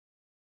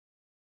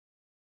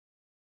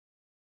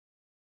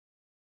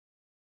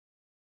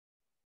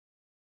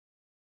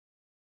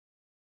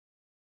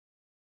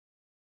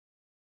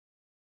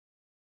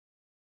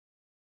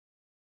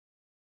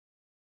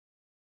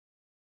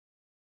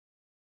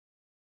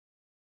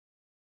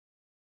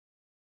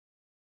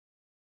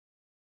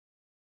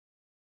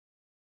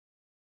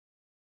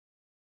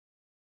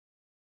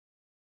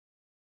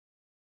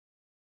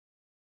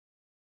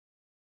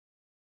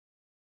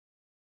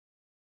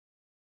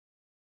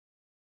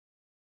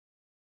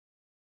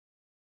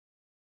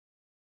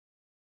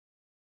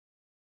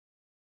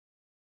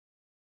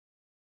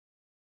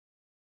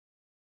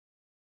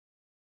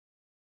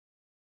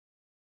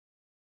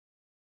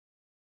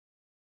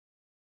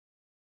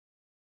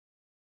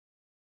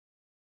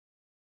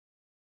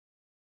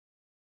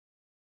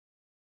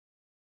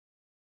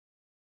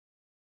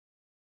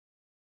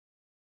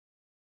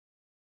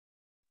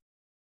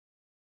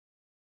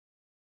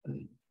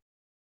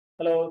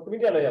Hello, come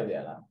here, Loya.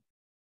 There,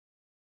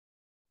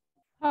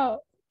 Oh,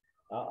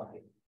 okay.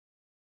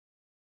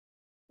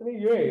 Come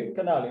here,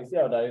 canal. See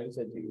how that is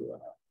set you.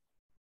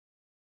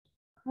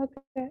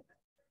 okay.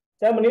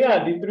 Tell me,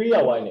 the 3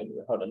 hour wine.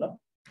 How do you?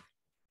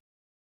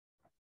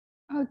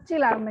 Oh,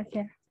 chill out,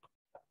 Mister.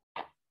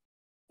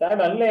 Time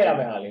and lay a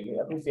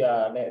mahali. I think you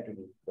are there to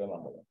do.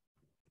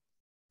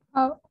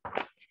 Oh,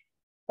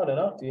 How do you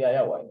know? 3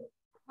 hour wine.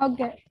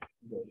 okay.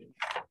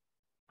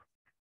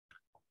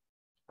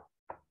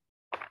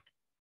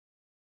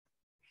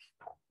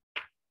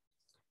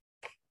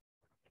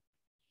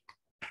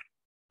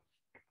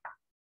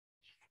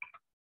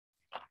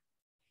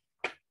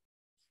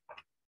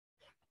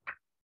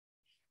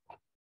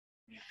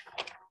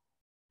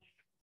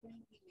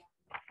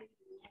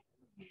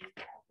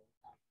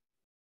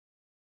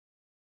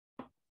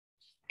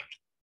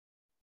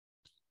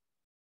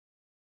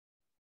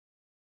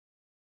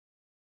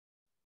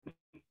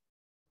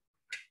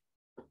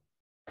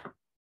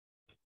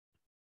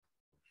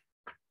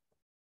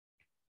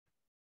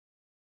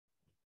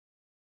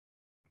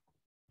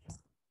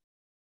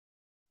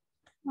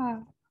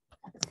 Wow.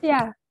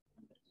 Yeah.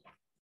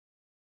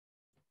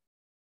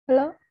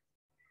 Hello?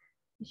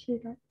 Is she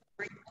there?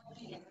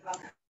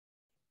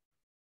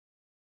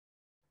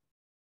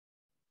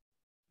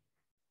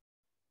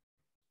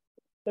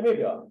 Tell me,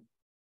 yeah.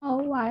 Oh,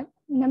 what?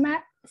 Nama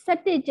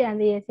set the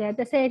gender, said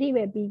the city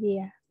will be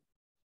there.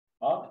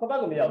 Oh, how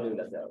about you do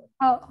that?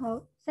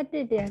 Oh, set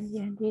the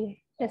gender,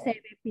 the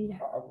city will be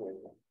there.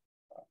 Okay.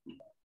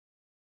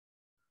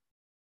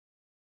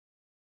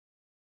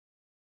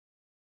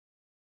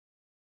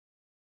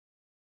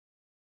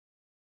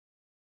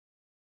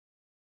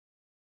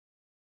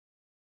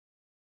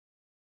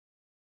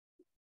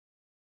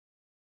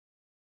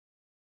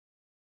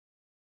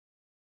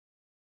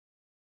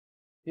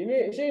 Thì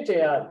mình sẽ chơi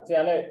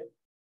lại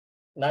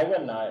nãy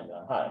bên nãy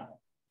ha.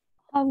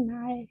 Hôm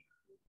nay.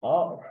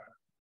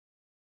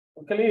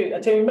 Cái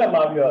này chơi mấy mà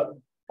vừa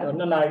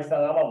nó nãy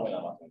sang mà mình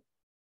làm.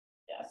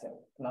 Yes,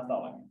 nó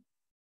sao vậy?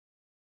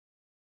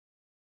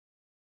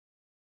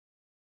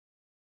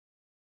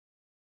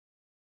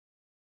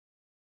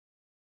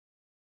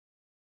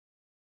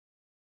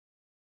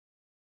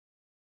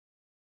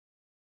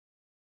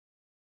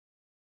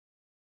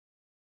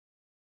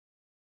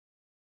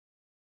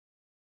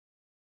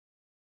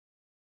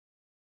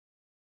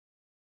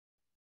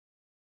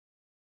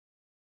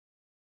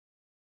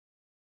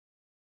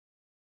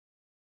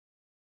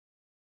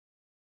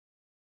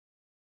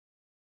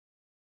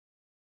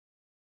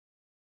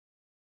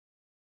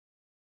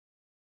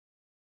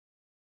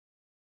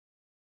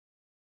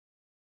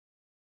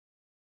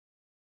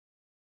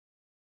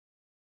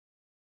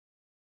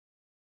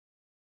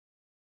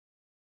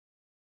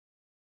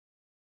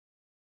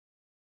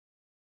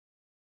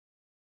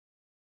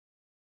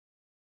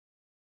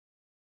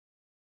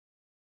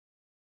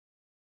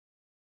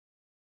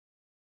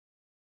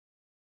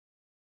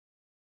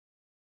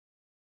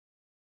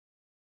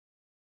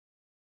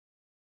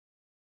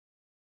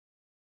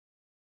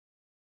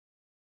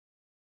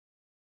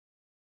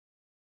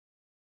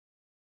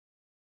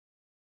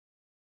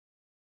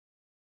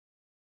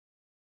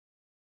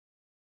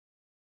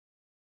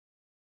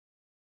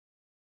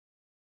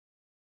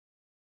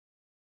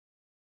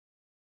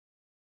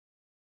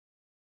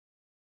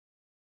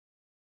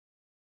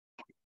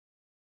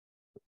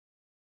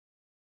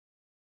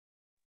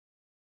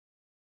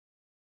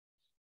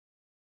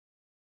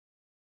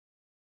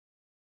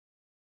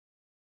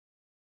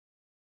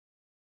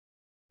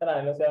 Cái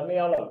này nó sẽ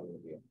mèo lắm.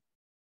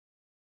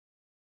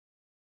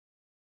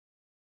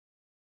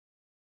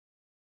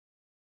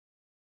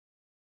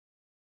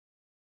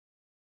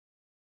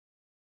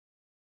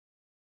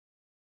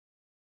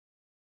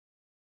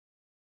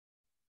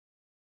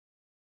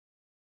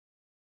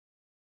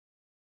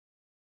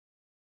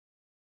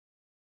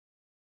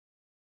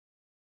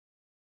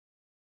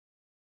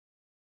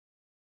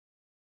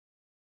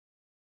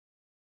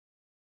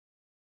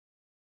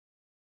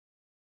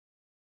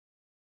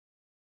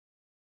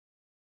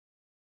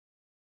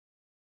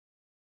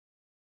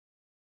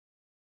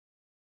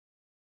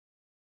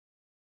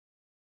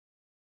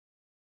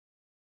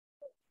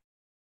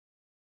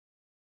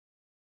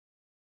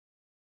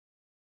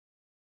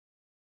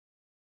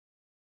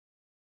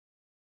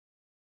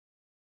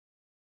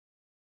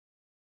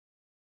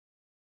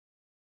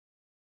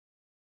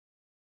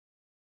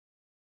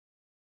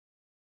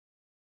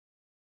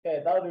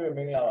 Okay, tao đi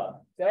mình là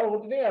sẽ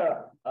một cái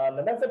là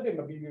nó sẽ bị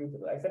mà bị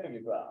anh sẽ bị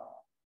qua.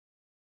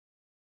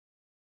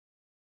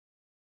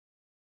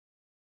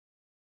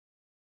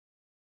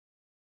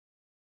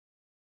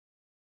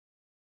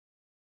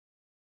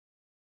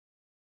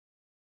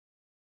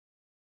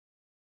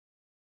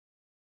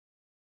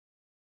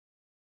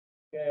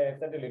 Okay,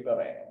 sẽ bị qua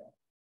vậy.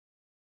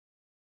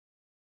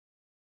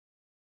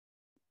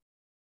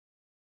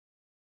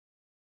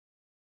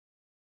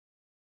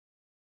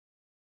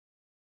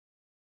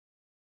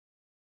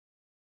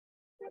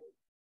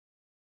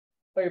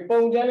 Vậy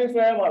phong trang lên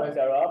xoay mà bây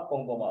giờ đó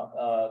phong mà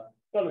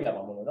có lưu ý mà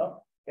muốn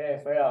đó. Okay,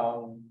 xoay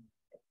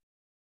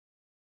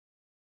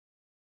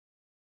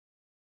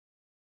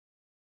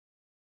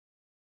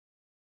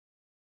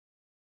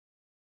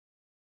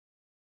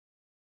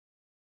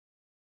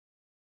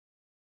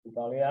ဒီ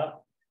ကောင်လေးက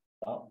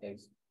တော့ x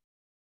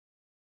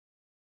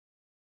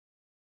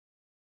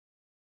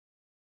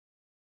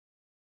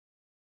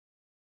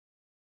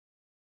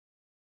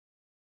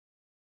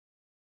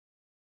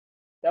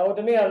ဒါဟို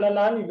တနေ့ကနှစ်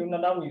နားညီလို့နှ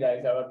စ်နားညီတိုင်း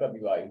ဆရာတို့တွက်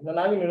ပြီးသွားပြီနှစ်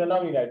နားညီလို့နှစ်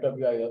နားညီတိုင်းတွက်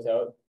ပြီးသွားပြီဆိုဆရာ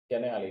တို့ကျ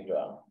န်တဲ့အားလေးတွ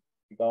က်အောင်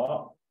ဒီကောင်က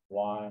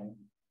y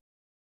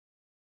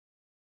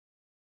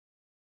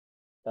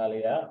ဒါ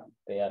လေးက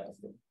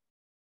130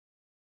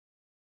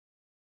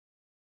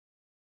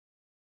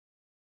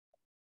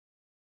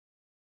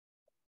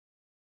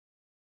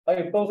အဲ့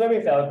ဒီပုံစံ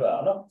လေးဆရာတို့တွက်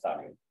အောင်နော်စာ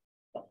လေး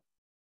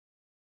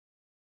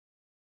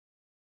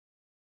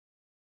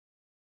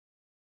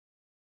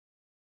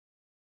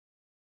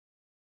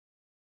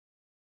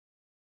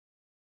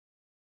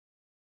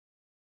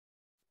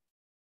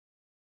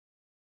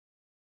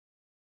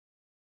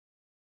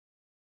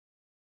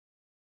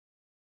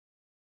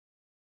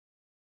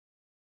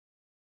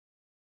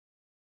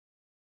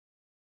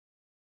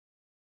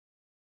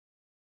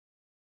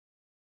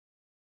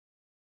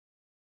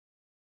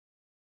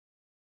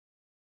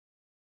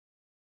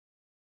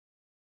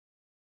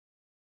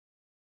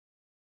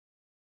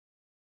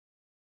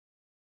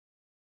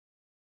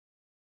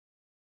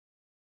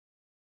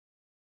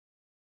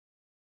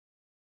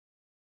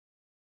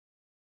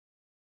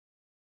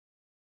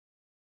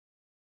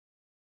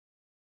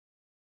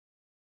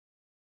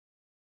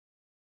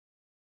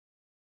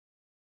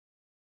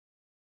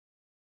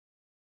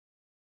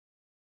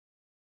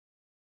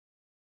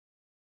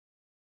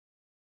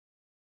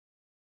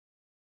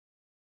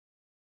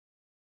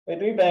အဲ့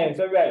ဒီဘယ်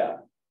ဆွဲပြလိုက်လား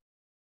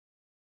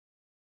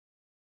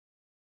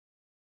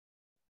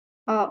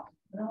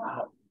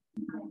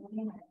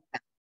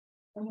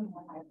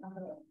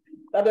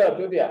ဟုတ်တော်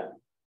ပြောပြ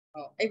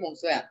ဟုတ်အဲ့ပုံ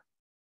ဆွဲ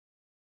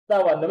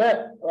တော့ပါနံပါတ်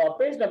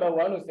page number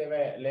 1 to 7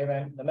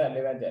 11နံပါတ်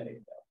11ကျန်နေ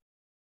တယ်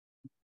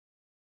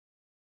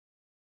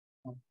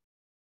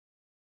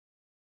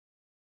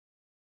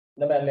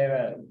နံပါတ်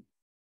11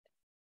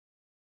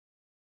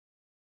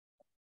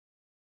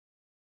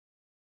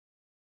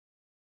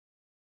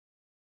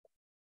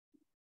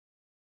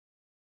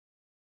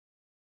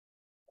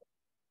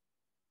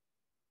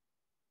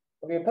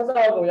โอเคဖတ်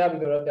စာအုပ်ကိုရပြီ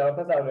ဆိုတော့ကျွန်တော်ဖ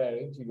တ်စာအုပ်တွေ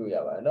ကြည့်လို့ရ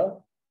ပါတယ်နော်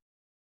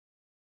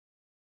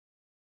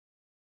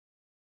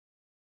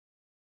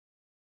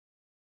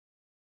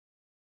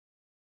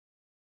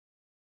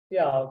ပြ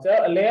အောင်ကျွန်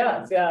တော်အလဲက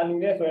ဆရာအနေ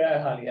နဲ့ဆွဲရ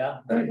တဲ့ဟာလေးက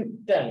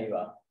တက်နေ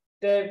ပါ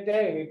တက်ထူရတ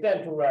ယ်တက်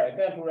ထူ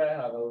ရတဲ့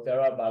ဟာကိုဆ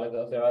ရာကဘာလဲ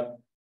ဆိုတော့ဆရာက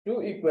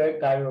2 equal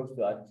gyros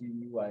ဆိုတာ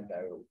g1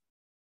 gyros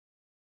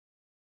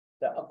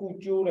ဒါအခု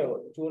ကျိုးတယ်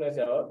ပေါ့ကျိုးနေဆ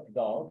ရာတော့ဒီ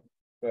ကောင်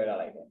ဆွဲရ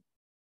လိုက်တယ်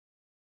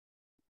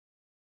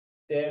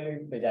တဲလေး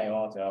ကြိုင်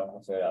အောင်ဆရာ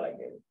ဆွဲရလိုက်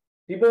တယ်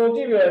ဒီပုံကြ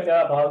ည့်ပြီးတော့ဆရာ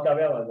ကဘာကိုရှာ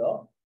ပြရမှာဆိုတော့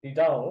ဒီ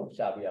တောင်းကို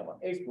ရှာပြရမှာ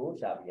x ကို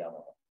ရှာပြရ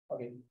မှာโอเ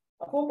ค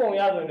အခုပုံ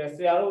ရဆိုရင်ဆ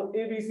ရာတို့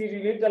abcd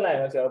လေးတက်လိုက်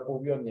တော့ဆရာတို့ပို့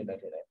ပြီးတော့မြင်တတ်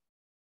တယ်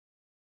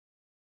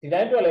ဒီ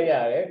တိုင်းတွက်လိုက်ရ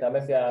တယ်ဒါပေ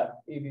မဲ့ဆရာ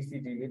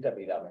abcd လေးတက်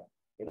ပေးတာမယ်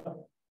ဒီနော်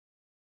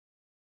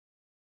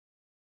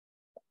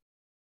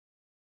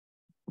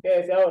ကဲ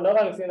ဆရာတို့နောက်က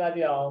လည်းစဉ်းစားကြ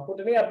ည့်အောင်ကို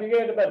တနေ့ကပြီး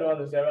ခဲ့တဲ့တစ်ပတ်တော့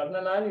ဆိုဆရာတို့နှ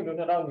စ်နားညီလို့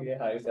2000ညီတဲ့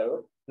ဟာလေးဆရာ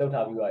တို့လောက်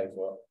ထားပြီးသွားပြီ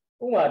ဆိုတော့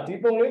ဥပမာဒီ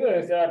ပုံလေးဆိုရ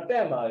င်ဆရာတ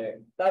က်မှာတဲ့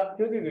ဒါ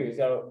ပြုစုတွေဆ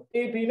ရာတို့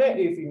ab နဲ့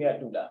ac နဲ့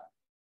တူလား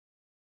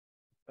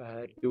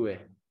တူရယ်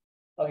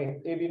okay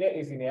ab နဲ့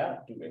ac နဲ့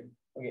တူတယ်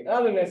okay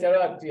အဲ့လိုနဲ့ဆရာ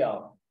တို့ကြည့်အော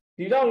င်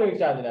ဒီတောင်းလေး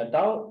ရှာနေတာ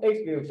down x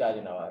လေးကိုရှာ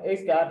နေတာပါ x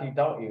ကဒီ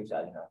down a ကိုရှာ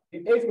နေတာဒီ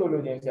x ကို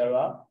လိုချင်ဆရာ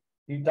တို့က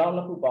ဒီ down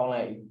နှစ်ခုပေါင်း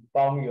လိုက်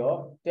ပြီးတော့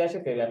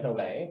180နဲ့နှုတ်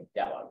လိုက်ရင်ရ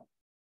ပါ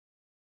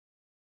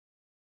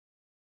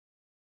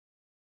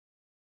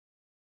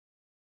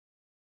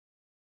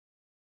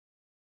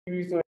ပြီ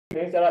ဒီဆိုရ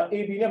င်ဆရာတို့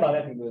ab နဲ့ဗာ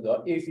နဲ့တူလို့ဆိုတော့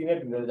ac နဲ့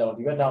တူလို့ဆိုတော့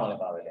ဒီဘက် down လ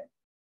ည်းပါပဲလေ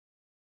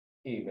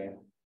a ပဲ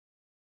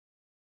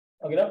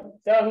โอเคနော်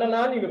ဆရာနှစ်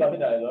နားညီလို့ဗာဖြ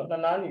စ်တာလေဆိုတော့နှ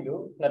စ်နားညီ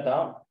လို့နှစ်တော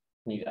င်း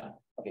ညီတာ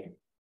โอเค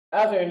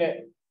အဲ့ဆိုရင်လည်း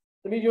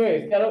သမီးကျွေး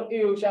ဆရာတို့ A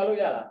ကိုရှာလို့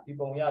ရလားဒီ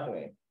ပုံရဆို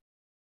ရင်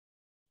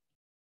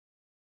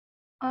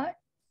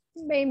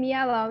မေးမရ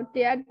ပါဘူး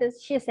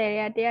180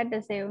ရ130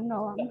ကို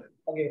တော့ပါ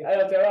โอเคအဲ့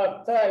တော့ဆရာ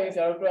တို့ဆက်ရရင်ဆ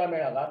ရာတို့တွေ့ရမ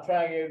ယ့်ဟာက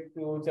triangle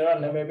ကိုဆရာ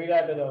တို့နာမည်ပေး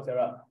တဲ့အတွက်ဆရာ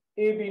တို့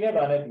AB နဲ့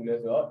ဗာနဲ့တူလဲ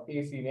ဆိုတော့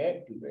AC နဲ့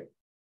တူပဲ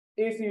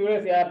AC ကိုလ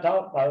ည်းဆရာတော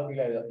င်းဘာလို့ပေး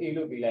လိုက်ဆိုတော့ A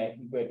လို့ပေးလိုက်ရင်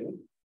equal to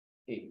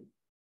A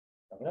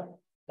ဟုတ်နော်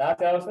ဒါ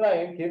ဆရာတို့ဆက်ရ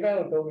င် given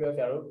ကိုတိုးပြီးတော့ဆ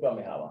ရာတို့တွေ့မ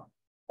ယ်ဟာပါ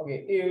Okay,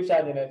 A ကိုရှာ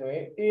နေတယ်ဆိုရ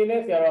င် A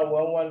နဲ့ဆရာတို့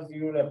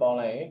110နဲ့ပေါင်း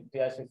လိုက်ရင်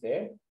180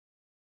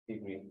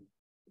 degree.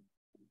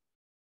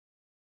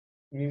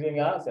 Using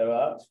ကဆရာ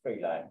တို့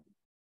straight line.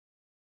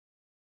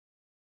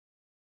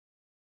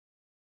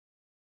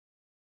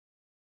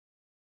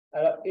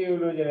 အဲ့တော့ A ကို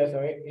လိုချင်တယ်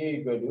ဆိုရင် A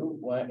equal to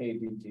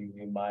 180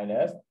 degree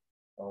minus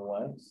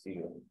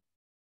 110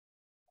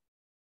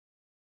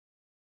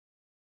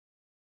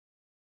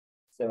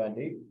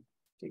 70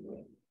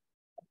 degree.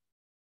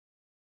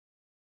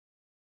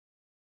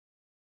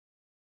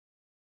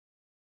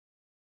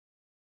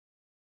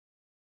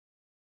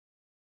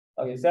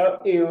 Okay, so A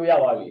ကိုရ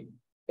ပါပြီ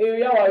A ကို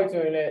ရပါပြီ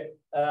ဆိုရင်လည်း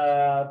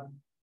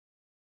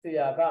ဆ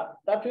ရာက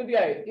တပ်ဖြုတ်ပြရ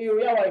A ကို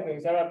ရပါပြီဆိုရ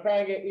င်ဆရာက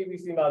triangle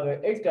ABC မှာဆိုရင်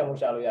x တန်ကို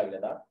ရှာလို့ရပြီ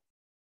လား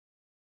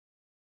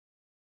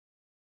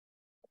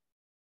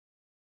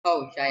ဟု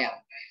တ်ရှာရ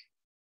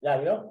Yeah,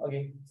 you know,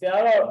 okay. So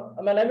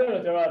I mean, I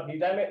mean, the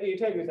time it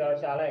take you so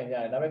shall I?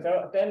 Yeah, I mean,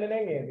 so 10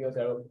 in you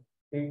so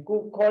the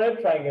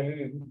correct triangle,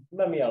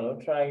 maybe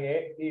triangle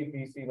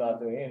ABC was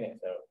doing it.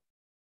 So,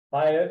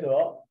 by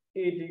so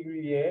 8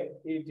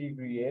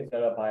 degree,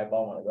 so by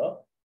pound,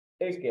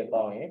 X get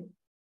pound,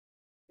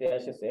 there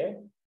should say.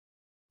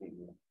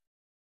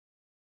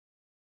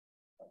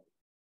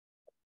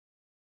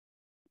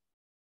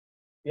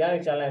 Yeah,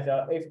 challenge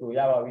X go,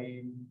 yeah,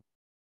 we.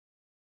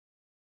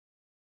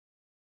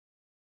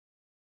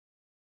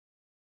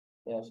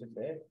 Yeah, should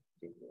say.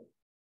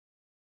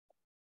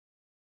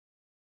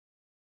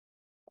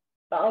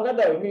 Tao cái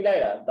đời mi lại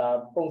là ta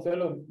công số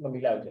luôn mà mi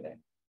lại thế này.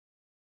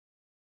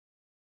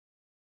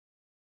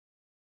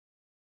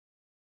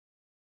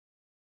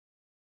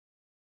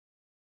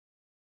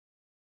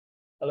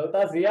 Hello,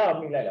 ta gì à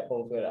mi lại là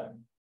công số là.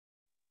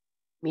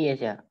 Mi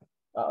yes yeah.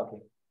 À, okay.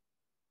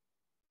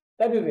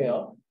 Ta biết gì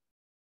không?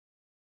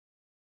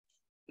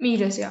 Mi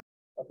được chưa?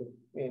 Okay,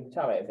 mình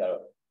chả vậy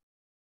sao?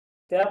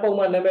 Thế làပုံ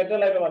mà nằm bên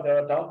lại mà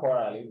sao down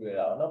corner lý về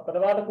đó. Nó bắt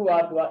đầu cứ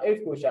à x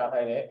của xa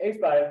hay này x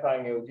by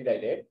triangle chỉ lại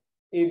đấy.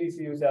 ABC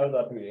sao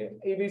đó tụi đấy.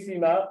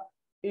 ABC mà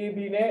AB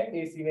này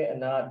AC này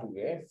anh à tụi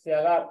đấy.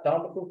 Sao cái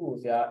down cứ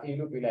sao A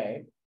lúc về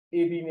lại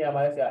AB này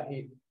mà sao A.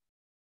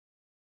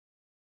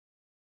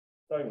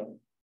 Sorry no.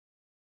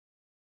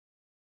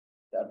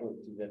 Đã tụi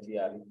chỉ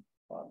là đi.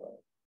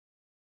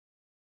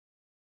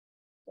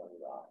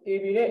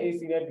 ABနဲ့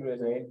ACနဲ့တူတယ်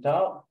ဆိုရင်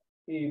down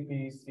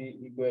ABC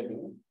equal to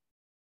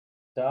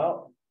down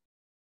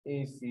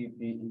ACB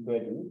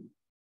equal to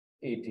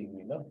 80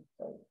 ပြီနော်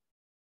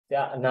။ဆ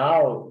ရာအနာ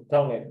ကိုထော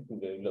က်နေတူ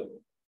တယ်လို့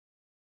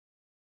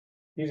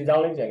ဒီကြော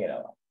င်းလေးကြံခဲ့တာ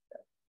ပါ။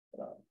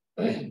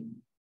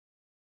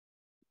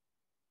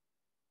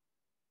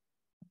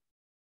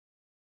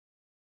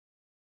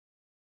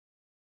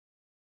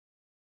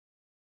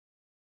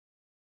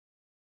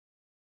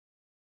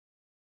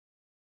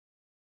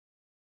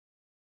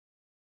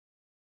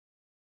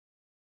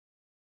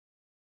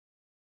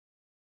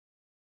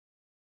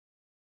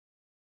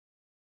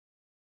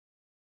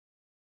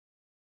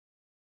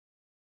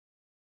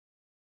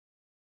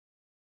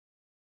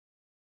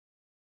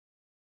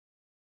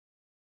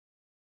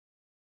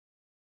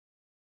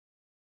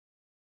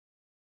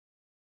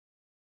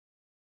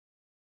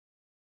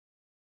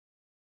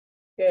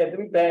 Okay,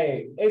 three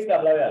bang. X का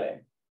बड़ा वाले.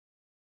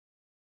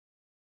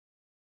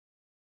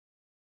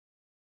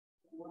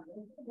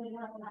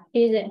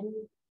 Is it?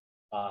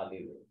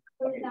 Leave.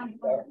 Okay.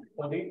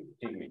 40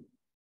 degree.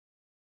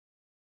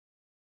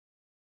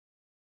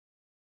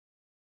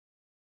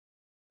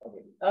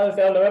 Okay.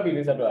 Saya lepas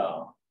pilih satu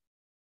ah.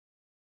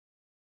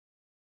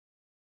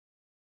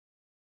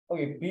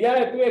 Okay, B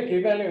itu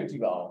given ni uji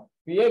bau.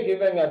 B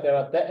given kan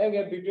saya the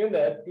angle between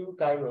the two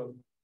gyros.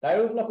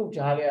 Gyros nak aku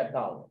jalan ya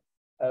tahu.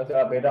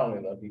 Saya beda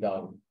ni lah, beda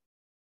ni.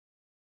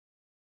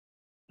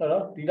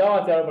 Tahu? Beda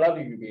macam saya berapa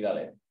degree beda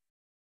le.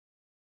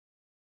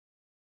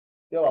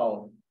 Dia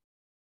bau.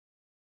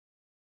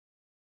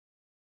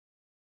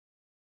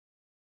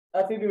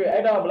 Asal tu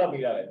ada berapa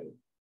beda le tu?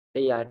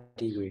 100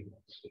 degree.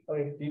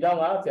 Okay, beda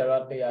macam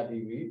saya 100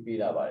 degree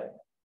beda balik.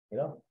 You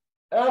know?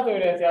 Ada tu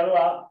ni saya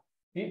luar.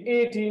 Di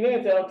 80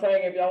 ni saya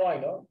triangle yang mana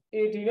no?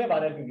 80 ni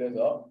mana tu le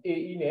so?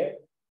 AE ni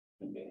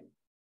tu le.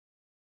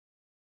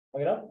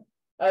 Okay no?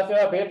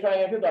 Saya beda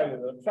triangle tu dah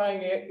le.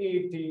 Triangle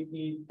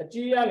ADE.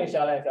 Aja ni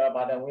salah saya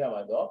pada mu yang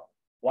mana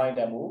Y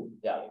temu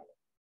jadi.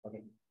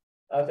 Okay.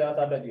 Saya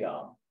satu dia.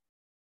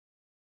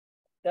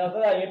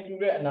 Saya ini tu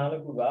le enam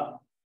juga.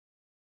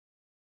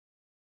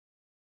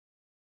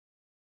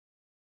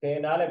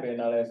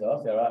 Benale so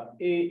saya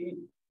AE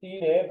ni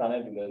mana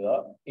tu le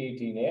so?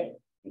 80 ni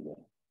tu le.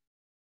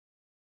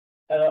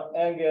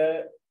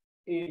 Angle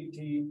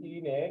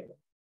ADE ne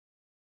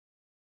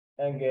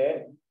angle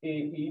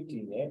AED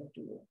ne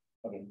တူ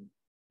။ Okay.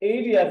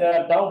 AED ကကျတော့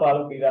down ဘာ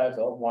လို့ပေးတာလဲ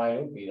ဆိုတော့ y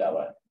လို့ပေးတာ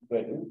ပါ။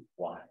 equal to y ။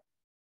ဟု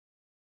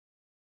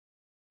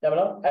တ်ပါ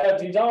လား။အဲ့တော့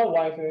ဒီကြောင့်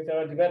y ဆိုရင်ကျ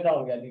တော့ဒီဘက်ထော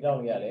က်နေရဒီထောက်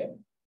နေရတယ်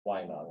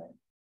y ပါပဲ။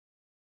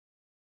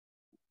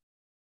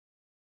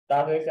ဒါ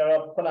ဆိုရင်ကျ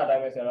တော့ခုနအတို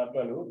င်းပဲကျတော့တွ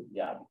က်လို့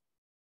ရပြီ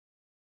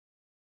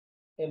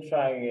။ in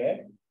triangle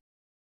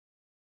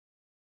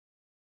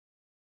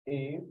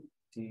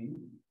ADE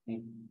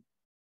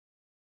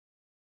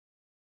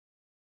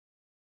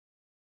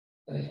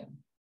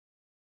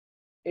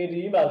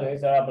ADE ပါဆိုရင်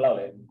ဆရာဘယ်လောက်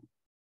လဲ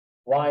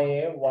y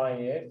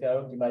ရဲ့ဆရာ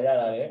တို့ဒီမှာရ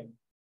တာလေ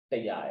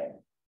100ရဲ့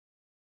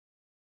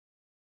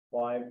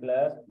y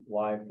plus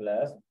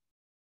 100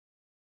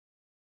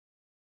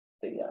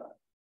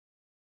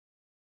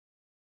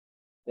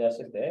စ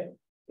စ်တယ်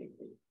ဒီ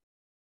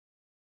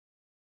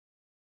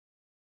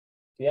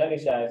ကနေ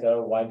ရှာရင်ဆရာ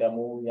တို့ y တ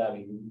မှုရ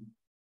ပြီ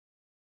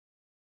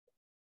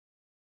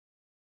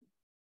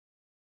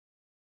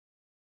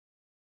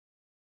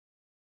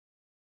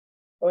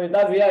โอ้ย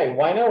ဒါစီရ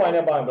y နဲ့ y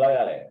နဲ့ပေါင်းရင်ဘယ်လောက်ရ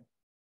လဲ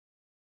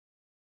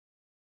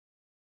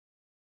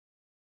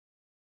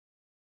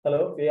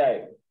Hello စီရ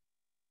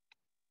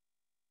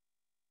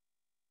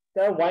ဆ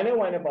ရာ y နဲ့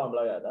y နဲ့ပေါင်းဘယ်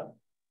လောက်ရတာ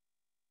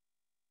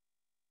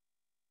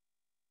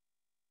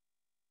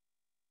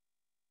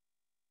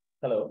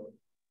Hello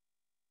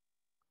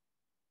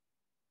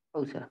ဟု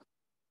တ်ဆရာ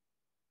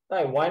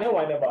အဲ့ y နဲ့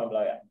y နဲ့ပေါင်းဘယ်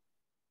လောက်ရ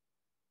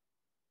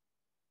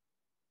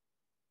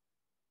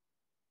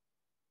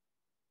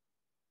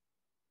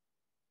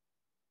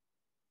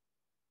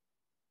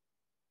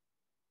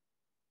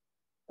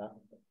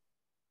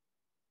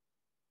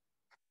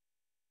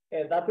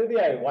ဒါဖြစ်ပြ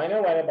ရ y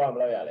နဲ့ y နဲ့ပေါင်းဘယ်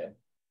လောက်ရလဲ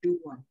 2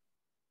 1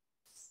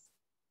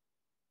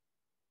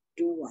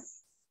 2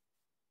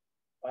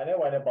 1 y နဲ့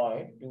y နဲ့ပေါင်းရ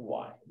င်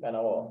 2y မှန်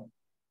တော့ဗော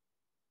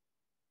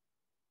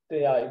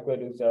100 equal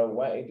to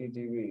 180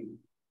 degree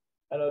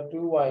အဲ့တော့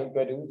 2y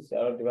equal to ဆရာ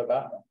တို့ဒီဘက်က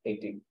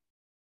80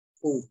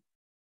 4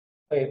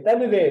 ဟေးတက်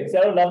ပြီဆ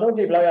ရာတို့နောက်ဆုံး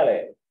ကြည့်ဘယ်လောက်ရလဲ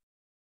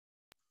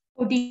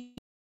 40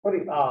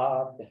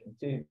 40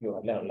ကြည့်ပြော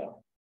လောက်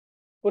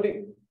40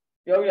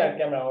ပြောရက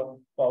င်မရာ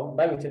ကို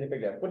ဘိုက်ကိုချက်ချင်းပိ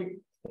တ်တယ်40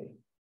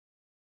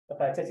တစ်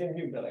ခါချက်ချင်း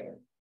မြုပ်တယ်လိုက်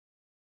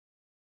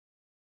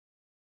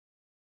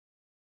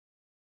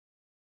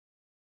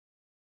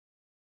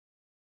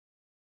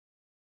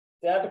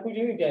ဆရာတခုချ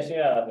င်းပြန်ရှင်း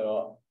ရတာဆို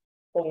တော့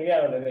ပုံလေးက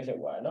တော့လည်းရှု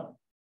ပ်သွားတယ်နော်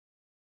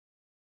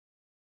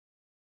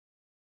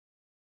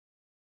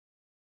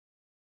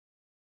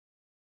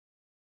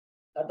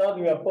အတော့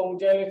ဒီပုံ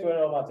ကျဲလေးဆွဲ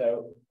တော့မှဆရာ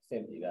တို့အဆ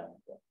င်ပြေတာ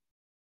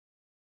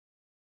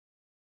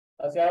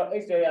ဆရာတို့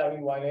x လည်းရပြီ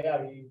y လည်းရ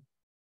ပြီ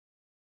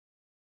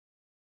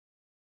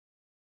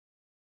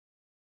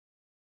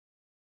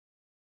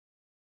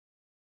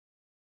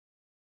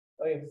โ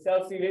อเค cell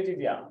C လေးကြည့်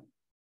ပြအောင်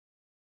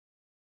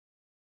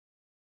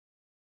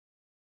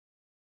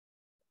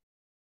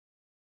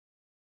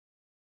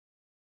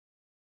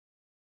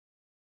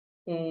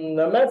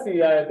number C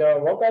ရတော့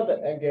work out the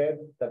angle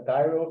the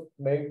gyros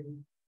make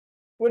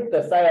with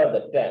the side of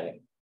the tan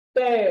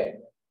တဲ့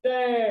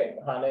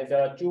ဟာနဲ့ဆ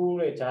ရာကျူး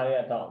လေးဂျားရ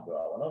တောင်းပြော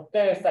တာဗောနော်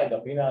တဲ့ side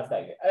တော့ venus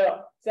side လေအဲ့တော့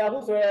ဆရာခု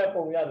ဆွဲရ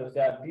ပုံရဆိုဆ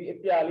ရာဒီအ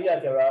ပြာလေးက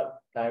ဆရာ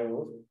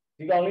gyros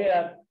ဒီကောင်လေးက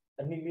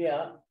အနီးလေးက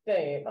တဲ့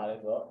ရင်ပါလဲ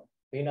ဆိုတော့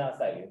venus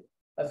side လေး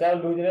ဆရာ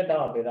လူချင်တဲ့တော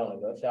င်းအောင်ပေးတော့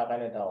လို့ဆိုရှာခို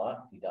င်းတဲ့တောင်းက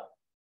ဒီတောင်း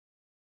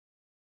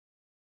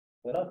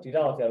နော်ဒီ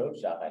တောင်းကိုဆရာတို့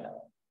ရှာခိုင်းတာ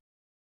ပါ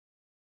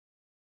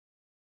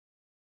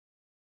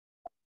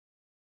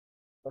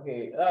โอเค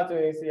အဲ့ဒါဆို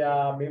ရင်ဆရာ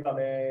မေးပါမ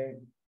ယ်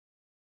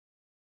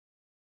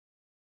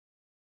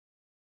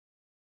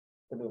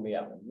ဘယ်လိုမေးရ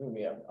မလဲ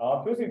မေးရမယ်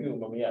ပြုစီသူ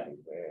မမေးရ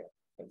ဘူးပဲ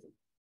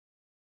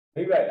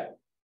မေးပါလား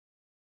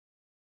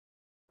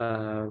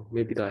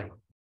မေးပြီးသွားပြီ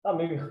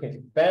မေးပြီ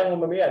ဘန်ကို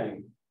မမေးရဘူး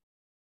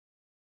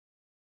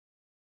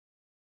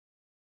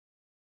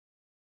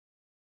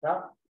နော်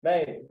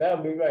ဘန်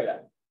မေးပါလား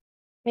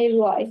မေး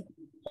ပါ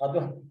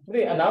တော့ဒီ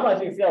အနားမှာ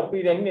ရှိဆရာပေ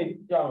တယ်နေ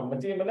ကြောင်းမ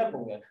ကြင်မလက်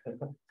ပုံနဲ့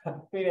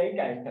ပေတယ်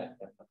ကြိုင်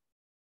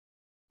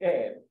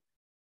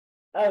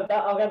အဲ့ဒါ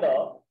အောင်က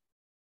တော့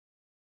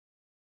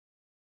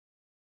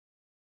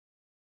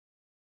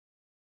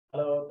ဟယ်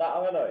လိုတာအော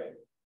င်ကတော့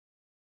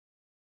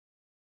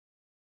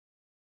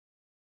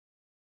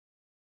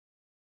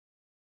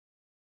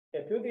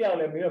ဖြူတရား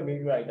လည်းမေးတော့မေး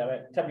ပြီးလိုက်ဒါပေမဲ့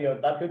ထပ်ပြီးတော့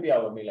တာဖြူတ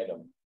ရားကိုမေးလိုက်တော့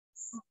ဟု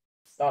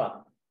တ်လား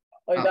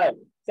ဟုတ်တယ်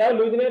ဆရာ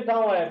လူချင်းနဲ့တော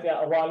င်းရဆရာ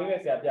အဝါလေး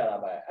နဲ့ဆရာပြတာ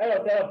ပါအဲ့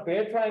တော့ဆရာဘဲ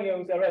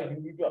triangle ကိုဆရာက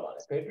UV တွက်ပါ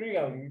လေဘဲ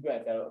triangle ကို UV တွက်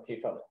ဆရာတို့အဖြေ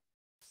ထွက်မယ်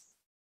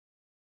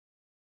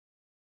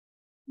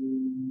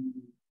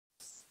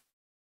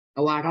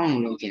အဝါထော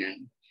င်းလို့ကျင်တယ်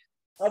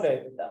ဟုတ်တယ်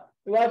သူ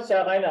ကရှာ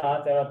ခိုင်းတာ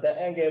ဆရာ the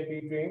angle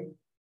between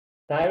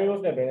gyros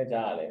နဲ့ဘယ်နဲ့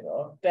ကြားရလဲဆို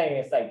တော့တန်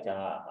ရဲ့ side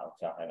ကြားအောင်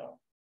ရှာခိုင်းတော့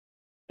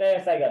တန်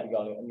ရဲ့ side ကဒီကော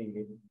င်လေးအနီ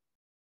လေး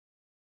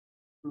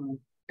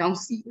တောင်း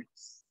စီ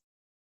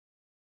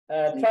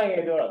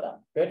triangle ပြောတာ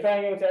ဘယ်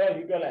triangle ဆရာက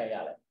UV တွက်လိုက်ရ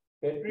လဲ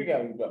ဘယ်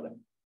triangle UV တွက်လဲ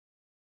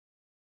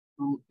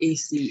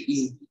ACE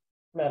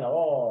မှန်တော့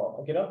โอ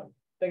เคနော်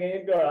တက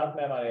ယ်ပြောတာ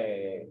မှန်ပါတယ်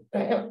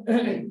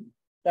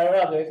ဆ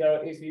ရာတို့ဆိုရင်ဆရာ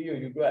တို့ ACE ကို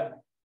UV တွက်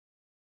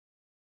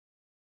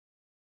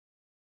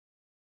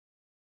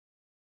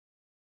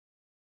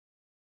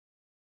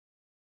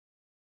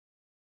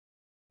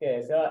ကဲ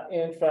ဆရာ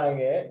in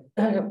triangle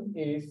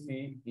ACE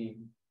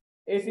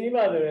ACE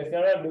မှာဆိုရင်ဆရာ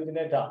တို့လူချင်း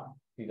တဲ့ထောက်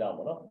ဒီတောင်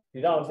ပေါ့နော်ဒီ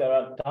တောင်ဆရာ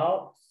တို့ထောက်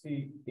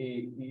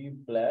CAE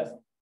plus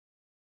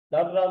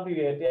နောက်တစ်ထောက်သိ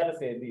တယ်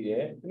130သိတ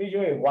ယ်ဒီ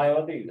ကျိုးရင် y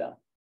ရောသိလား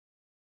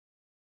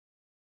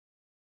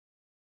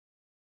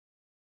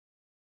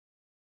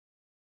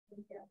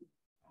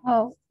ဟု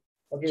တ်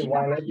okay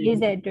y လည်း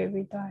သိ40တွေ့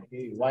ပြီးသွား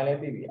ပြီ y လည်း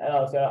သိပြီအဲ့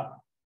တော့ဆရာ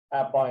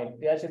အ point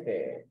 180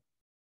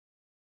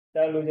ဆ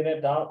ရာလူချင်းတဲ့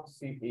ထောက်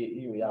CAE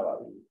ကိုရပါ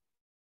ပြီ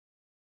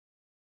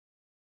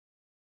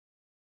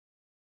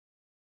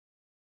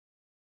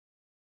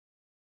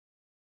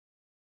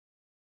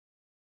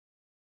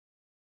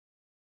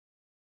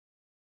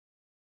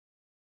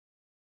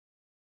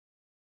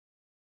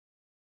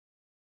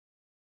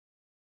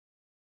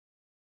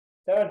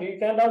ဆရာဒီ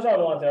ကန်တောက်လျှောက်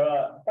တော့ဆရာ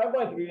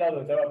5.3လောက်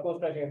ဆိုဆရာ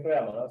construction ဆွဲရ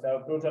မှာနော်ဆရာ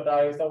protractor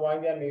တွေ sewine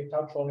ပြန်နေ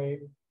ထောက်ထုံနေ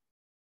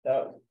ဆရာ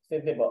စ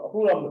စ်တစ်ပေါ့အခု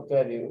တော့မဆွဲ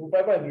သေးဘူးအခု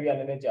5.3က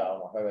နည်းနည်းကြာအော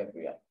င်ပါ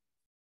5.3က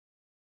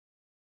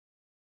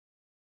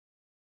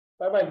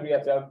5.3က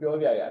ဆရာပြော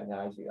ပြရအ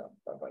များကြီးရှိတာ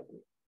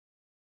5.3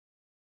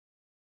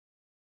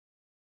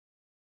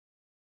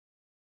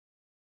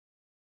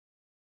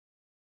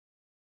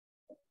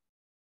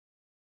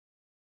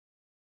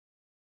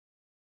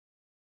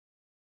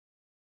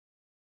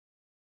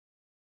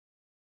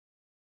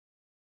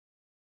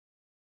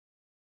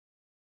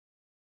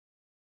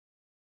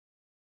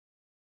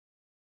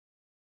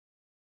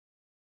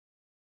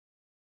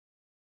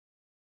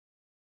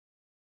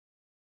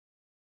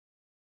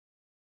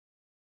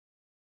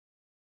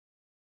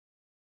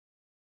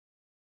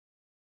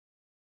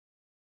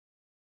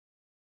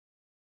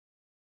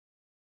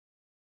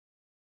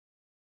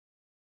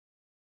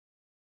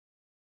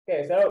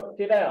 Okay, so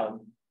Thiha down.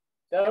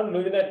 So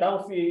losing it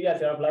down C yes,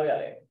 sir, blah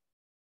yeah.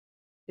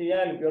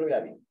 Thiha you go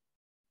yeah.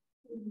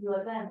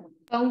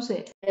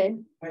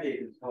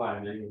 30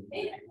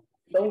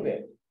 Don't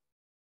get.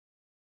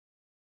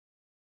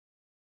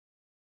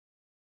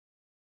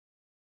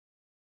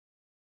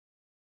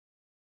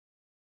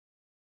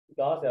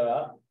 Because there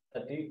are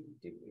 30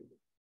 degree.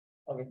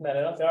 Okay,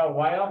 now there are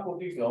y of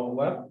 40 so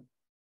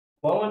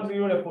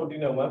 110 to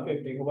 14 and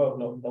 150 go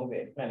no don't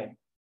get man.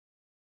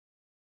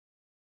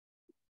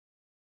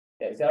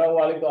 Yes, there are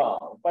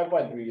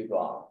 5.3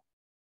 go.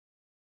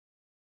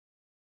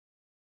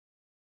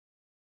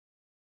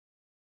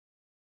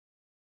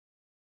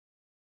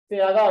 See,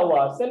 I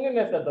got sending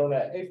us the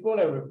donor, it's going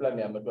to reflect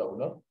me. I'm a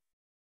no.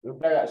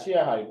 Reflect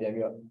share how you can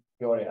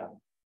your area.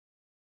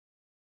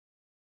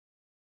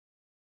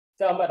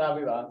 Some but I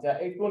will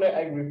it's going to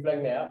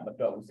reflect me, but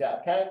I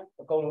can't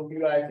go to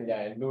you guys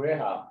and do it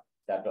how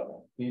that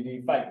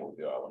the fight will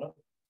be no.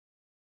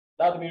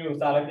 That means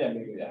salary and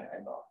me. I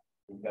know.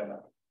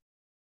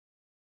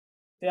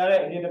 See,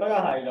 I in the back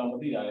of high down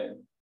the other.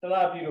 So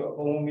that you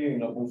only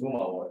know Busuma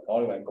or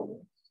all my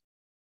go.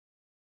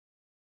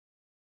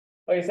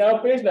 Okay, so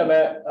page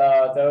number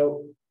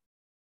so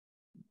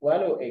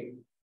 108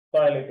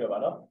 correlate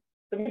no.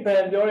 To be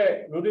fair, your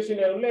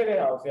rotational layer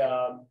house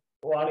ya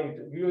wali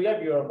view ya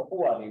view ko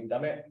wali da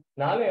me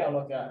na le am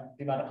ya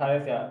di ma takha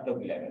le sia tok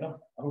bi lai no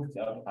aku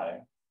sia takha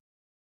le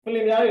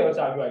film ya yo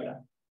sa piu lai la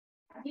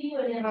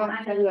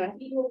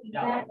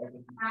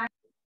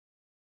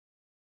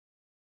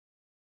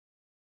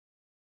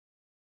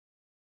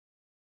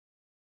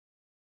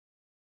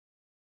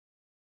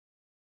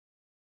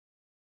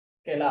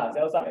ke la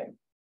sa sa le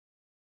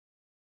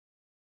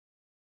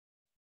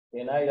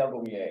di na ya ko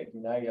bi le di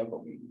na ya ko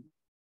bi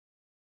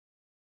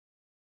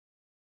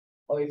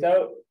okay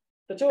so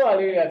တချို့အား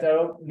လေးတွေကကျွန်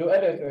တော်လိုအ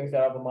ပ်တယ်ဆိုရင်ဆ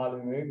ရာဗမာလူ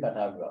မျိုးဖတ်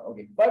ထားပြီးပါ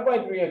okay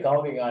 5.3 ရဲ့ခေါ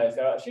င်းစဉ်ကလည်းဆ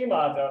ရာအရှိမ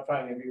ကျွန်တော် try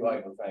နေပြီးသွား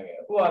ပြီလို့ try ခဲ့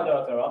အခုကကျ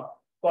တော့ဆရာ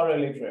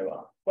correlatory ပါ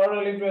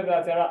correlatory က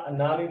ဆရာအ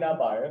နားလေးနား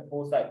ပါတယ်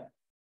four side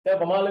ဆရာ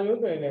ဗမာလူမျိုး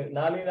ဆိုရင်လည်း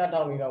နားလေးနား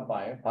ထောင်လေးတော့ပါ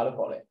ရင်ဘာလို့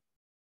ခေါ်လဲ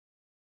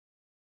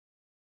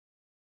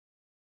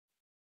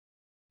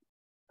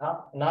ဟာ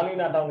နားလေး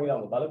နားထောင်လေးတော့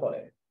ဘာလို့ခေါ်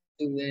လဲ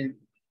student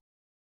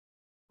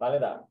ဘာလဲ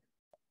တာ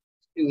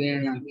student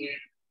လား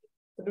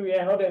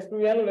student ဟုတ်တယ်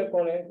student လို့လည်း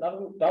ခေါ်တယ်နောက်တ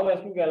စ်ခုတောင်းမဲ့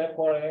student လည်း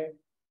ခေါ်တယ်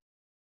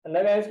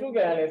Another student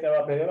and is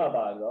our Pedema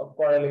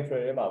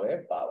correlatory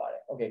power.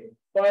 Okay,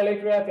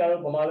 correlatory as our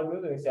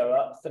Pomalo is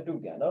our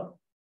student, no?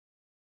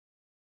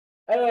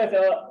 As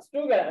a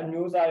student and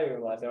news area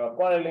was our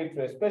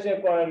correlatory, special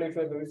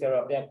correlatory to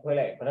Sarah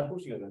Piaquele, and a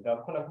push you, and a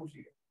push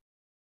you.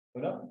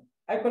 You know,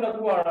 I could not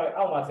go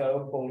out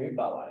myself only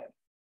power.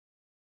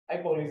 I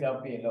police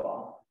have been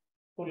law.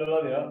 Put a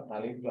lot of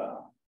Alibra.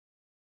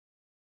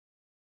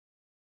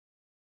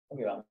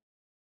 Okay.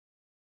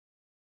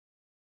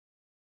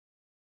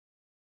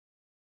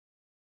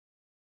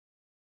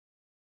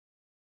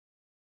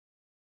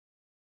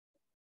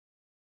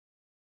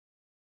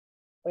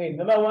 Okay,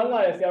 number one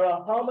is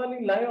how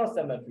many line of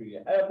symmetry?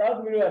 That's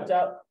we are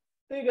just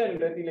three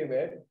get ready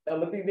with a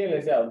material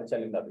is out the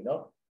challenge of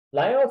no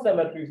line of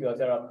symmetry. You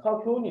are how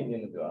to need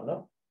in the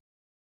no.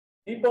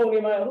 People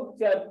in my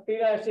look at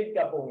Thiha shake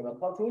up on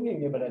how to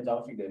need in the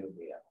job she did.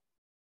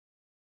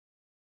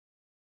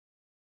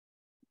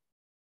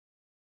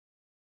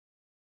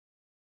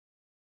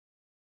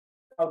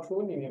 How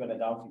to need in the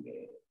job she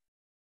did.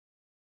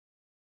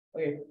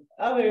 Okay,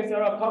 other is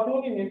how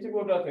to need to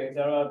go to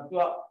Sarah.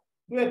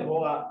 With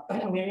Boga,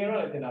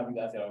 Nero in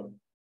Abida.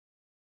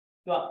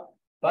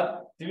 But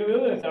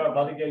Dilu is our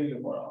body galley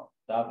for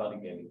that body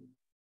galley.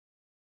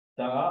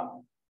 Saga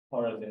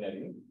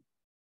horizontally.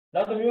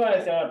 Not the new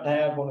is our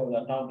tire bone of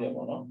the town there.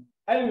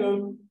 I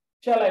will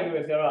shall I do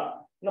a Sarah?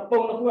 No,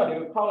 who are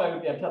you call I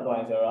will get shut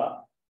by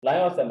Sarah?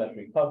 Line of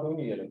cemetery, how to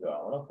need a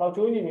girl. How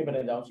to need even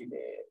a down she did.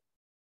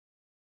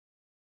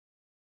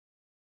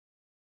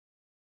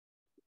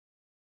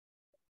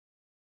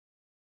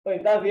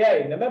 Wait, that's the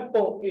eye. The map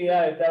that would be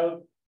a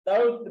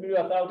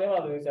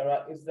thousand is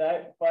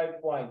that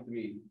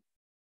 5.3.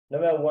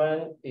 Number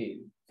 1A.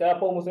 Sarah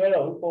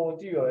Pomusero,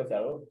 Pomutio,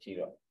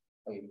 Zero.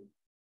 Okay.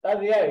 That's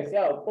the eye.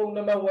 So, phone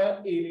number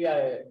 1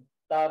 area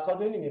that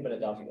continuing in the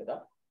job.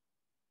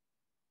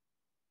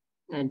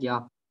 and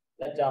yeah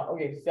That's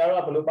okay.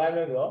 Sarah Blue Pine,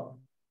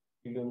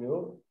 you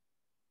know,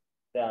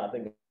 yeah, I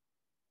think.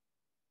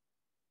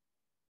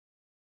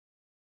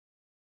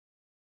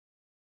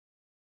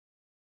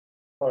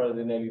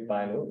 Originally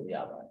final,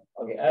 yeah.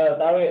 Okay,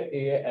 that way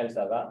A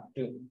answer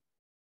 2.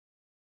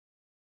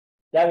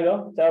 Yeah, you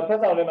know, so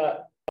first of all,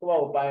 come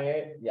on, buy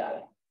it, yeah.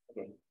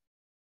 Okay.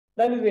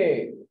 Then is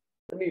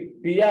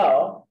it B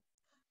R?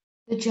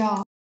 the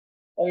job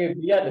Okay,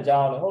 B R the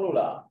job, hold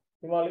on.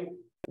 Timali,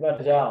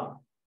 the job.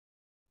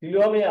 Do you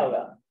want me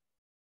out?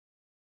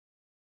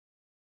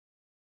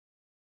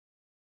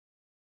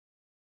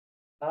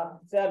 Huh?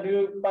 So do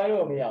you buy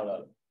me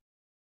out?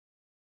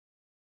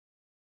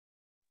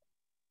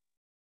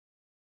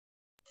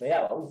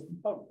 Yeah,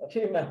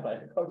 okay, man,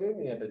 how do you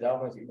mean the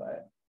job was you buy?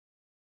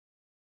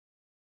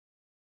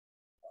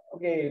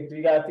 Okay,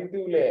 tiga titu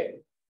le.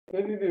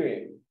 Titu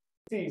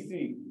C.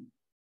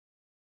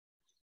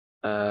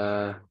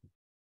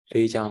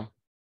 Lý Trang.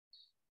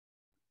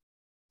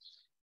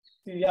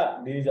 Tiga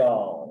di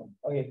jauh.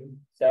 Okay,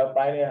 saya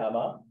pilih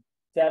apa?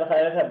 Saya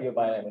ada tapi pilih,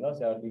 mana?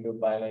 Saya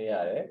dulu pilih ya,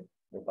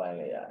 dulu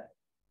pilih ya.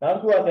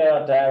 Nanti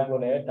saya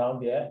diagonal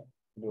down dia,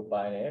 dulu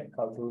pilih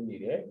kau tu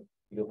dia,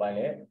 dulu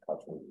pilih kau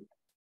tu.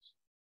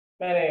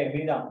 Mana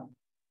di jauh?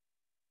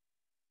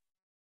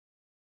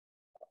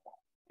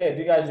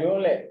 Tiga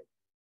jauh le.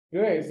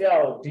 Jauh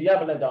saya dia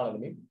mana jauh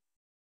ni?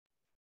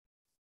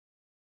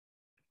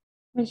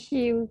 မ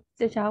ရှိဘူး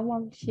တခြားမှ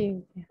မရှိ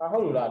ဘူး ဟု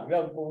တ်လားဒီက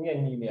ပုံရ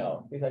ညီနေအောင်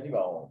သိစားကြည့်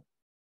ပါဦး မ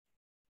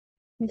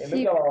အဲ့ ရှိ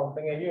လောက်ကြအောင်တ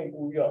ကယ်ချင်း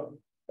ကူပြီးတော့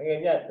တကယ်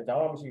ကြီးတကြောင်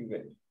မှမရှိဘူးပဲ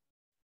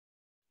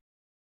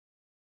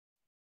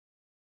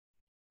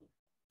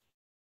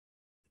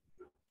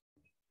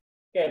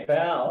ကဲဘ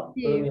ယ်အောင်ဘ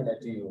ယ်လိုမြင်လဲ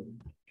ကြည့်ဦး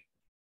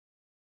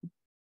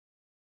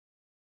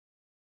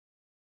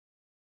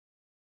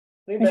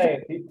သိတယ်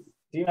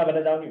ဒီမှာဘယ်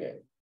နှကြောင်ကြည့်လဲ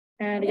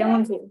ဒီကြောင်မှ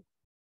မရှိဘူး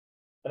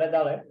ဘယ်နှ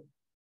ကြောင်လဲ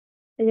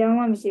ဒီကြောင်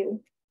မှမရှိဘူး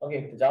โอเค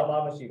တကြောင်မှ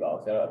မရှိပါ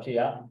ဘူးဆိုတော့အဖြေ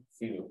က0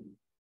ပြီး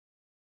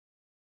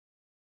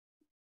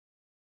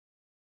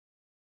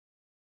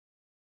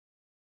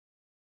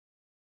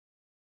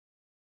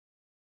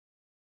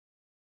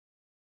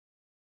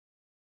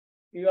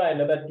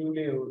number 2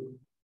လေးကို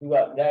သူက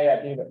ရ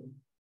ပြေးပဲ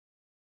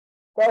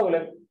ကိုယ့်ကိုလ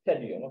ည်းဖြတ်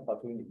ကြည့်ရနော်ဖောက်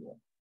ထွေးနေတယ်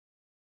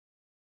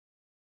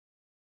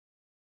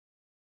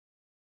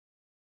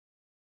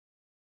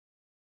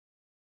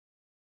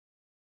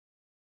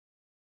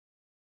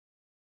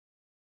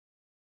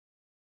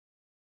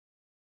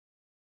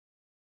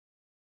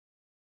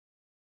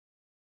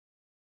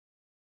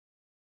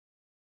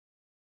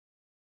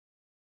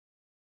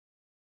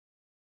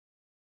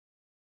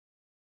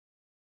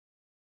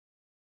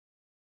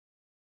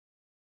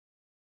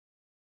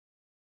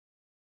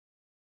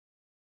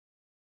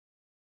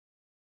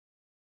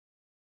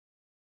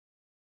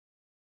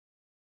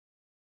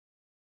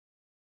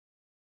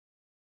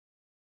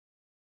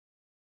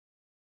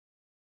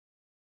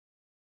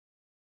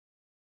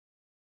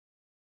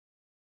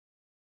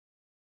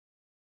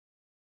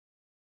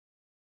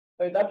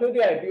အဲ့ဒါဖြုတ်တ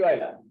ယ်ပြီးလိုက်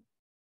လား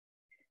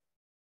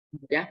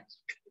Dạ.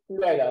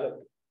 ပြီးလိုက်လားလို့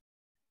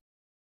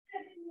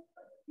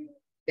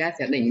Dạ sẽ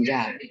định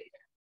ra.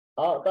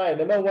 ဟောတာ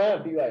နံပါတ်1က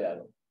ပြီးလိုက်လား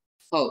လို့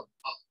Hậu.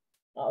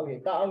 โอเค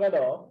တာအောင်က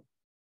တော့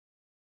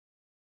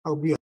ဟုတ်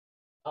ပြီ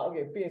โอเค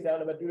ပြင်ဆရာ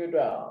နံပါတ်2လေး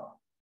တွေ့အောင်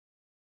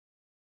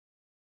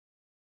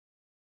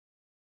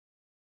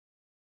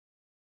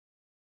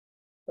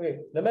Okay,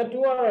 number 2 က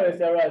တော့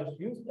ဆရာက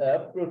use a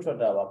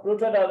protractor ပါ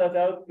protractor ဆိုဆ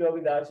ရာပြော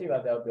ပြီးသားအရှိမှ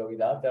ဆရာပြောပြီး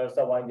သားဆရာစ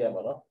က်ဝိုင်းကျ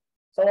ပေါ့နော်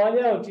စက်ဝိုင်းကျ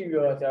ကိုကြည့်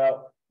ပြီးတော့ဆရာ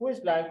which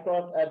line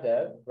cross at the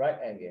right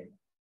angle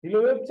ဒီ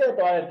လိုမျိုးဖြတ်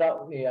သွားတဲ့တောက်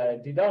နေရတယ်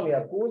ဒီတောက်နေရ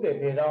90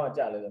ဘယ်တောက်က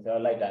ကြာလဲဆိုဆရာ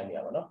လိုက်တိုင်းနေရ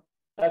ပါနော်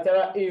အဲဆ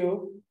ရာ A ကို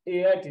A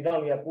ရဲ့ဒီတောက်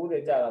လေးက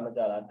90ကြာလားမ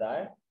ကြာလားတို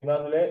င်းဒီမှာ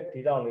လည်း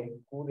ဒီတောက်လေး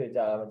90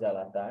ကြာလားမကြာ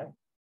လားတိုင်း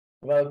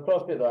ဒီမှာ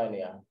cross ဖြစ်သွားတဲ့နေ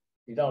ရာ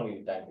ဒီတောက်လေး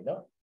တိုင်းပြီ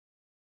နော်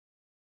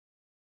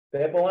ဘ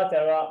ယ်ပုံကဆ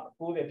ရာက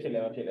90ဖြစ်လဲ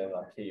မဖြစ်လဲဆို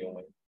တာဖြေရုံ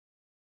ပဲ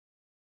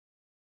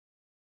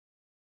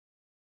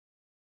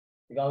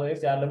ဒီကောင်လေး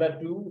ဆရာ number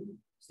 2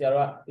ဆရာက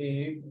A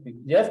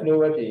yes no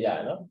ပဲဖြေရရ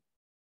နော်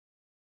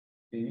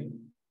B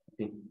D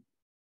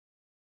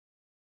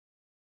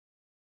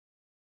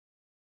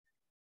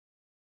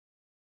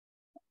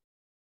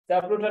ဆရာ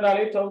protractor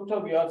လေးထုတ်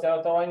ပြီးတော့ဆရာ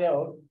တောင်းဝိုင်းရဲ့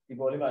ကိုဒီ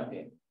ပေါ်လေးမှာတ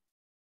င်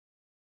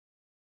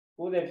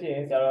90ဖြစ်ရ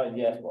င်ဆရာတော့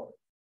yes ပေါ့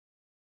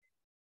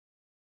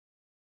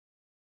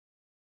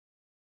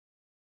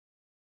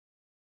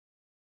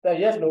ဆရာ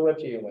yes no ပဲ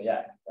ဖြေရုံပဲရတ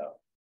ယ်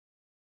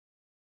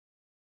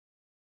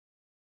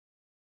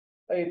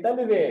အဲ့တမ်း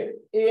ပြည့်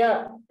A က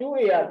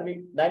 2A က3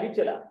 90ဖြ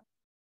စ်လား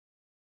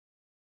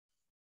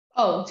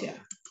ဟုတ်ဆရာ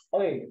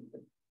Okay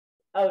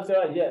အဲ့ဆို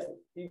တော့ yes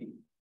ဒီ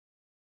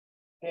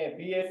ဟဲ့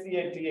BSc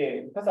ရဲ့ T ရဲ့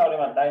ဖတ်စာလေး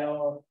မှာတိုင်းအောင်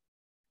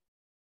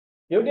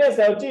ရုပ်တရက်ဆ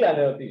ယ်ကြည့်ရတ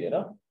ယ်တော့သိတယ်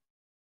နော်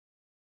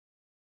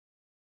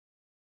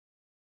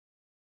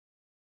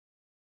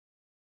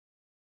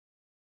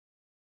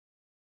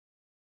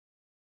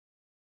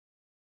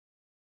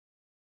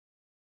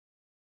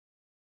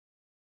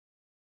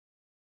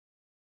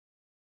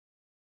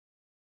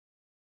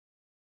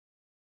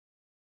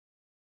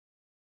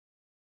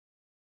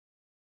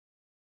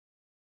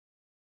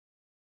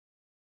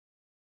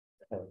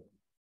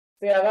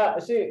ဆရာက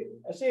အ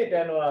ရှိတ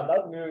န်းတော့နော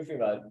က်မျိုးရှိ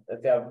ပါ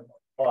ဆရာဟို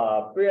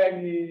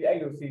primary အဲ့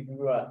လို C2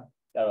 က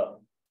ကျတော့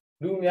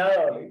လူများ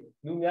တော့လေ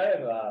လူများတယ်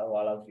ဆိုတာ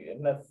ဟိုလောက်ရှိတယ်18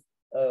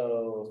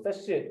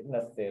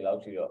 20လောက်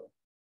ရှိတော့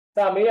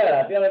စာမေးရတာ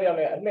တယောက်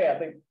နဲ့အလှည့်အ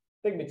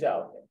သိမကြော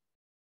က်ဘူး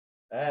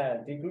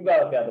ဒီ group က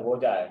တော့ဆရာသဘော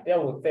ကျတယ်တယော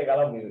က်ကို10က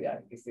လောက်မေးလို့ရတယ်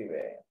ကိစ္စ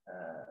ပဲ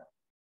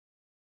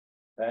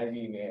အဲ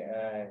ဒီနဲ့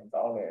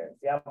ကောင်းတယ်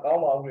ဆရာမကော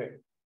င်းပါဘူးလေ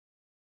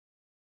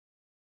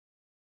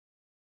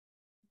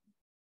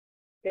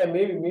ကဲ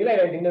မေးလိုက်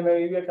တယ်ဒီ number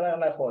ကြီးပဲခဏခ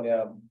ဏပေါ်နေရ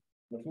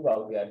မထူပါ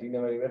ဘူးဗျာဒီ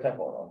number ကြီးပဲထပ်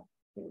ပေါ်တော့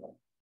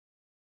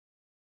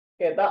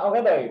ကဲတာအောင်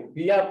ခဲ့တော့ B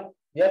က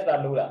yes လား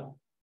no လား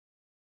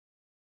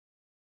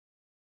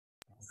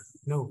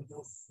no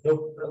no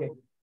okay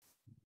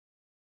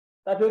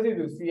Ta phiếu gì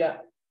từ C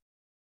ạ?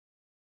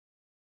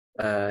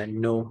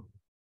 No.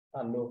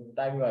 À no,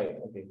 time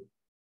right. Okay.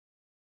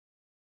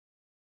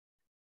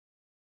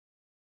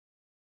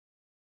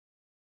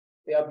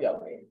 Tiếp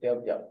dòng này, tiếp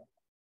dòng.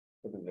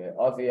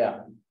 Ở C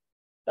à?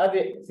 Ta gì?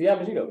 C à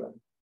mới chỉ được rồi.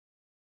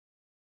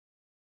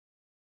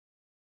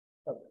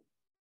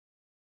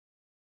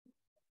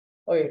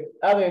 Okay,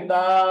 à mình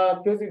ta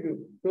phiếu gì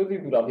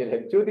từ đó biết hết.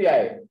 Phiếu gì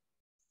ai?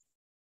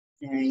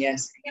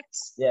 Yes.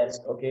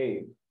 Yes,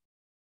 okay.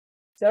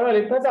 Sao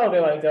lại phát sao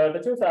đây mà giờ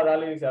tôi sao ra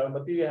đi sao mà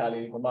tí hà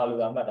đi không malu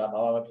làm mà đã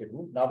bảo mà thiếu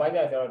nào bây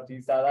giờ sao tí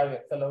sao ra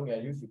cái salon này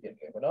use tiền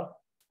cái mà nó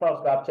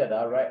cross capture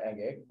đó right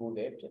angle cú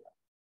đấy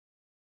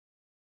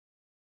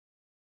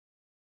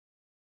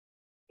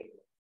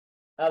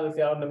à rồi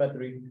sao number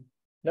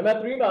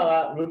 3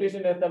 mà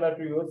rotational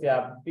symmetry của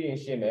saoပြင်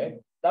ship này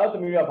tao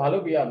tụi mình bảo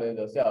lúc bây giờ mình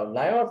rồi sao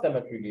line of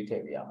symmetry đi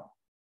thế bây giờ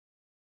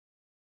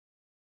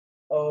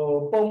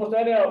ပုံစံ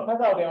နဲ့ဖတ်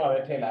ဆောက်တင်မှာပဲ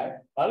ထည့်လိုက်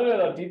ဘာလို့လဲ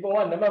ဆိုတော့ဒီပုံက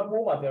နံပါတ်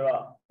4မှာဆို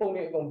တော့ပုံ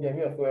လေးအကုန်ပြင်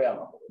ပြီးဆွဲရ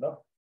မှာပေါ့နော်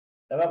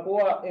နံပါတ်4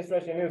က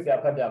instruction လေးကိုဆရာ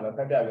ဖတ်ပြမယ်ဖ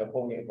တ်ပြပြီး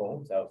ပုံလေးအကုန်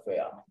ဆရာဆွဲ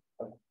ရမှာ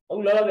အ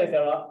ခုလောလောဆယ်ဆ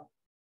ရာက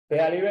ဘယ်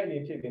ဟာလေးပဲအရ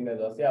င်ဖြစ်နေလဲ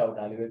ဆိုတော့ဆရာက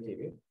ဒါလေးပဲဖြည့်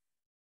ပြီ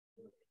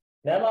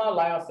number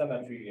line of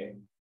symmetry ရဲ့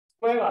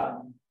square မှာ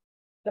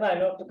ခဏ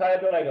တော့တစ်ခါလေး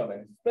ပြောလိုက်တော့မ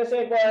ယ်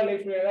special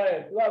correlation ကလ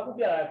ည်းသူကအခု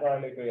ပြတဲ့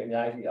correlation တွေအ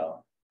များကြီးရှိအောင်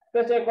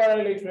special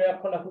correlation က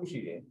9ခုရှိ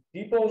တယ်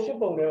ဒီပုံ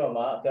10ပုံတွေ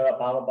မှာဆရာက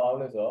ဘာမပါ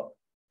ဘူးလဲဆိုတော့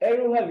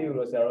arrow head လေး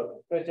ကိုဆရာတို့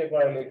special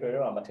correlation တွေ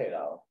မှာမထည့်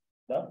တာဘူး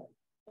နော်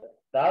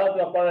ဒါတော့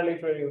သူ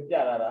correlation တွေကိုပြ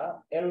လာတာ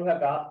arrow head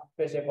က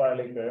special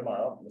correlation တွေမှာ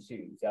တော့မရှိ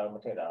ဘူးဆရာတို့မ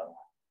ထည့်တာဘူး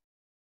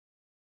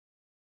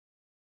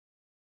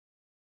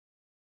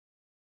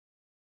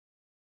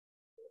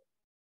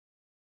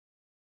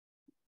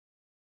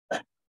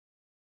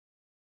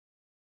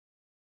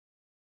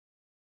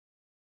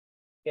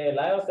ကဲ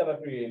line of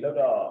symmetry တွေလောက်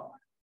တော့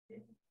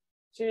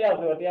ရှင်းရောက်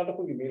ဆိုတော့တရားတစ်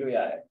ခုယူမေးလို့ရ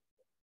တယ်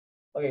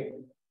okay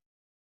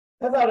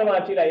ဖတ်စာတွေမှာ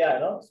ကြည့်လိုက်ရတယ်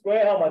နော်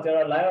square အောက်မှာကျ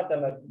တော့ line of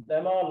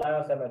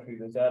symmetry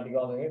ဆိုကျတော့ဒီ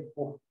ကောင်ဆိုရင်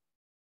ပို့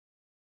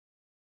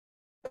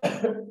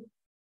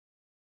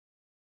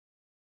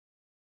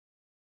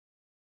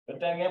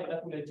တန်ငယ်ဘယ်တ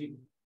စ်ခုလဲကြည့်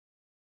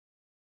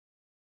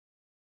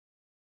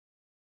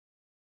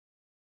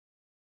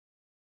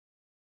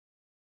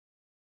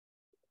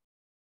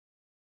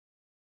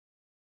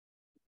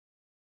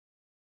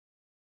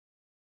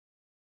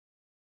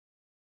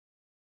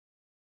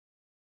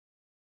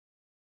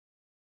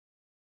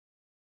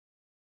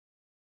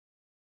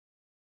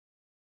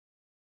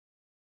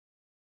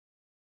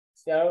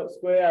ဆရာတို့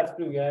square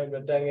student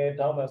rectangle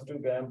down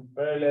student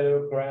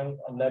parallelogram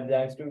left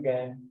behind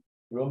student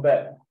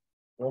rhombus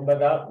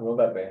က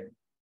rhombus ပဲ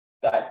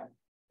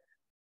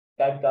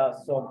type က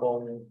စုံပုံ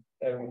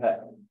arrow head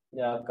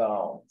ညာကော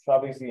င်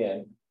trapezium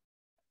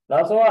နော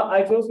က်ဆုံးက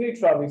isosceles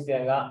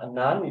trapezium ကအ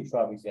နားနီ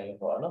trapezium လို့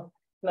ခေါ်တာနော်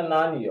နှစ်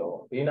နားနီရော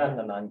ဘေးနား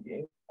နှစ်နားနီ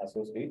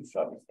isosceles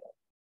trapezium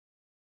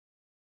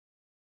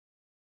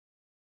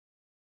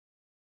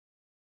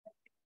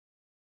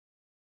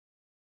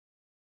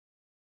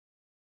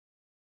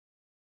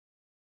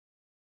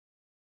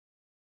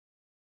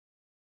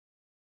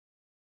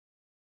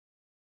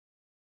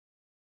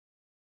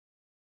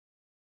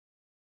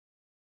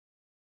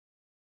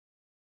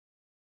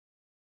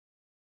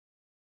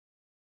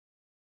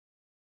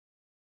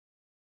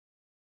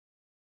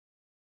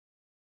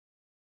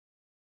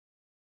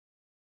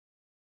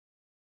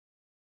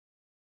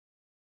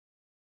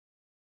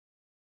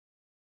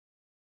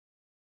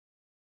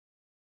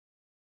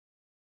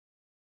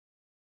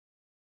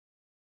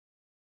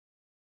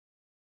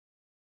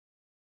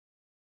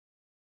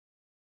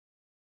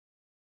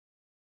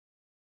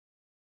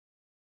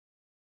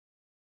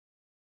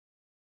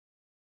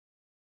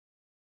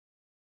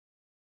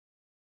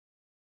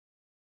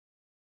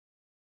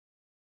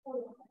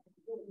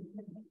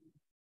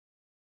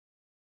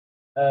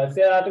ဆ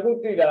ရာတခု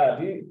သိတာ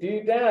ဒီ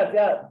တန်းကဆ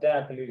ရာတ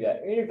န်းကလေးပြ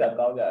အင်္ဂလိပ်စာ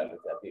ကောင်းကြတယ်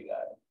လို့ဆရာသိလာ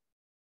တယ်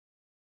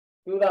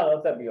သူက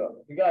တော့ဆက်ပြီးတော့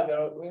ဒီကကျွန်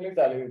တော်အင်္ဂလိပ်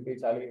စာလေးကိုသေ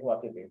ချာလေးဟို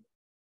ဖြစ်ပြီ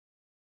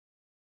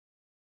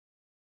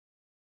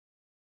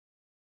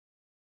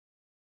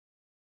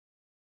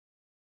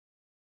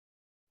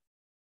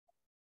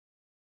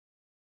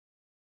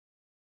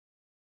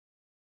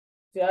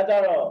ဆရာကြ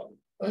တော့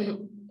အ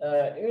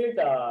င်္ဂလိပ်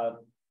စာ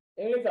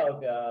ကို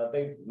ဆရာ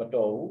သိမ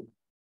တော်ဘူး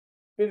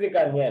physics က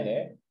ညံ့တ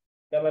ယ်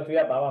chemistry က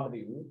ဘာမှမသိ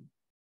ဘူး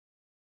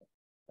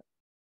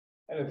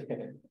အဲ့လိုဖြစ်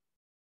တယ်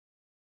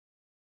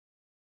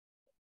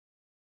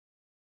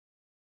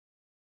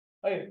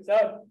ဟေးဆရာ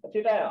အဖြ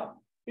စ်တိုင်းအောင်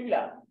ပြီ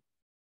လား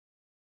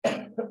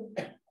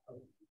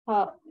ဟု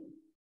တ်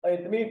အဲ့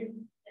သ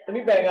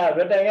မီးဘန်က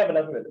rectangle ဘယ်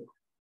လောက်ဖြစ်လဲ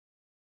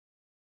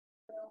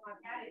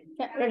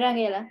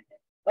rectangle လား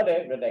ဟုတ်တယ်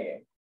rectangle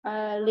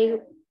လေးခု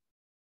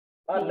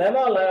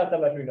number line of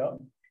symmetry နော်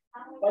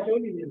ဘာ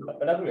ချိုးနေလဲ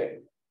ဘယ်လောက်ခုလဲ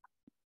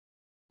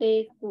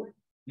လေးခု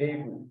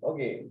โอเ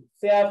ค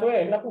ဆရာဆွဲရ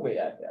င်နှစ်ခုပဲ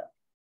ရဆရာ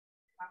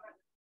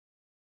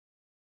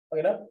โอเค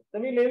နော်သ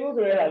မီးလေးခု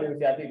ဆိုတဲ့ဟာလေးကို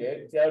ဆရာသိတယ်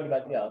ဆရာတို့ဒီမှာ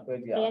ကြည့်အောင်ဆွဲ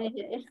ကြည့်အောင်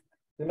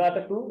ဒီမှာတ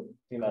စ်ခု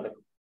ဒီမှာတစ်ခု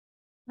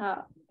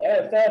好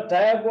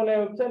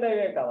，diagonal ဆက်လိုက်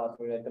တဲ့အခါမှာ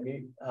ဆိုရင်တမီ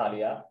ဟာ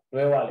လေးက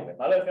လွဲသွားလိမ့်မယ်။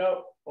ဘာလို့ကျွန်တော်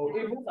ဟို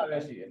A4 စာရွ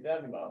က်ရှိတယ်တရား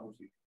ဒီမှာဟုတ်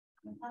ရှိ။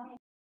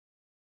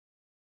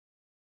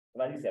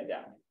ဒါကြီးဆက်ပြ။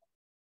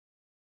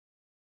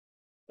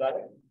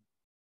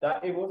ဒါ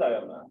A4 စာရွ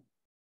က်မှာ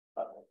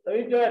တ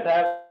မီပြောတဲ့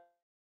diagonal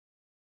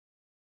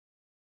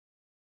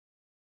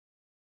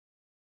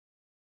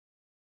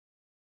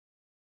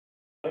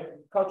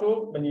ခေါက်ချိုး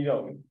မညီ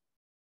တော့ဘူး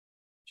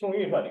။ခြုံရ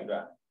ည်ထွက်နေကြ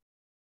။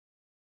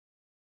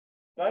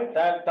ဒါ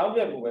တောင်းပြ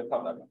က်ကိုပဲခော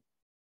က်တာပဲ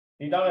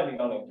ဒီတောင်းနဲ့ဒီ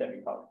တောင်းနဲ့ဖြတ်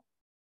ပြီးခောက်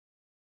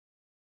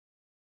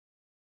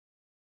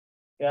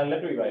တယ်။လ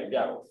က်တွေ့ပါပြ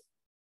တော့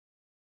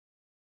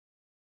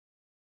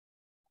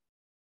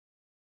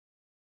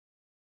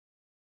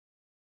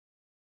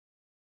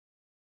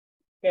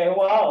ကဲ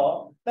ဟိုရော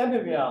တက်ပြ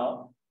ပြအောင်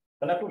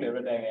ဘယ်နှခုလဲ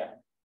return ရ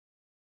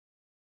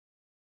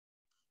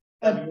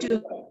2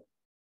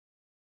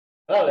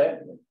 ဟုတ်လေ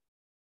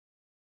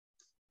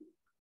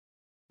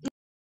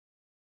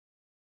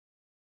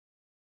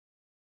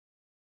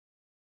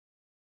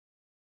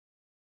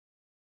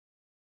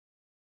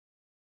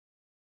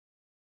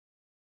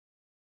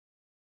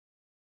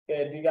ကဲ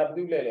ဒီက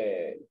ပြုလဲလေ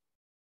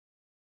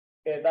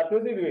ကဲဒါပြု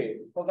စီတွေ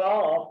ဟိုကောင်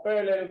အောင်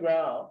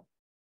parallelogram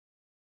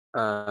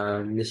အော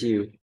င်မရှိ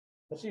ဘူး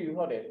မရှိဘူး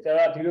ဟုတ်တယ်ဆ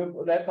ရာကဒီလို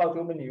လဲခောက်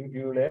ချိုးမညီဘူးဒီ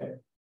လိုလဲ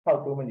ခောက်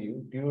ချိုးမညီ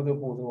ဘူးဒီလိုဆို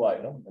ပို့ဆိုးရတ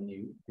ယ်နော်မညီ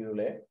ဘူးဒီလို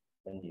လဲ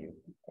မညီဘူး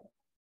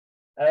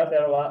အဲ့တော့ဆ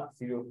ရာက0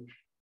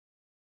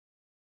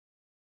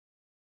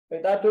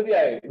ဒါတို့ပြရ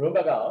ည် row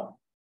back အောင်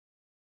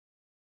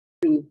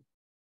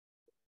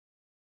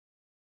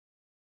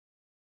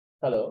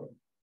ဟယ်လိုဟု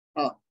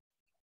တ်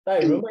ဒါ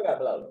row back ကဘ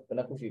ယ်လောက်လဲဘယ်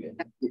နှခုရှိလဲ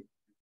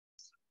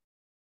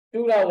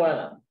2လား1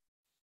လား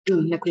2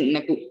ခု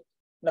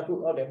နှစ်ခု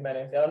ဟုတ်တယ်မှန်တ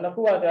ယ်ဆရာနှစ်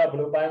ခုကဆရာဘယ်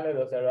လိုပိုင်းလဲ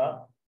ဆိုဆရာက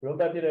row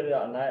back ဖြစ်တဲ့အတွ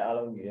က်အနိုင်အား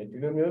လုံးညီတယ်ဒီ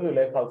လိုမျိုးဆို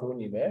လဲခောက်ချိုး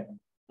ညီမယ်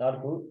နောက်တ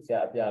စ်ခုဆရာ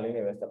အပြာလေး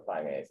နဲ့ပဲစပို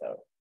င်းမယ်ဆရာ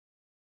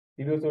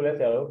ဒီလိုဆိုလဲဆ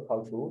ရာတို့ခော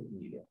က်ချိုး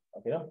ညီတယ်โอ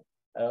เคနော်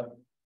အဲ့တော့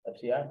အ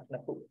ဖြေကနှ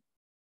စ်ခု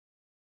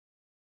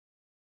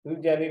သူ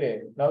ကြံနေတယ်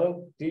နောက်ဆုံး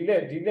ဒီလ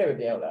က်ပဲ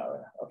ပြန်ရောက်လာပါ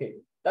โอเค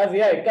ဒါစီ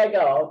ရိုက်ကြိုက်ကြ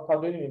အောင်ခော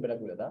က်ချိုးညီမယ်ဘယ်နှ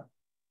ခုလဲဒါ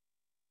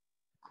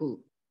ခု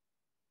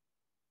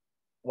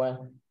 1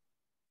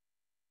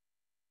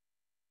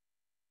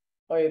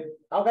โอเค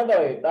အောက်က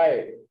တော့တိုက်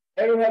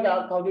အဲ့လိုဟက်က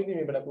ခောက်ချိုးညီမ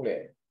ယ်ဘယ်နှခုလဲ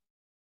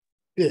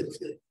Yes.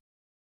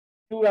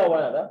 2လား1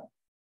လားဒါ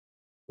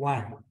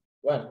One.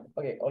 1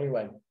 okay only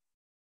one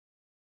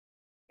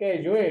ကဲ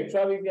ရွေး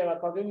travel ပြန်မှာ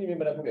ခောက်ချိုးညီမယ်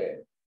ဘယ်နှခုလဲ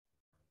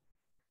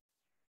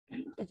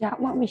တခြား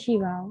မှမရှိ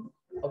ပါဘူး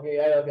okay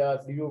အဲ့တော့ဆရာ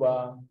0ပါ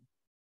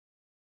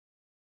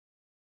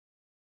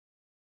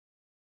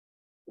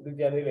သူ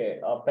ကြံသေးတယ်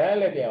ဘန်း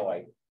လည်းပြန်သွား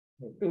ပြီ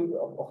သူ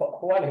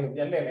ဟိုကနေပြ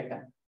န်လှည့်လိုက်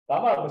တာ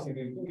ဘာမှမရှိ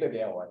သေးဘူးသူလည်းပြ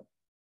န်သွားပြီ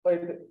ဟို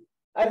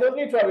အဲ့တော့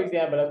ဒီ travel ပြ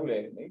န်ဘယ်နှခုလဲ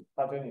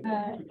ခောက်ချိုးညီမ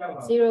ယ်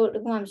0တ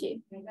ခုမှမရှိ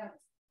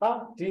ဟာ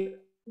ဒီ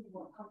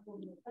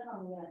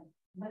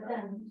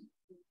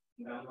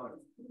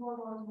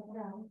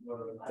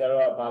ကျ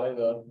တော့ဘာလဲ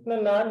ဆိုတော့နှ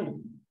စ်နားညီ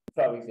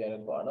travel ပြန်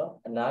လို့ပေါ့နော်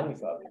အနားညီ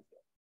travel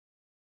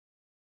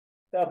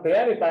ဒါဘ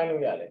ယ်ကနေပိုင်း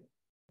လို့ရလဲ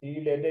ဒီ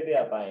လေတက်တ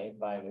က်ပိုင်း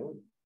လို့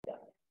ရတယ်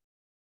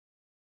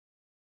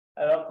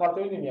အဲ့တော့ခောက်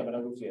ချိုးညီမြန်ဘယ်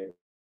လိုလုပ်ရှိလဲ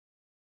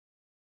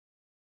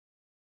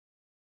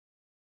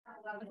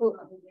အခု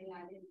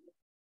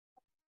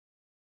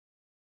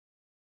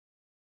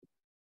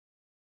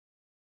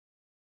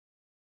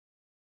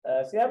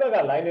ဆရာဘက်က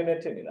line နဲ့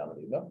ထစ်နေတာမ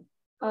သိဘူးနော်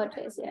ဟုတ်တ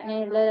ယ်ဆရာ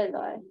လဲ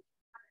သွား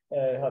တ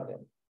ယ်ဟုတ်တယ်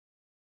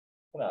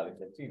ခုနလေး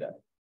ကြည့်လိုက်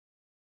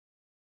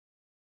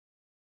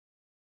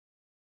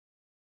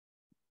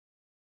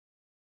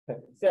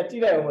ဆရာကြ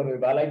ည့်လိုက်အောင်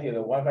လို့ဘာလိုက်ကြည့်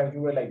လို့ wifi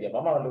ကျိုးပဲလိုက်ကြဘာ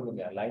မှမလုပ်လို့မ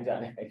ရ line ကြတ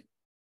ယ်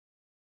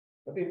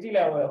မသိကြည့်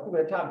လိုက်အောင်အခု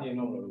ပဲထပြင်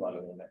လို့မလို့ဘာ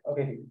လို့လဲโอเค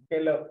ကဲ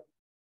လို့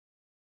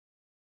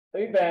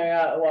ဒီပန်က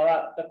ဟိုက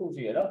တစ်ခု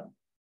ရှိရနော်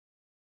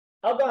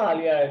အောက်ကဟာ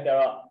လေးရကျ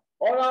တော့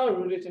oral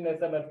rotational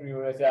symmetry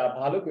ကိုဆရာ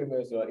ဘာလို့ပြောမ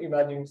လဲဆိုတော့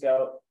imagine ဆရာ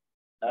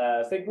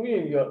စိတ်ကူးရ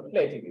င်ပြီးတော့လှ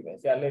ည့်ကြည့်ပြီပဲ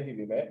ဆရာလှည့်ကြည့်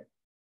ပြီပဲ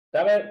ဒါ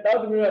ပေမဲ့တောက်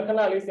သူမျိုးကခဏ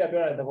လေးဆရာ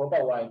ပြောတဲ့သဘောပေါ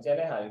က်သွားရင်ကျန်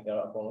တဲ့ဟာလေးကျ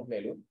တော့အကုန်လုံးလှ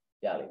ည့်လို့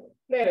ရလိမ့်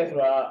မယ်လှည့်တယ်ဆို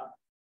တာ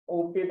ဟို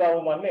paper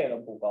ပေါ်မှာလှည့်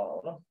တော့ပိုကောင်းအော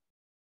င်နော်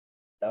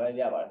ဒါပဲ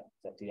ရပါတ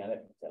ယ်ဒီဟာနဲ့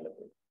ဆရာလုပ်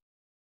ပြီ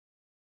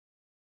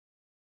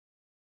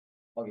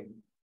โอเค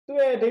သူ့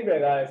ရဲ့အဓိပ္ပာ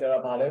ယ်ကလည်းဆရာ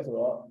ဘာလဲဆို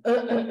တော့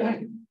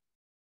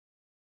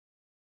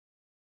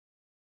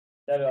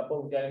ဆရာပုံ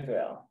ကြမ်းဆွဲ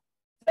အောင်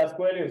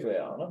square လေးဆွဲ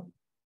အောင်နော်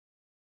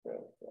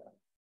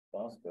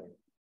square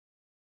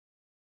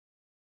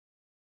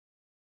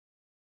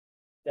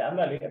ကြာအ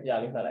မှတ်လေးအပြာ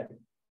လေးဖတ်လိုက်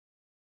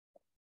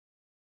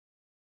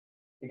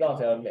ဒီကောင်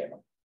ဆရာတို့လဲပါ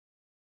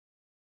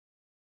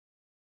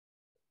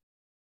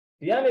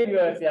ဒီကနေပြီး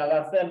တော့ဆရာက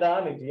စင်တာက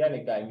နေဒီကနေ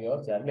ကင်ပြီး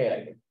တော့ဆရာလှည့်လို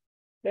က်တယ်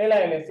လှည့်လို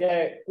က်ရင်ဆရာ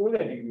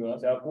90ဒီဂရီတော့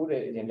ဆရာ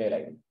90အရင်လှည့်လို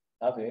က်တယ်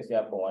ဒါဆိုရင်ဆ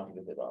ရာပုံကဒီ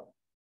လိုဖြစ်သွားတယ်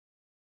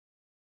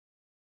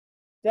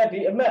ဆရာဒီ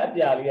အမှတ်အ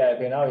ပြာလေးရတယ်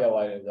ဘယ်နောက်ရောက်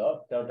သွားလဲဆိုတော့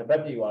ကျွန်တော်တပ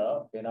တ်ပြည့်သွားတော့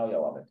ဘယ်နောက်ရော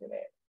က်သွားမယ်ထင်တ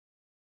ယ်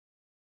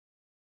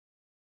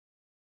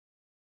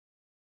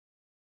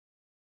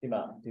ဒီ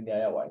မှာဒီနေရာ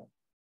ရောက်သွား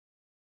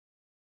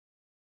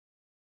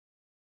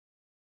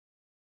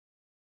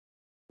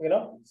ပြီ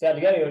နော်ဆရာ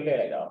ဒီကနေလှည့်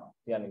လိုက်တော့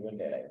ဒီကနေလှ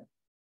ည့်လိုက်တယ်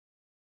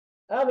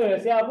အဲ့ဒါဆိုရ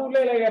င်ဆရာအခုလှ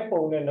ည့်လိုက်တဲ့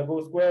ပုံနဲ့ငကို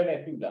square နဲ့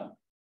တူလား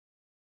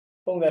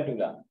ပုံစံတူ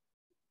လား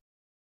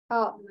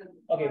ဟုတ်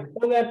Okay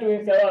ပုံစံတူရ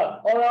င်ဆရာ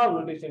က oral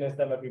rotational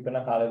symmetry ဘယ်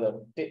နှခါလဲဆို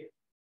တော့1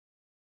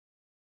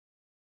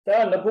ဆ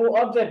ရာက level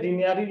object ဒီ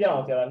နေရာထိရအော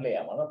င်ဆရာကလှည့်ရ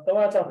မှာနော်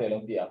360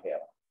လုံးပြည့်အောင်လှည့်ရ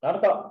မှာနောက်တ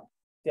စ်ခါ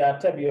ဆရာ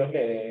ထပ်ပြီးတော့လှ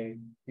ည့်တယ်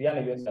ဒီက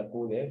နေပြီးတော့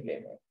90လှ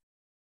ည့်မယ်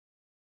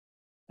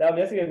ဆရာ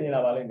မျက်စိနဲ့မြင်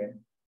လာပါလိမ့်မယ်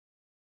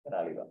အဲ့ဒါ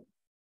လေးပါ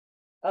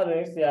အဲ့ဒါ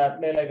ဆရာ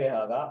လှည့်လိုက်တဲ့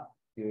ဟာက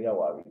ဒီလိုရောက်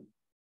သွားပြီ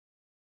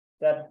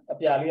ဆရာအ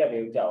ပြာလေးကဘ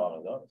ယ်ကိုကြာသွားမ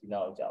လို့ဆိုတော့ဒီ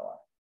နောက်ကိုကြာသွား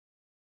တယ်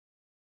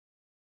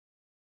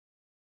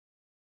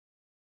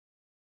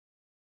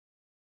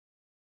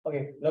โอเค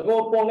ငကို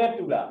ပုံနဲ့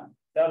တူလား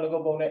ဆရာင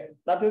ကိုပုံနဲ့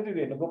တာပြုစု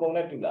တွေငကိုပုံ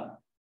နဲ့တူလား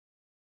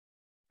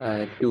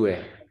တူရ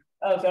ယ်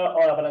အဲ့ဆရာ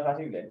အော်လာဘယ်နှခါ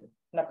ရှိလဲ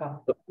နှစ်ခါ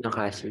နှစ်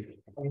ခါရှိ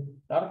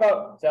နောက်တစ်ခါ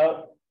ဆရာ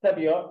ဆက်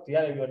ပြီးတော့ဒီက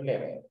နေပြီးတော့လှ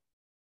ည့်မယ်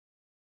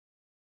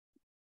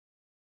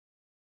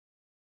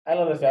အဲ့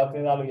လိုဆရာစ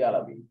ဉ်းစားလို့ရ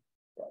လာပြီ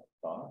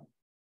ဟော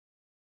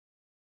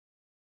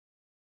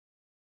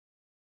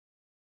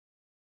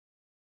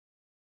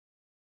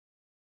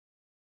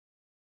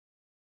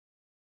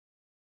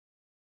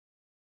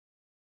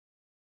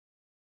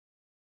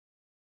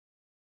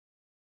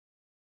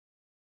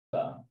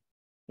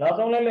နောက်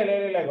ဆုံးလဲ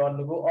လဲကောင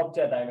ကို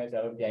object တိုင်းပဲဆ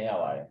ရာတို့ပြန်ရ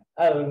ပါတယ်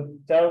အဲ့ဒါ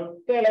ဆရာတို့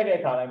ထည့်လိုက်တဲ့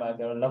ခါတိုင်းမှာဆ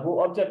ရာတို့ငကို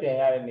object ပြန်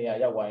ရတဲ့နေရာ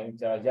ရောက်သွားရင်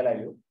ဆရာတို့ရက်လိုက်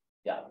လို့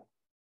ရတယ်အဲ့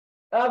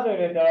ဒါဆို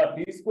ရင်ဆရာတို့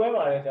ဒီ square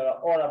မှာလည်းဆရာတို့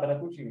order ဘယ်နှ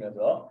ခုရှိမလဲ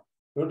ဆိုတော့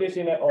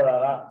rotational order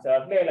ကဆရာ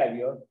တို့လှည့်လိုက်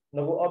ပြီးတော့င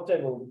ကို object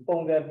ကိုပုံ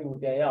စံတူ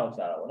ပြန်ရအောင်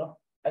ရှာတာပေါ့နော်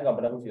အဲ့ကောင်ဘ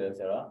ယ်နှခုရှိလဲဆ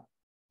ရာတို့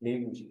၄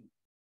ခုရှိ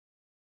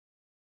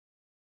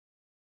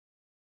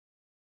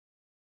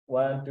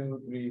1 2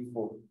 3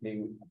 4 ၄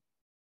ခု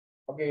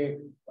Okay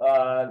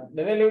န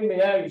ည်းနည်းလေးမ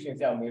ရရရှင်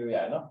ဆရာမေးလို့ရ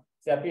တယ်နော်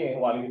ဆရာပြီးရင်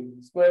ဟိုဟာလေး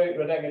square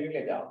rectangle လေးလ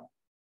က်ကြအောင်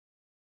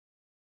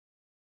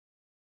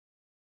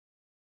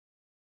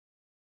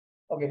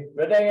Okay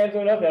rectangle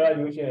ဆိုတော့ဆရာက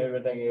ယူရှင်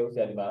rectangle ကိုဆ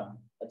ရာဒီမှာ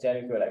အချမ်း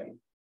လေးဆွဲလိုက်ပြီ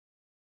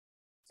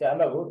ဆရာအ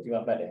မှတ်ကိုဒီ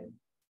မှာပတ်တယ်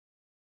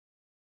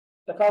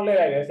တစ်ခေါက်လဲ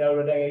လိုက်တယ်ဆရာ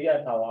rectangle ကြီးက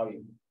ထောင်သွားပြီ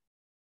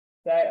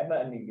ဆရာရဲ့အမှ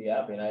တ်အနီလေးက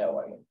ဘယ်နာရောက်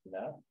သွားလဲဒီ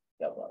နာ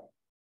ရောက်သွားတယ်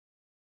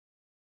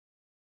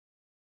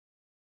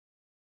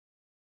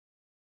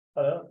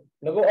ဟုတ်လား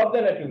ငကို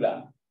object နဲ့တူလား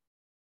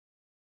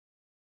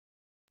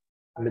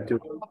မတူ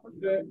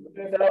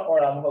ဒီစတော့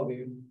order မဟုတ်သေး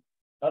ဘူး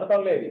နောက်တစ်ခေါ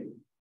က်လဲပြီ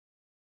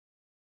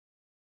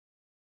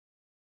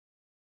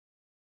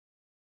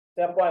ဆ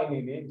ရာ point နေ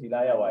ပြီဒီ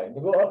လားရောက်သွားပြီင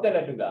ကို object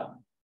နဲ့တူလား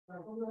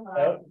ဟုတ်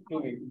တူ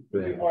ပြီ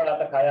ဒီ order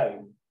တစ်ခါရပြီ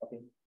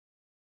okay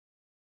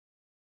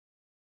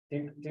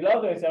ဒီလောက်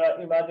ဆိုရင်ဆရာ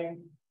imagine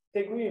စိ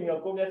တ်ကူးရင်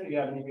မျိုးကိုမျက်စိက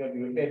နေပြီးတော့ဒီ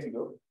လိုလှည့်ကြည့်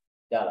လို့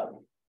ရလာ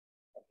ပြီ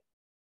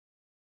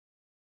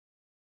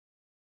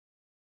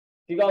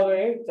ဒီကောင်ဆို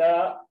ရင်ဆ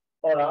ရာ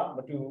order မ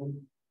တူဘူး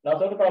နောက်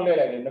ဆုံးတစ်ခေါက်လဲ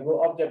လိုက်တယ်ငကို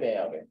object ပြန်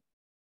ရောက်တယ်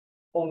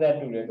ပုံစံ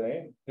တူတယ်ဆိုရ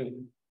င်တူ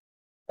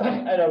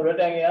အဲ့တော့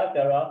rectangle ကဆ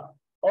ရာ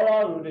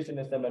oral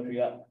rotational symmetry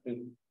ကတူ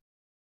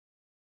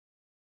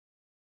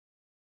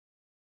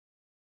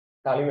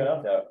ဒါလေးပဲနော်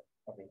ဆရာ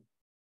okay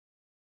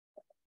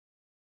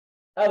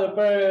အဲ့တော့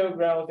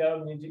parallelogram ကိုဆရာ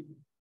မြင်ကြည့်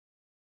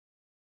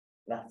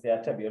လာဆရာ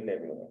ထပ်ပြီးတော့လှ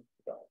ည့်ပြီးတော့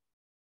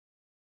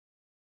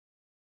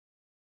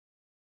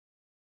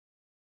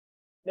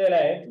လှည့်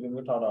လိုက်ရင်ဒီလို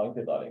မျိုးထောင်ထောင်ဖြ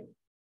စ်သွားလိမ့်မယ်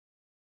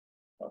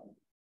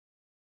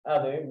အဲ့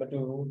ဒါမတူ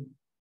ဘူး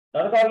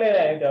နောက်တစ်ခေါက်လှည့်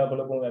လိုက်ရင်ဆရာဘယ်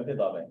လိုပုံစံဖြစ်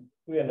သွားမလဲ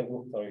သူ့ရဲ့ငကို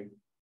sorry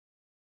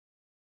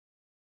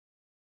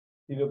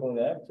ဒီလိုပုံ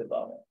စံဖြစ်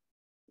သွားမယ်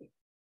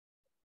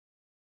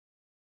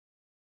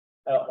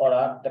အဲ့တော့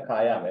order တစ်ခါ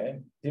ရမယ်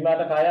ဒီမှာ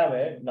တစ်ခါရမ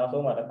ယ်နောက်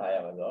ဆုံးမှာတစ်ခါရ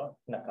မယ်ဆိုတော့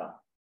နှစ်ခါ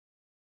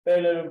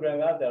parallelogram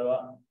ကဆရာ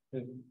တို့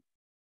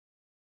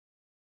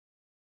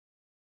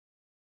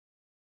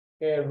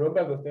ကဲ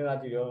robot ကိုစဉ်းစား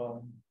ကြည့်ရော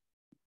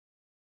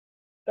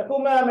တခု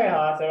မှတ်မယ်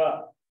ဟာဆရာ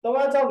တို့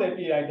360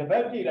ပြည်တိုင်းတစ်ပ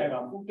တ်ပြည်တိုင်း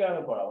မှာ full time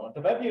လို့ခေါ်တာပေါ့နော်တ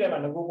စ်ပတ်ပြည်တိုင်းမှာ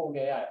ငကိုပုံပြ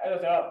န်ရတယ်အဲ့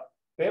တော့ဆရာတို့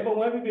ဘယ်ပုံ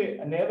ပဲဖြစ်ဖြစ်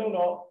အနည်းဆုံး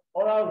တော့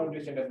oral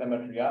rotational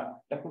symmetry က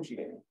တစ်ခုရှိ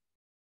တယ်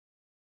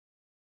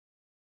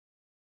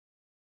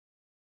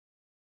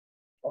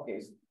okay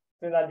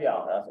စဉ်းစားကြည့်အော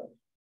င်အဲ့ဒါဆို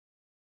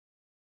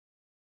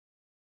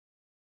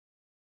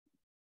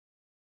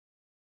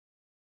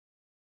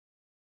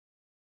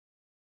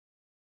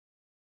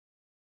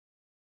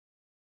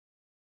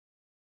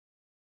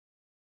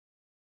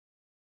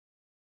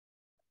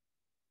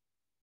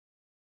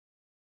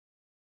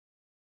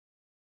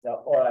ဆရာ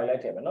order လို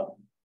က်ထည့်မယ်နော်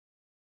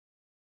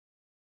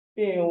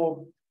ပြီးရင်ဟို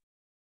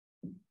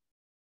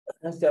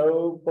ဆရာ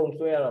တို့ပုံ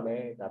ဆွဲရတော့မ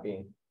ယ်ဒါပြီးရ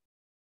င်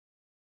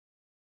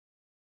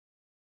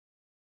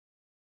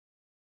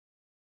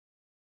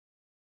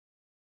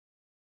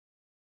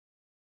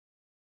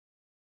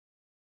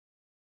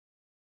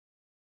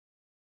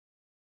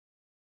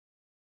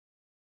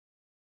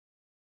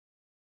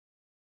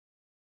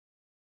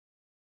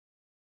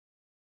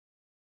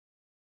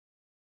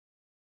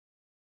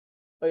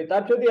ဟိုတာ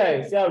ဖြုတ်ပြရရ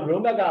င်ဆရာ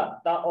room back က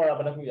တာ order ဘ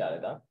ယ်နှခုရတ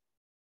ယ်ဒါ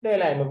လှည့်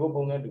လိုက်မကို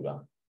ပုံနဲ့တူလား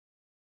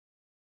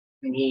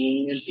ဒီ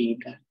ဒီ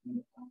က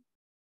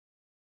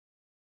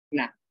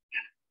နာ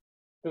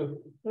တူ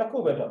နှစ်ခု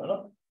ပဲတော့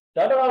နော်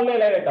ဒါတော့လှည့်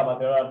လိုက်တဲ့အခါမှာ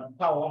ဆရာက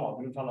ထောင်အောင်မှာဘ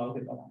ယ်လိုထောင်အောင်ဖြ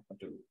စ်သွားမှာမ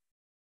တူဘူး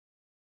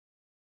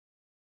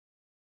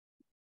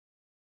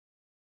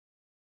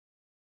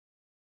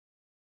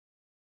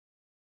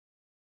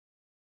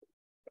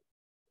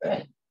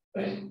Okay,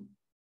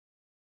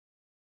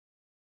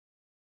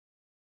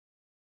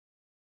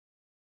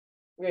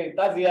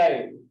 that's the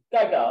idea.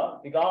 Kaka,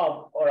 the guy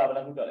or a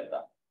banana.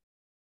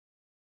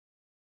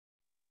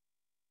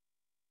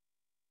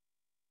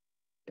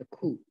 The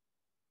coup.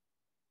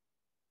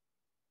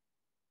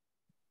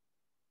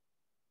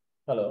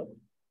 Hello.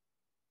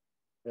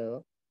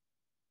 Hello.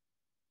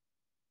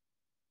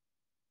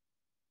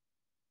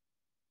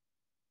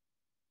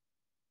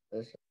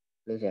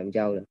 Tôi xem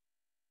châu rồi.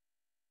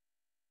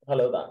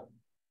 Hello da.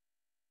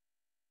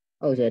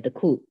 Oh, the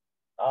coup.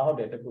 How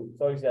did the coup?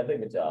 Sorry, I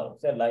think it's a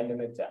set line in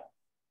the chat.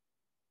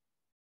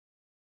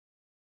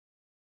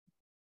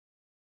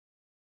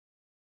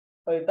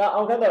 But that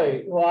on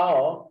the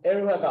wow,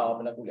 everyone got up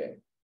in a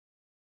good.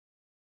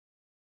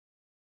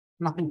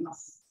 Nothing.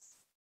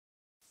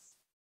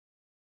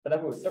 But the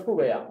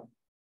coup, yeah.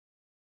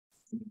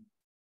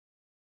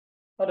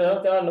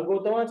 There are no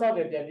good ones out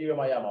there. You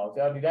my amount.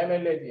 There are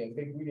diamond legend,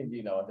 take good in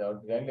dinner. There are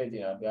diamond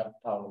legend. They are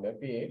town. They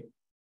pay.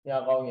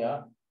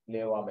 Yagonia,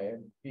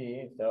 Lewame,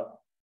 P. So,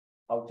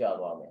 out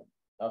Java.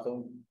 Now,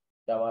 so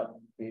Java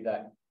be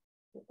that.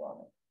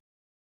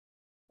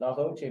 Now,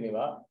 so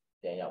Chiniva,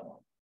 Yama.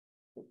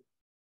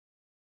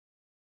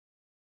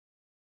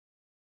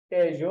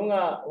 Okay,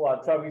 Junga,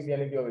 what Travis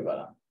Yanni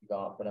Biovana?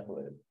 Gone for the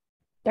food.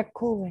 တစ်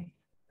ခုပဲ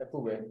The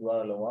food, you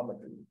are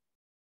alone.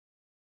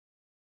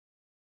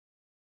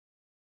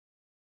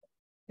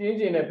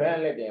 Changing a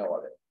band letting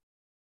all it.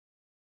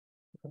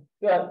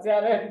 Yeah,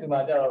 the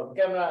matter of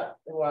camera,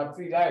 what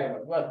three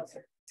items, what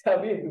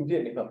tell me to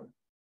did it.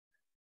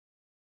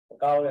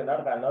 Call it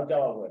not by no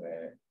job with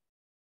it.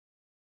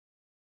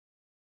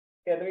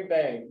 Can we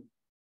bang?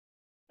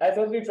 I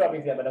thought you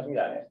trouble here, but we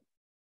are it.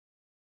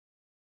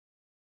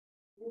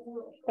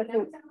 တ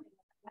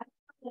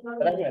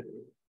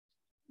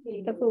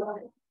စ်ခု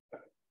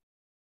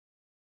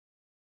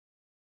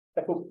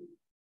The food.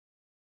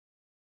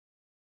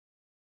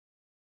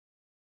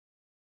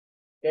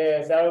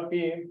 Okay, so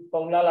be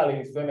Pongala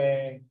is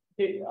swimming.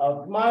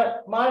 My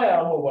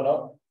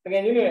home,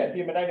 again, you know, if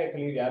you make a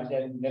clear,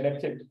 then the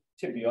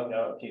chip you on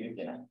your TV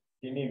dinner.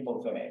 You need for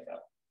swimming.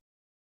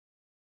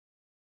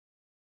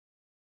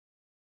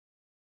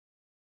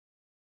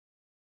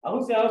 I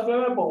would say I was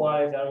swimming for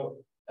one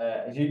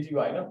as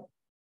GTY, no?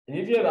 I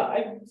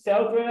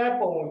sell trainer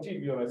for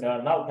GBO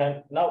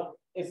now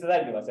it's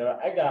like you say,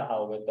 I got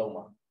how with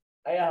Toma.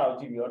 I have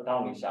GBO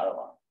town in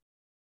Sharama.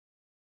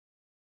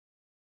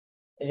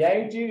 A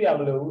young GBO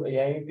blue, a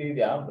young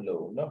TDM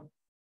blue, no?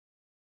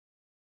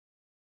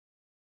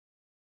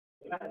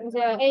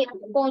 အဲ့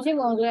ပုံရှိ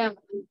ပုံဆိုရမှာ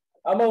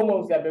အမုံမုံ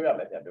ဆရာပြောပြမ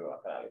ယ်ဆရာပြောပါ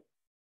ခဏလေး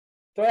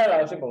တွဲရတာ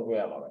ရှစ်ပုံတွဲ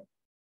ရမှာပဲ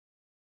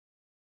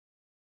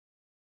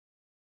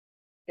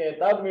ကဲ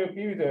တောက်ပြီး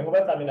ပြီးဆိုရင်ဟိုဘ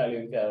က်စာမျက်နှာ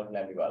လေးကိုဆရာတို့ပြ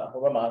န်ပြပါလား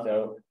ဟိုဘက်မှာဆရာ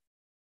တို့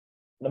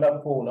နံပါတ်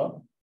4နော်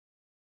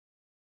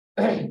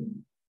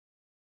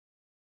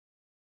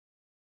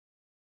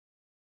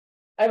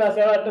အဲ့မှာဆ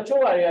ရာတို့တ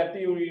ချို့ဟာတွေက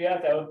theory တွေက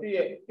ဆရာတို့သိ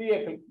ရဲ့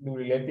လူ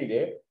တွေလည်းသိတ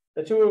ယ်တ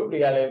ချို့တွေ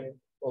ကလည်း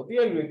ဟိုသိ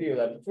ရဲ့လူတွေသိရ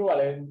တာတချို့က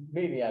လည်း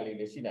မေ့နေရလေး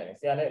တွေရှိနိုင်တယ်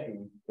ဆရာနဲ့အတူ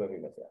ပြောပြ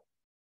မယ်ဆရာ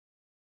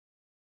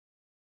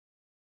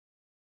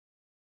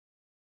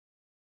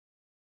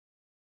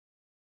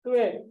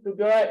သူ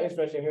ပြောတဲ့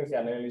instruction ကိုဆရာ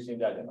နည်းနည်းရှင်း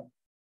ပြကြပါ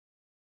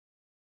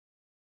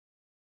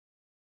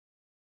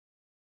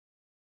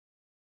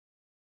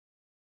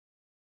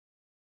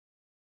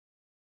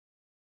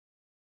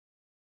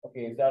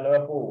Okay ဆရာ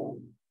number 4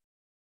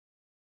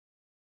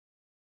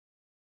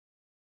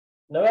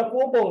 number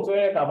 4ပုံဆွဲ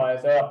တဲ့အခါမှာ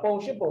ဆရာပုံ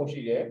8ပုံ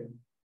ရှိတယ်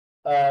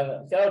ဆရာ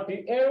တို့ဒီ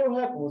arrow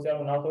head ကိုဆရာ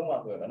တို့နောက်ဆုံးမှ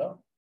ဆွဲမယ်နော်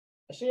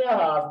အရှင်း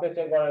ဟာ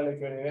special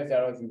correlation နဲ့ဆရာ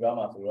တို့ယူသွား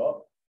မှာဆိုတော့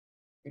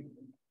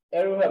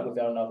arrow head ကိုဆ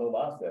ရာတို့နောက်ဆုံး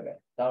မှဆွဲမယ်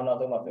ဒါနောက်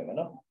ဆုံးမှဆွဲမယ်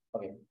နော်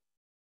Okay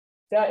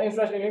ဆရာ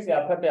instruction လေးဆရာ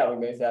ဖတ်ပြ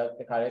ပေးမယ်ဆရာတ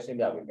စ်ခါလေးရှင်း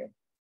ပြပေးမယ်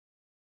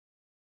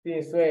ပြီးရ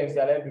င်ဆွဲရင်ဆ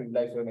ရာလည်းဒီ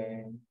လိုက်ဆွဲမယ်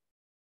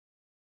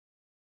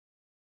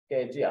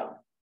ကဲကြည့်အောင်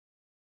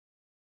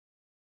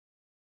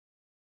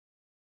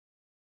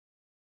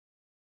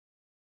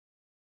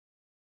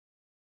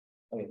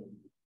Okay.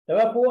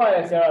 Number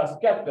 4 is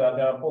sketch to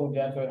the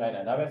Ponjan to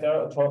nine. Now, there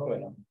are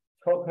chocolate.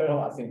 Chocolate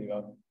was in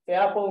the they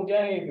are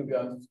Ponjan to be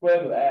on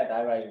square to add.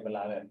 I write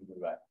Malana to do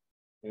right.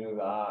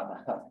 You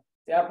are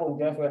they are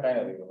Ponjan to a kind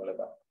of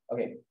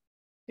okay.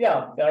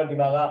 Yeah, there are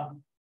Dimaga.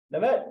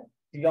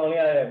 The only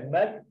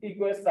met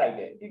equal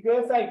side.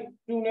 Equal side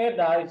to net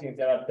dies in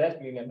there are best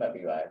clean and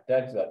happy.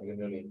 That's what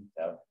usually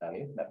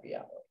happy.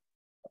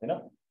 You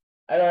know,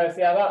 I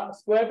say about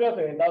square to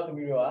 1,000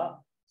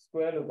 euro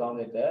square look on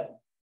it there.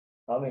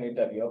 How many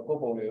type your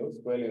coupon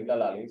square you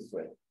tell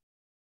square?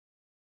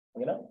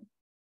 You know?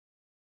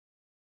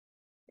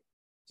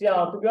 See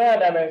how to go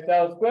ahead and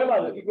square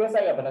was equal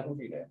side of an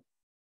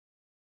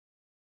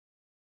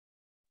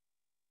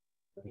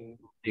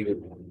feet.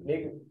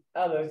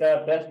 Others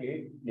are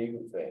bestly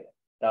legal square.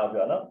 Now,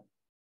 you know.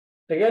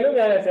 Together,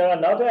 there are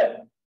now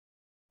that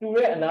two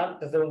way and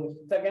not the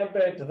second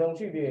pair to don't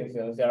shoot the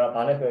Sarah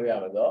Panet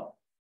Amazon.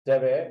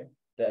 There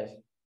dash.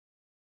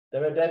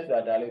 There dash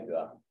that I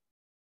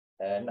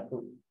and not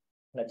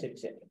chip.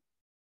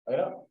 ဟုတ်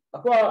နော်အ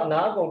ခုကအနာ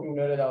ကုန်တူ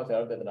နေတဲ့ကြောင့်ဆရာ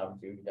တို့ပြဿနာမ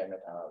ရှိဘူးဒီတိုင်းပဲ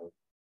ထားပါဘူး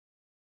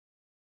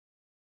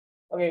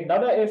Okay နော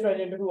က်တဲ့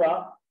instruction တစ်ခုက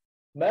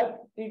map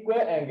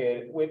equal angle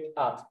with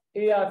arc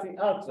ARC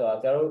arc ဆိုတာ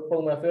ဆရာတို့ပုံ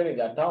မှန်ဆွဲနေ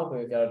ကြတောင်းဆို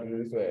ရင်ဆရာတို့ဒီ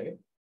လိုဆွဲရလေ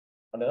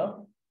ဟုတ်တယ်နော်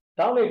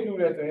တောင်းနေတူ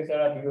တယ်ဆိုရင်ဆရာ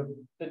တို့ဒီလို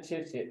တစ်ချ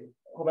စ်ချစ်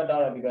ဟိုဘက်တော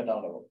င်းတယ်ဒီဘက်တော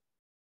င်းတယ်ပေါ့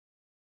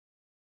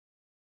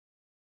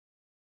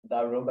ဒါ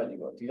row ပဲဒီ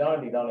ပေါ့ဒီတောင်း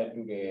နဲ့ဒီတောင်းနဲ့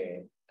တူတယ်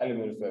အဲ့လို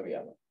မျိုးဆွဲပြရ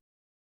မှာ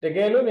တက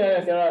ယ်လို့မြန်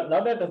ဆရာတို့နော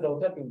က်တဲ့တစ်စုံ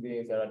ထပ်တူသေးရ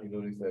င်ဆရာတို့ဒီ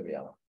လိုလေးဆွဲပြရ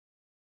မှာ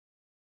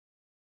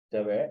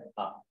ဒါပဲ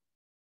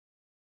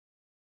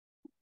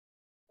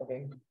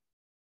Okay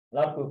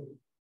နောက်တစ်ခု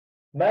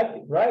map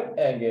right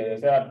angle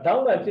ဆရာတော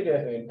င်းမှန်ဖြစ်တယ်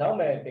ဆိုရင်တောင်း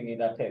မှန်သင်္ကေ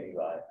တထည့်ပြီး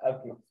ပါတယ်အ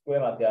ခု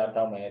square မှာဆရာ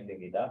တောင်းမှန်ရဲ့သ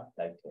င်္ကေတလို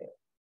က်ထည့်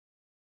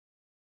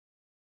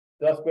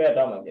သူ square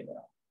တောင်းမှန်ဖြစ်တ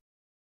ယ်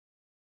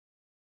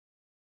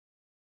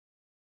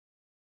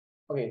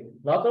Okay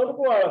နောက်ဆုံးတစ်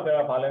ခုကတော့ဆ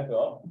ရာဘာလဲဆို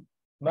တော့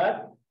map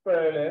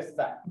parallel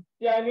side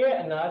ပြိုင်ရဲ့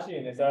အနားရှိရ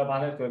င်ဆရာဘာ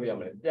နဲ့ဆွဲပြရ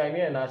မလဲပြိုင်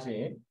ရဲ့အနားရှိ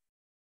ရင်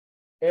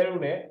arrow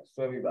နဲ့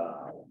ဆွဲပြပါ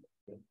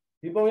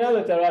ဒီပုံရ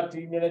ဆိုဆရာဒီ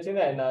မျက်နှာချင်း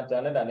တဲ့အနားဂျာ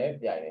နဲ့တာနဲ့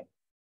ပြိုင်တယ်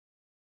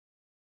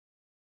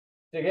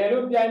တကယ်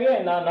လို့ပြိုင်ရဲ့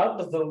အနားနောက်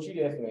တစ်စုံရှိ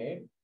တယ်ဆိုရင်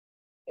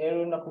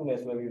arrow နှစ်ခုနဲ့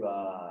ဆွဲပြပါ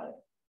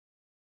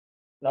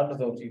နောက်တစ်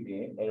စုံရှိ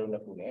ပြီး arrow နှ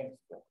စ်ခုနဲ့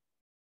ဆွဲ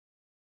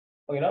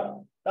Okay နော်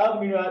နောက်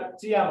ပြီးတော့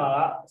ကြည့်ရမှာက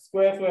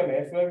square ဆွဲမ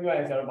ယ်ဆွဲပြရရ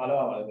င်ဆရာတို့ဘာလုပ်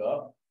ရမှာလဲဆို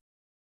တော့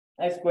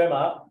အဲ square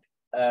မှာ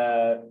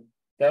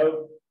ဆရာတို့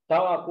တော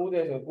င်းက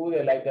90ဆို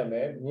90လိုက်တက်မ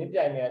ယ်မြင်း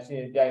ပြိုင်နေရှိရ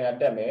င်ပြိုင်တာ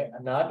တက်မယ်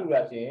အနားတူ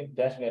တာရှိရင်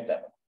dash နဲ့တ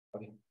က်မယ်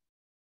Okay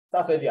စ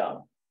ဆွဲကြအောင်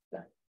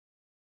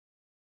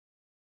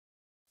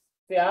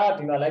ဆရာက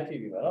ဒီမှာလိုက်ဖြ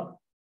ည့်ပြီးပါနော်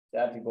ဆ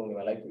ရာဒီပုံဒီ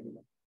မှာလိုက်ဖြည့်ပြီး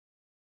ပါ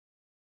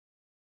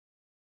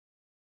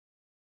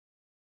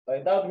အဲ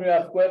တောက်ပြီး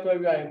တော့ square ဆွဲ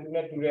ပြရရင်သူ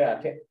နဲ့တူတဲ့ဟာ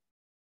ထည့်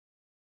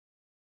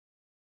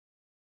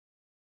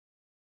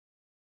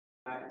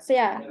ဆ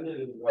ရာ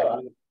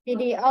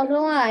ဒီအောက်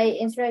ဆုံးက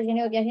instruction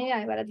ကိုပြန်ရှင်းရရ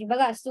င်ပါလားဒီဘက်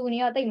ကစူနေ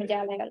တော့တိတ်မကြ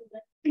လိုက်ရလို့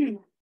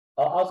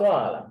အောက်ဆုံး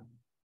ဟာလား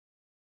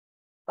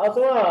အောက်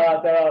ဆုံးဟာ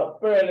ကျတော့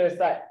parallel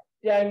side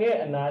ပြိုင်ရဲ့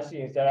အနားရှိ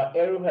ရင်ဆရာ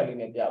arrow head လေး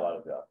နဲ့ပြပါ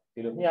လို့ပြောဒီ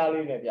လိုမြား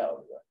လေးနဲ့ပြပါ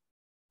လို့ပြော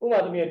ဥပမာ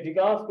သမီးဒီ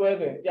ကောင် square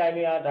ဆိုရင်ပြိုင်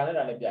နေတာဒါနဲ့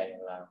ဒါနဲ့ပြိုင်နေ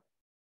လား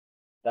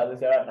ဒါဆို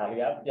ဆရာဒါလေး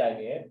ကပြိုင်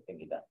နေတဲ့သင်္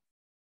ကေတ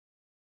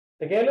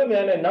တကယ်လို့မြ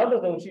န်နဲ့နောက်တ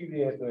စ်စုံရှိ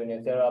သေးတယ်ဆိုရ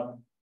င်ဆရာ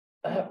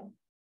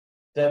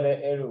double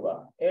arrow ပါ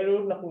arrow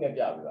နှစ်ခုနဲ့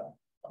ပြပြီပါ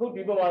အခု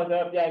ဒီပုံမှာဆ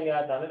ရာပြိုင်နေ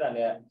တာဒါနဲ့ဒါ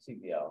နဲ့ရှိ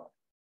သေးအောင်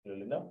ဒီလို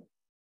လေနော်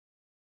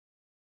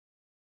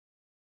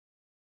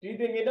ဒီ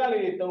သင်္ကေတ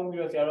လေးတွေသုံးပြီး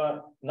တော့ဆရာတို့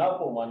နောက်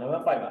ပုံမှာ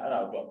number 5မှာအဲ့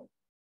ဒါကိုတော့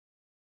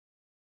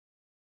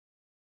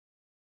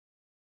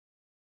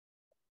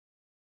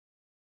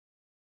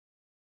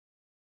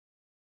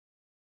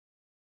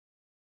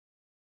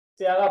ဆ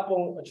ရာကပုံ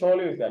အချော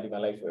လေးကိုဆရာဒီမှာ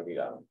လိုက်ဆွဲပေး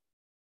တာ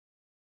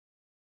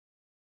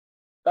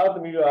တောက်သ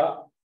မီးတို့က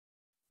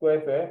square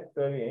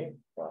ဆွဲပြီးရင်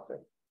ဟောဆွဲ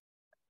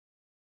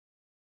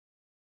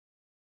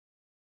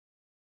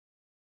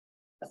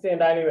အစင်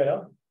တိုင်းလေးပဲ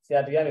နော်ဆရာ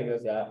ဒီကနေပြီး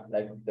တော့ဆရာ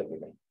လိုက်တက်ပေး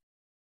မယ်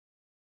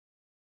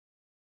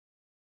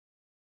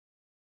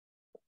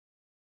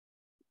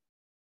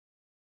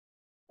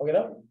Okay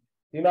နော်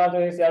ဒီမှာ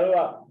ဆိုရင်ဆရာတို့က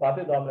ဘာဖြ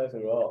စ်သွားမလဲ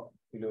ဆိုတော့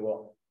ဒီလိုပေါ့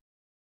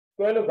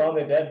square လို့ကောင်း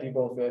တဲ့ဒီ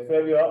ပုံဆွဲ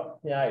ပြီးတော့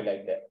မြားရလို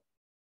က်တဲ့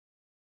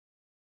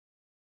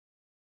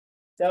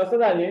ဆရာစ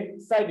သဖြင့်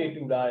site တွေ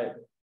တူလာတဲ့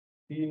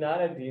ဒီနား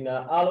နဲ့ဒီ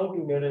နားအားလုံး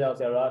တူနေတဲ့ကြောင့်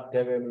ဆရာတို့က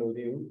double မလို့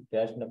သေးဘူး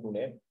dash နှစ်ခု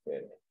နဲ့ဆွဲ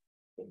တယ်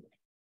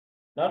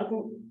နောက်တစ်ခု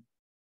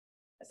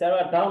ဆရာ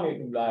တို့က down တွေ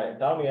တူလာတယ်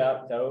down တွေက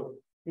ဆရာတို့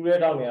တူတဲ့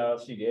down တွေကတော့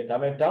ရှိတယ်ဒါ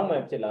ပေမဲ့ down မှ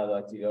န်ဖြစ်လာဆို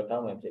တော့ကြည့်တော့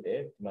down မှန်ဖြစ်တယ်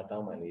ဒီမှာ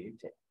down မှန်လေး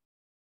ဖြစ်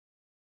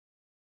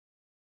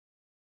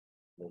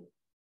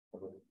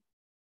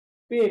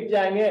ပြီး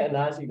ပြိုင်ရဲ့အ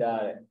နားရှိတာ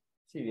တဲ့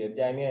ရှိတယ်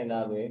ပြိုင်ရဲ့အ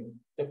နားဆိုရင်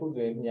တစ်ခု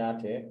ဆိုရင်မြား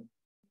တယ်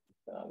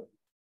ဒါလို့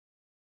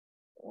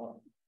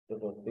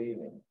တော်တော်သေး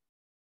တယ်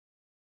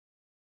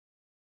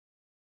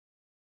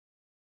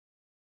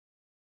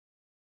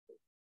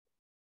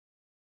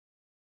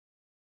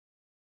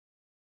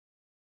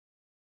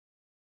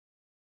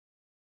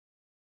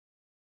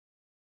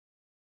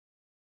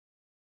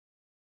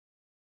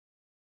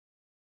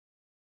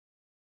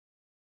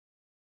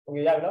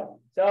Okay ရပြီနော်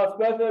ဆရာ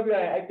square ဆွဲပြရ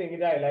င်အဲ့သင်္ကေတ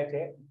တွေလိုက်ထ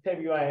ည့်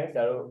ပြီးသွားရင်ဆ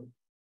ရာတို့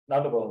နော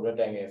က်တစ်ပုံ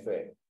rectangle ဆွဲ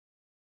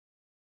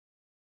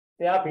ဆ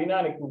ရာဘေး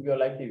နားလေးကူပြီး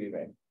လိုက်ဖြည့်ပေးမ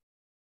ယ်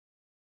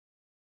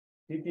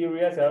ဒီ theory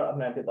ကဆရာတို့အ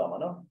မှန်ဖြစ်သွားမှာ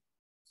နော်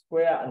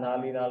square ကအနား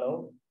လေးနား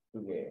လုံးတူ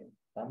တယ်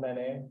ဒါမှန်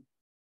တယ်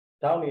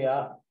ဒေါင်းတွေက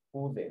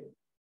90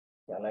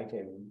ဆရာလိုက်ထ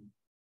ည့်ပြီး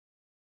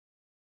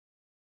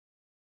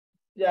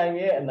ပြိုင်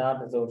ရဲ့အနား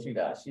တစ်စုံရှိ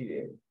တာရှိတ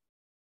ယ်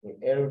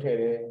arrow ထည့်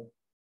တယ်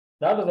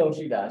နောက်တစ်စုံ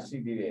ရှိတာရှိ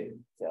သေးတယ်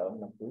ဆရာတို့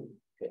နှစ်ခု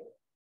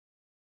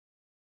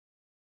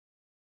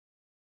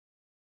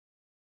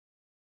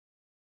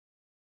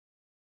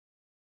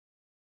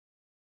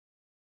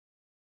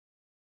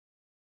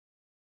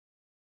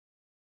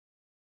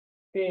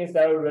ပြီးရင်ဆ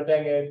ရာတို့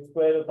rectangle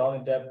square လို့ခေါ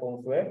င်းတဲ့ပုံ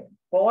ဆွဲ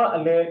ပုံကအ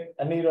လဲ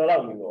အနေတော်လော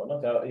က်ပြီပေါ့နော်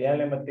ဆရာတို့အရင်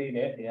လည်းမသေး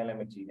နဲ့အရင်လည်း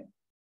မကြီးနဲ့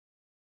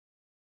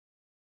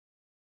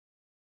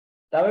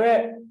ဒါပေမဲ့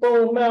ပုံ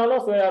မှန်အောင်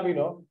တော့ဆွဲရပြီ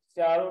နော်ဆ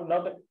ရာတို့နော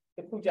က်တ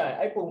စ်ခုကြာရင်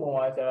အဲ့ပုံပေါ်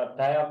မှာဆရာတို့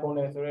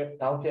diagonal ဆိုတဲ့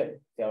down ဖြတ်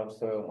ဆရာတို့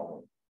ဆွဲအောင်ပါ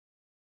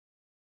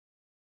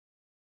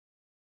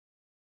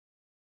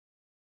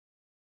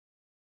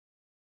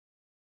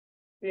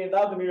ပြင်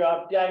သားသမီးက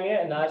ပြိုင်ရဲ့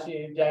အနာရှ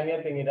င်ပြိုင်ရဲ့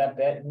တင်ကြ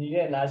တဲ့ညီ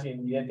ရဲ့အနာရှင်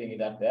ညီရဲ့တင်ကြ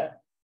တဲ့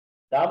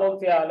ဒါမှမဟုတ်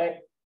ဆရာနဲ့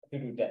အတူ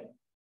တူတက်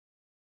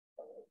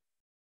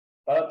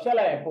ဘာဖြတ်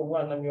လိုက်ရင်ပုံက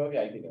နှမျိုး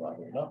ပြိုင်ဖြစ်နေပါ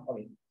ဘူးနော်ဟုတ်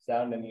ပြီဆရာ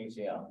နည်းနည်း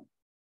ရှင်းအောင်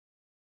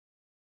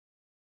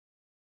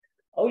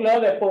ဟုတ်လား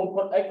တဲ့ပုံ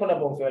အဲ့ခုန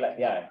ပုံဆွဲလိုက်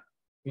ရတယ်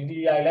ဒီဒီ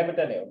ရိုင်လည်းမတ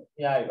က်နဲ့ည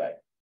ရပါ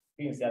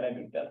ပြီးရင်ဆရာနဲ့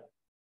တူတက်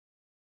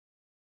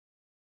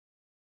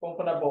ပုံ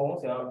ခုနပုံ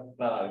ဆရာ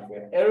လာလာဆွဲ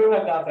error က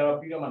ဆရာ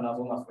ပြီးတော့မှနောက်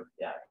ဆုံးမှဆွဲ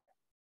ရတယ်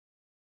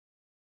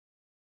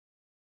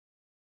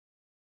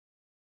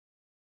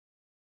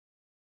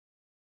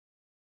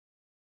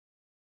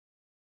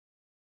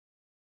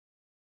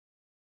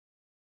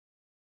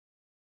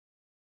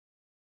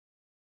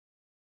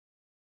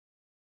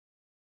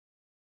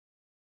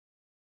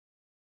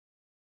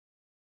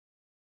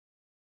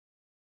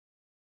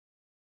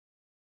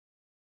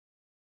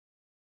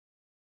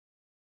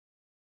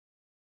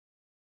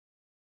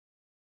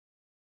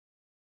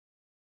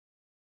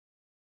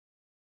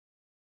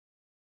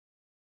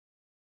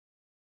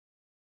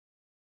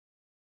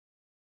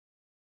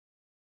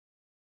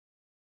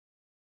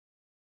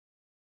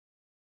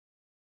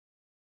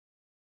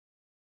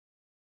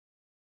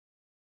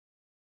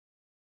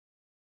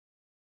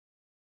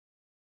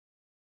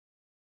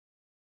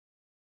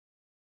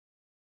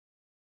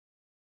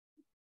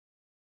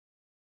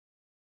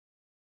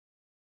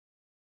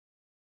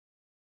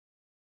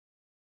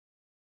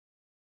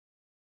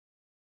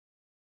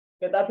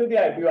ကဲတာပြုတ်ပြရ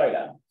ပြီးလိုက်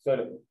လားဆွဲ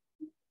လို့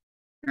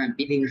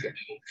ပြီးသေးဘူးဆရာ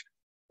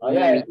ရ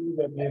ရပြီး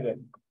ပဲပြီးပဲ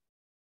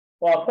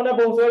ဟောခုန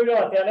ပုံဆွဲပြီး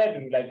တော့ဆရာနဲ့အတူ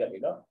တူလိုက်တက်ပြီ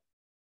နော်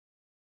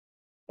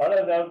ဘာလဲ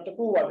ဆိုတော့တ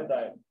ခုပါတက်တာ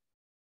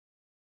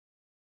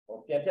ဟို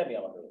ပြန်ဖြတ်နေရ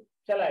မှာဆို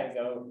ဖြတ်လိုက်ရင်ဆ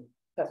ရာတို့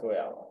ဆက်ဆွဲရ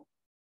အောင်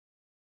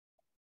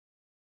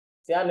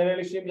ဆရာနည်းနည်း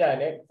လေးရှင်းပြရင်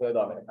လည်းဆွဲ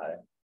သွားမယ်ခါတ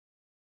ယ်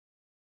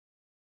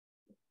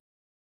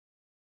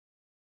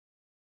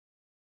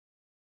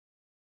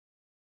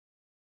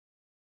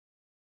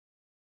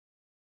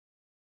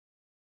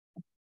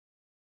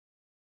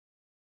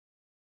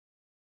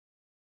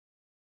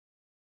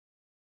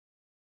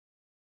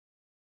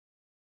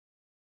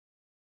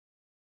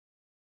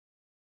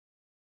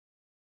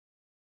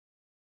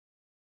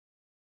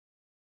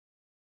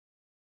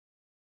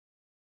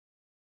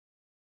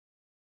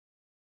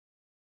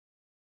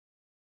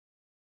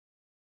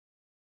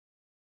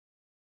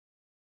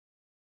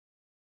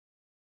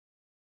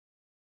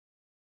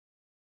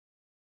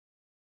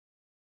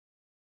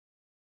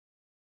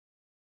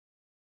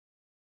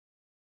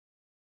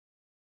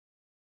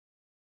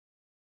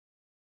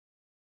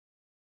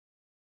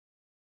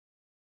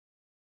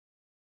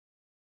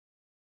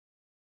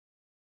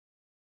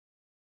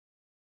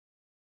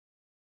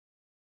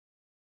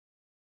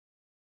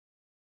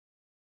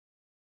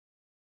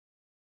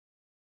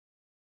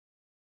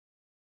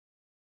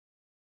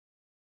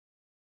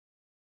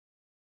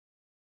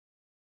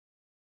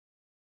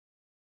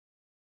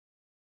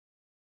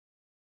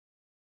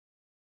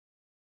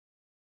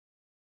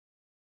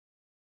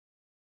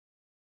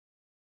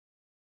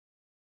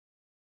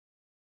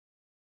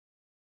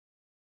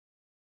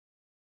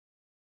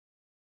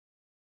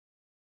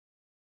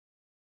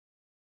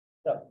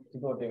ဒီ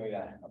ကိုတင်ပေး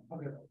လိုက်ဟုတ်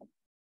ကဲ့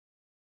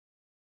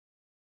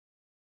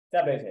တ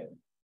က်ပဲရှင်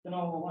ကျွန်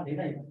တော်ဟိုကလေး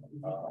လိုက်ဒီ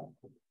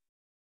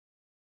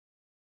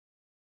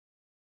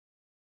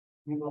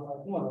တော့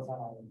ခုမှတော့စား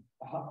တာလေ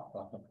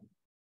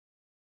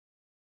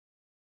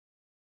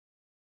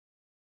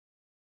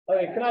ဟုတ်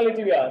ကဲ့ခဏလေး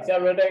ကြည့်ပြဆရာ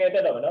rectangle တ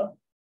က်တော့မယ်နော်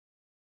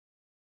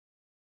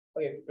ဟု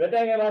တ်ကဲ့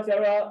rectangle မှာဆရာက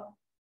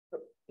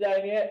ပြို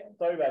င်ရဲ့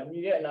sorry ပါညီ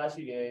ရဲ့အနာ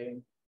ရှိတယ်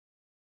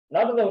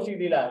နောက်တစ်စုံရှိ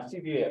သေးလားရှိ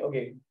သေးတယ်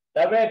okay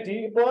ဒါပေမဲ့ဒီ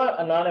အပေါ်က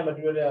အနာနဲ့မ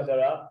တူရတဲ့ဆို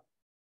တော့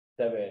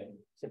ဒါပဲ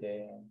ဖြစ်တ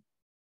ယ်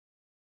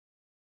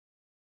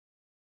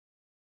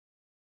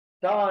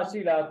ဒါရှိ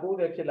လား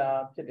90ဖြစ်လား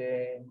ဖြစ်တ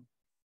ယ်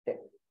တဲ့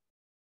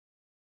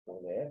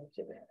90ဖြ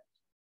စ်တယ်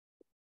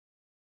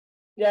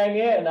ပြိုင်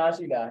ရဲ့အနာ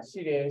ရှိလားရှိ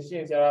တယ်ရှ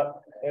င်းဆရာ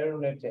arrow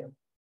နဲ့ချက်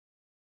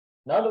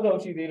နောက်တစ်စုံ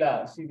ရှိသေး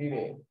လားရှိသေးတ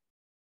ယ်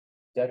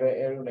ဒါပဲ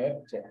arrow နဲ့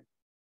ချက်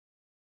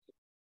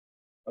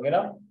โอเค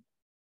နော်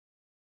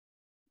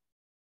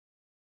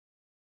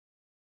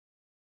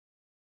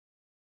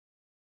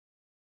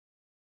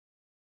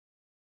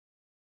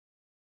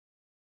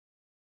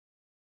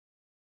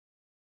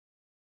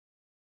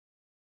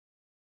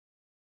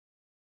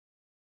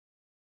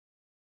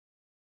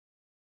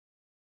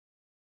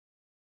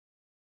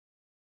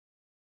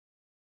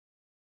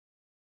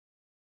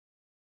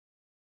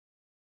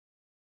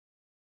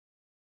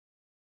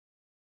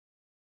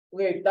โอ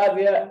เคတာ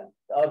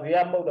ဇီရ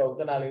မဟုတ်တော့ခ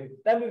ဏလေး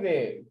တက်ပြီ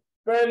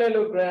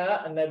parallelogram က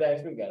another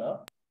street ကနော်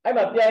အဲ့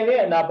မှာပြိုင်တဲ့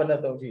အနာဘယ်နှ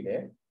စုံရှိလဲ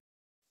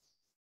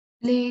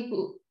4ခု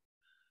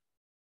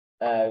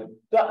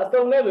သူအ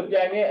စုံနဲ့ဆို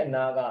ပြိုင်တဲ့အ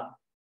နာက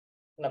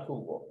2ခု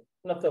ပေါ့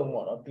2စုံ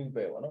ပေါ့နော်2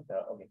ပဲပေါ့နော်ဆရာ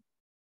okay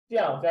ကြ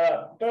ည့်အောင်ဆရာ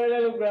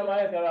parallelogram မှာ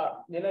ဆရာက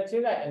မျက်နှာချ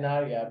င်းတိုင်းအနာ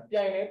တွေက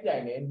ပြိုင်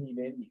နေညီ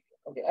နေ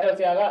okay အဲ့တော့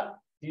ဆရာက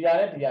ဒီဟာ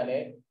နဲ့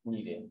ညီ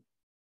တယ်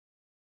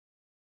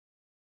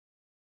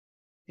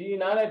ဒီအ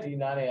နာနဲ့ဒီ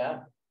အနာနဲ့က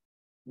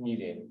ညီ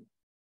တယ်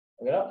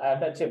ဟုတ်ကဲ့နော်အဲ့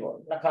တက်ချစ်ပေါ့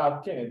နှစ်ခါ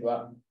ဖြစ်နေသူက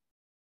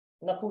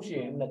နှစ်ခုရှိ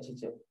ရင်နှစ်ချ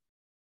စ်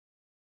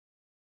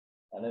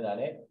ဒါ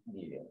နဲ့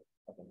ညီတယ်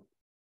ဟုတ်ကဲ့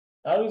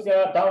နောက်တစ်ဆရာ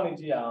တောင်းနေ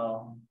ကြည့်အောင်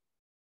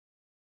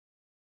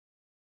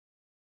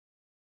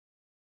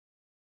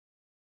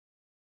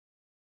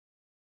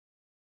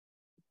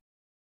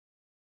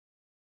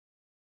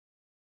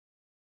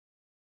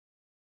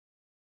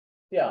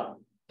ပြ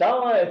တော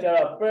င်းရတဲ့ကျ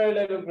တော့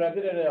parallelogram ဖြ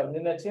စ်တဲ့တော့န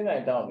ည်းနည်းချင်းတို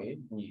င်းတောင်းပြီး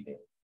ညီတယ်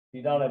ဒီ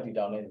တောင်းနဲ့ဒီ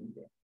တောင်းနဲ့ညီတ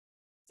ယ်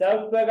ဆရာ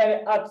ဘက်ကလ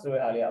ည်း up ဆို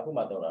တဲ့အားလေးအခု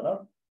မှသုံးတာနော်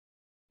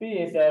ပြီးရ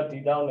င်ဆရာဒီ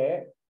တောင်းနဲ့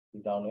ဒီ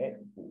တောင်းနဲ့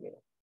ညီတယ်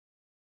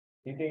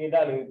ဒီသင်္ကေတ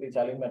လေးကိုသေ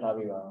ချာလေးမှတ်ထား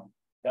ပေးပါ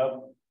ဆရာ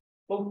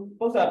ပု္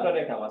ပ္ပစာတွက်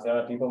တဲ့အခါမှာဆရာ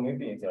ဒီပုံလေး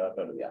သိရင်ဆရာ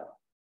တွက်လို့ရအောင်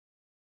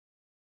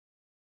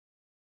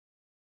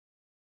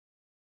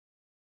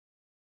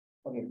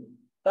โอเค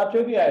တာဖြု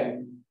တ်ပြရည်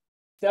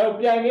ဆရာတို့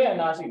ပြိုင်နေအ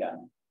နာရှိလား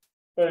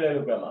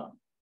parallelogram မှာ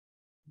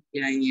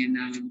ပြိုင်နေ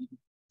တာ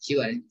ရှိ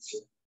ပါတယ်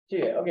ရှိ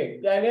ရโอเค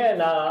ပြိုင်နေအ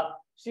နာ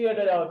ရှိရ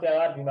တဲ့ကြောင့်ဆ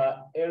ရာကဒီမှာ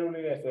arrow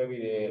လေးနဲ့ဆွဲ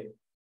ပြီးတယ်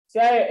ဆ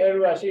ရာရဲ့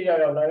arrow ကရှေ့ရော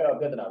က်နောက်ရောက်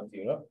ပြဿနာမရှိ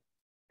ဘူးနော်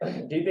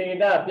ဒီသင်္ကေ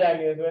တပြိုင်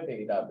နေဆိုတဲ့သင်္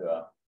ကေတပြောတာ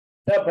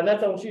ဆရာဘယ်နှ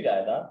စုံရှိတာ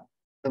လဲဒါ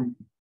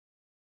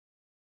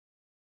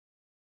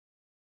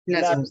နှ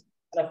စ်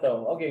စုံ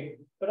โอเค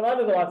ပထမတ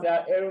စ်စုံကဆရာ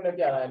arrow နဲ့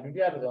ပြလာတယ်ဒုတိ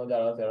ယတစ်စုံကျ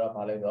တော့ဆရာက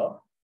ဘာလဲဆိုတော့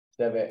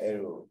double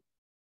arrow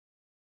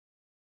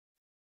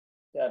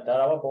ဆရာဒါ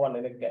တော့ဘောကလ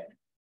ည်းကဲ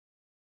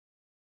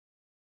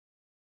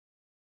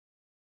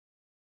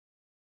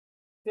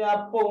ဆရာ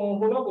ပုံ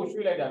ဘုံတော့ကို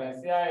ရွှေ့လိုက်တာနဲ့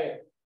ဆရာရဲ့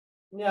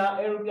ညာ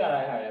arrow ပြလာ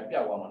တဲ့ဟာရပြ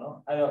တ်သွားမှာနော်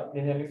အဲ့တော့န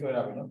ည်းနည်းလေးဆွဲရ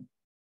ပြီနော်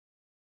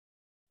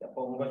ဆရာ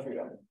ပုံဘုံကရွှေ့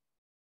လာတယ်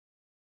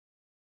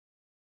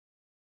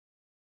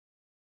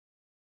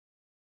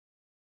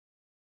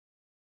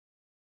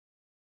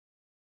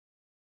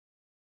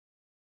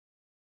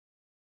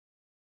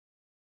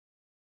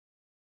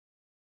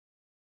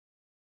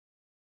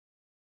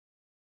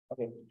โอเ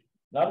ค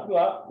နောက်တစ်ခုက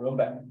room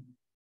back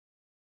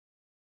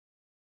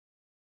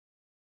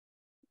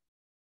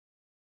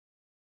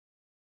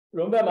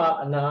room back မှာ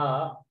အနာ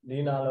က၄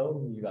နာလုံး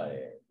ညီပါတ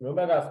ယ် room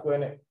back က square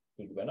နဲ့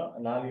ဒီပဲเนาะ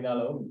အနာ၄နာ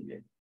လုံးညီတ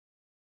ယ်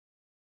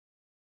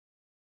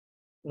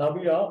နောက်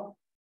ပြီးတော့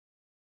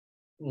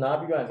နား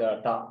ပြီးတော့ကျတော့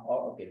တောက်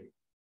โอเค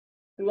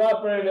သူက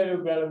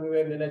parallelogram လိုမျိုး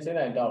ပဲနည်းနည်းချင်း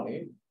တိုင်းတောက်နေ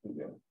သူ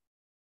ပဲ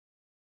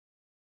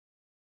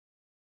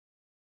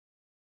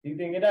ဒီ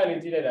သင်္ကေတ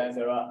လေးကြည့်လိုက်တိုင်း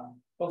ဆိုတော့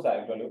ပု္ပ္ပစာ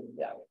လေးတွက်လို့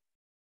ရတယ်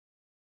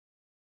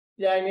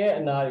ပြိုင်နေ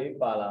အနာတွေ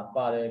ပါလား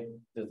ပါတယ်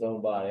တစ်စုံ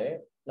ပါတယ်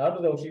နောက်တ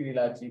စ်စုံရှိသေး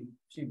လား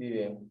ရှိသေးတ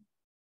ယ်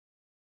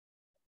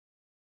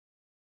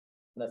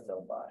နှစ်စုံ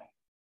ပါတယ်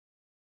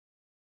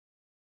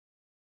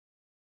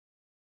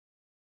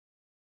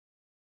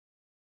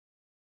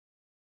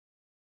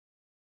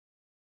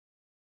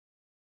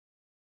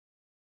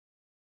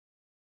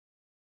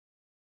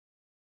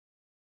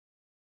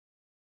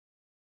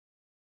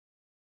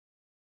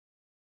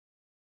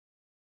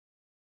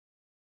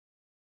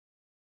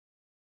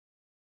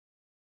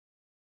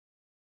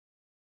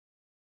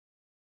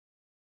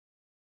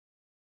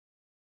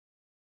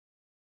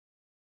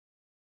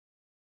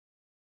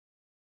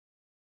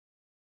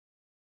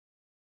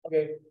โอเค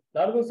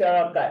နောက်တစ်ခုဆရာ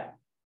က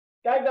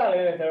ကိုက်ကလ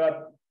ည်းဆရာက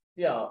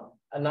ပြအောင်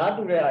အနာ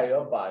တူတဲ့ဟာ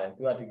ရောပါတယ်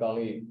သူကဒီကောင်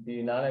လေးဒီ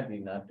နားနဲ့ဒီ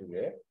နားတူတ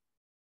ယ်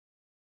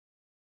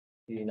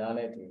ဒီနား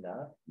နဲ့ဒီ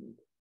နား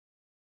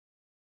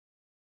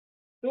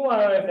သူ့မှာ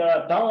တော့ဆရာ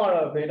တောင်းက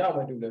တော့ဘယ်တော့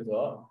မှတူလဲဆို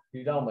တော့ဒီ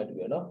တော့မှတူ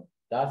ရနော်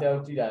ဒါဆရာ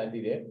ကြည့်တာလည်း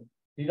သိတယ်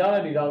ဒီတော့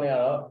နဲ့ဒီတော့နဲ့က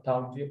တော့ထော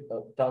င်ကျ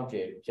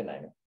ဖြစ်နို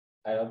င်တယ်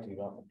အဲတော့ဒီ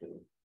တော့မတူ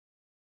ဘူး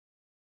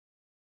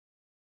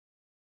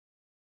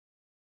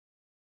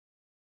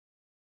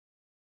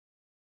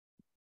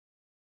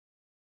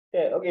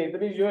ကဲ okay တ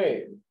တိယရွေး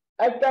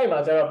အဲ့တိုက်မှာ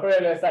ကျတော့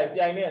parallel side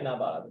ပြိုင်နေအနာ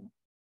ပါလားဟုတ်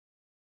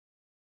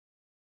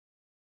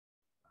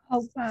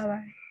ပါပါ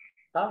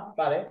ဟာ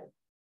ပါတယ်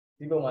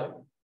ဒီပုံမှာလေ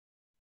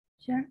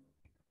ရှာ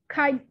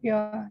ခိုက်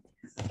ပြော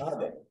ဟုတ်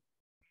တယ်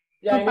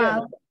ပြိုင်နေ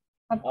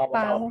ဟုတ်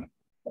ပါ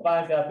ပါ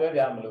ဆရာဆွဲ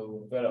ပြမလို့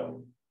ဆွဲတော့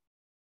ဘူး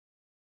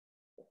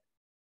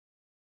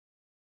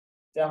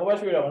ဆရာဟိုဘက်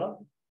ရွှေ့တော့မနော်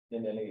န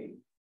ည်းနည်းလေး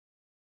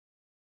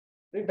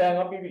ဒီဘန်က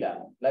ပြီးပြီလား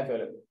လိုက်ဆွဲ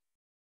လို့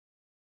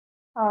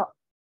ဟု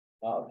တ်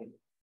โอเค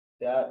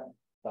ဆရာ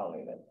တောင်း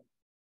လိုက်တယ်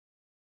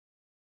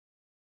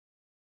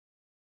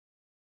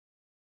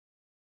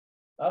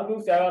နောက်တစ်ခု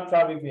ဆရာက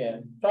Travissian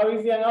က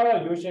တော့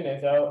ရိုးရှင်းတယ်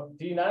ဆရာတို့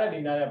ဒီနားနဲ့ဒီ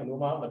နားနဲ့ဘယ်လို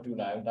မှမတူ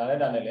နိုင်ဘူးဒါ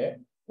နဲ့လည်း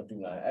မတူ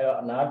နိုင်အဲ့တော့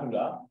အနာတူ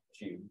တာ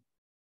ရှိဘူး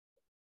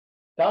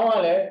တောင်းက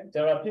လည်းကျ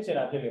တော့ဖြစ်ချင်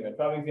တာဖြစ်လိမ့်မယ်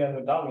Travissian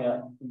ဆိုတောင်းမြန်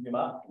ဒီ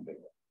မှာတူတယ်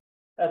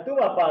အဲ့သူ့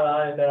မှာပါလာ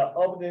တယ်ကျတော့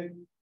opposite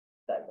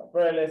side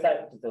parallel side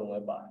ဒီစုံပဲ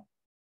ပါ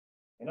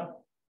တယ်နော်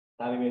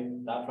ဒါလေးပဲ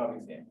ဒါ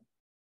Travissian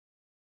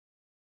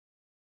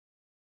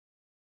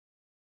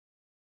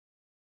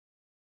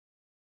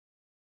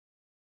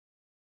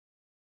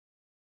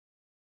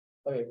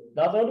okay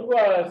နောက်ဆုံးတစ်ခုက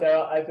တော့ဆရာ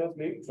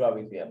isosceles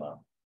trapezium မှာ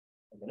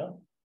ဟုတ်ပြီနော်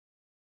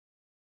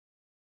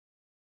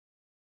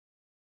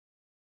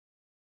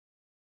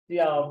ဒီ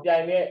အောင်ပြို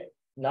င်နဲ့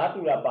နား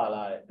တူတာပါ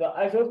လာတယ်သူ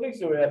isosceles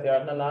ဆိုရဲဆရာ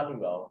နှစ်နားတူ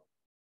တာ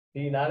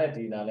ဒီနားနဲ့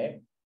ဒီနားနဲ့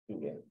တူ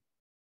တယ်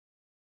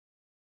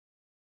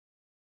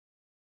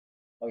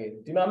okay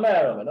ဒီမှာမှတ်ရ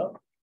တော့မယ်နော်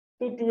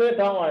သူတူရဲ့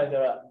ထောင်းရတယ်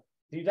ဆိုတော့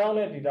ဒီထောင်း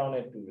နဲ့ဒီထောင်း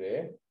နဲ့တူတယ်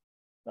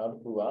နောက်တ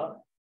စ်ခုက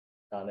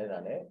ဒါနဲ့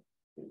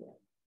တူတယ်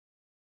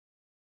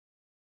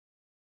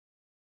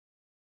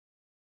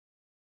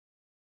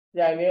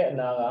ပြန်နေအ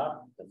နာက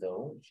တစ်စုံ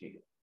ရှိတ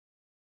ယ်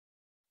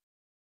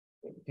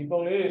ဒီပုံ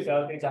လေးတွေဆရာ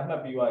သိချာမှ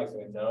တ်ပြီးသွားပြီ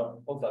ဆိုရင်ကျွန်တော်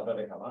ပုံစံပြ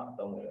တဲ့ခါမှာအ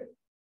သုံးဝင်တယ်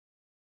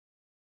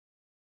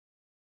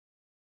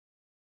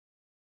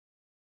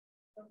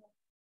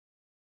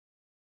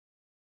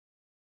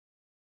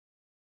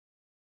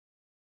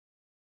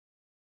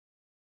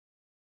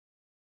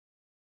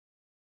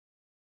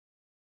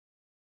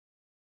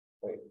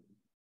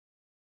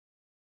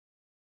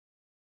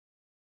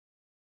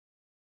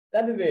တ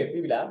က်ပြီ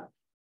ပြီလား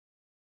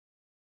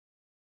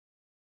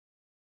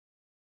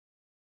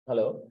ဟယ်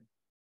လို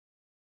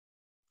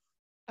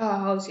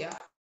ဟုတ်ဆရာ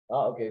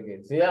โอเค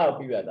ဇေယျကို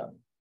ပြီးပြတာ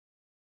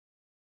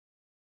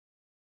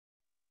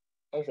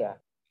ဟုတ်ဆရာ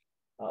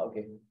โอเค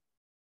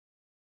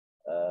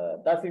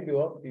တာစီတူ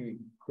ရောပြီး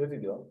ကျိုးစီ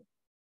တူရော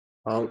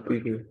ဟုတ်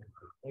ပြီးပြီ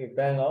โอเคဘ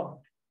န်ရော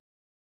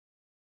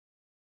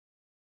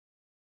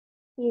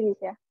ပြီးပြီ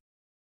ဆရာ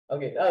โอ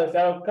เคအဲ့ဆ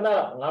ရာခဏ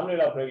9မိနစ်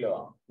လောက် break လုပ်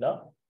အောင်เนาะ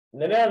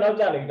နည်းနည်းတော့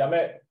ကြာနေပြီဒါပေ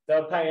မဲ့ကျွ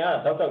န်တော်ထိုင်ရ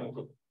တောက်တောက်ကြီးဖြ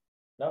စ်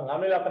เนาะ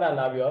9မိနစ်လောက်ခဏ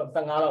နာပြီးတော့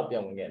15လောက်ပြ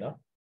န်ဝင်ခဲ့เนาะ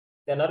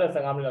ကျွန်တော်တော့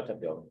15မိနစ်လောက်ထပ်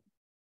ပြော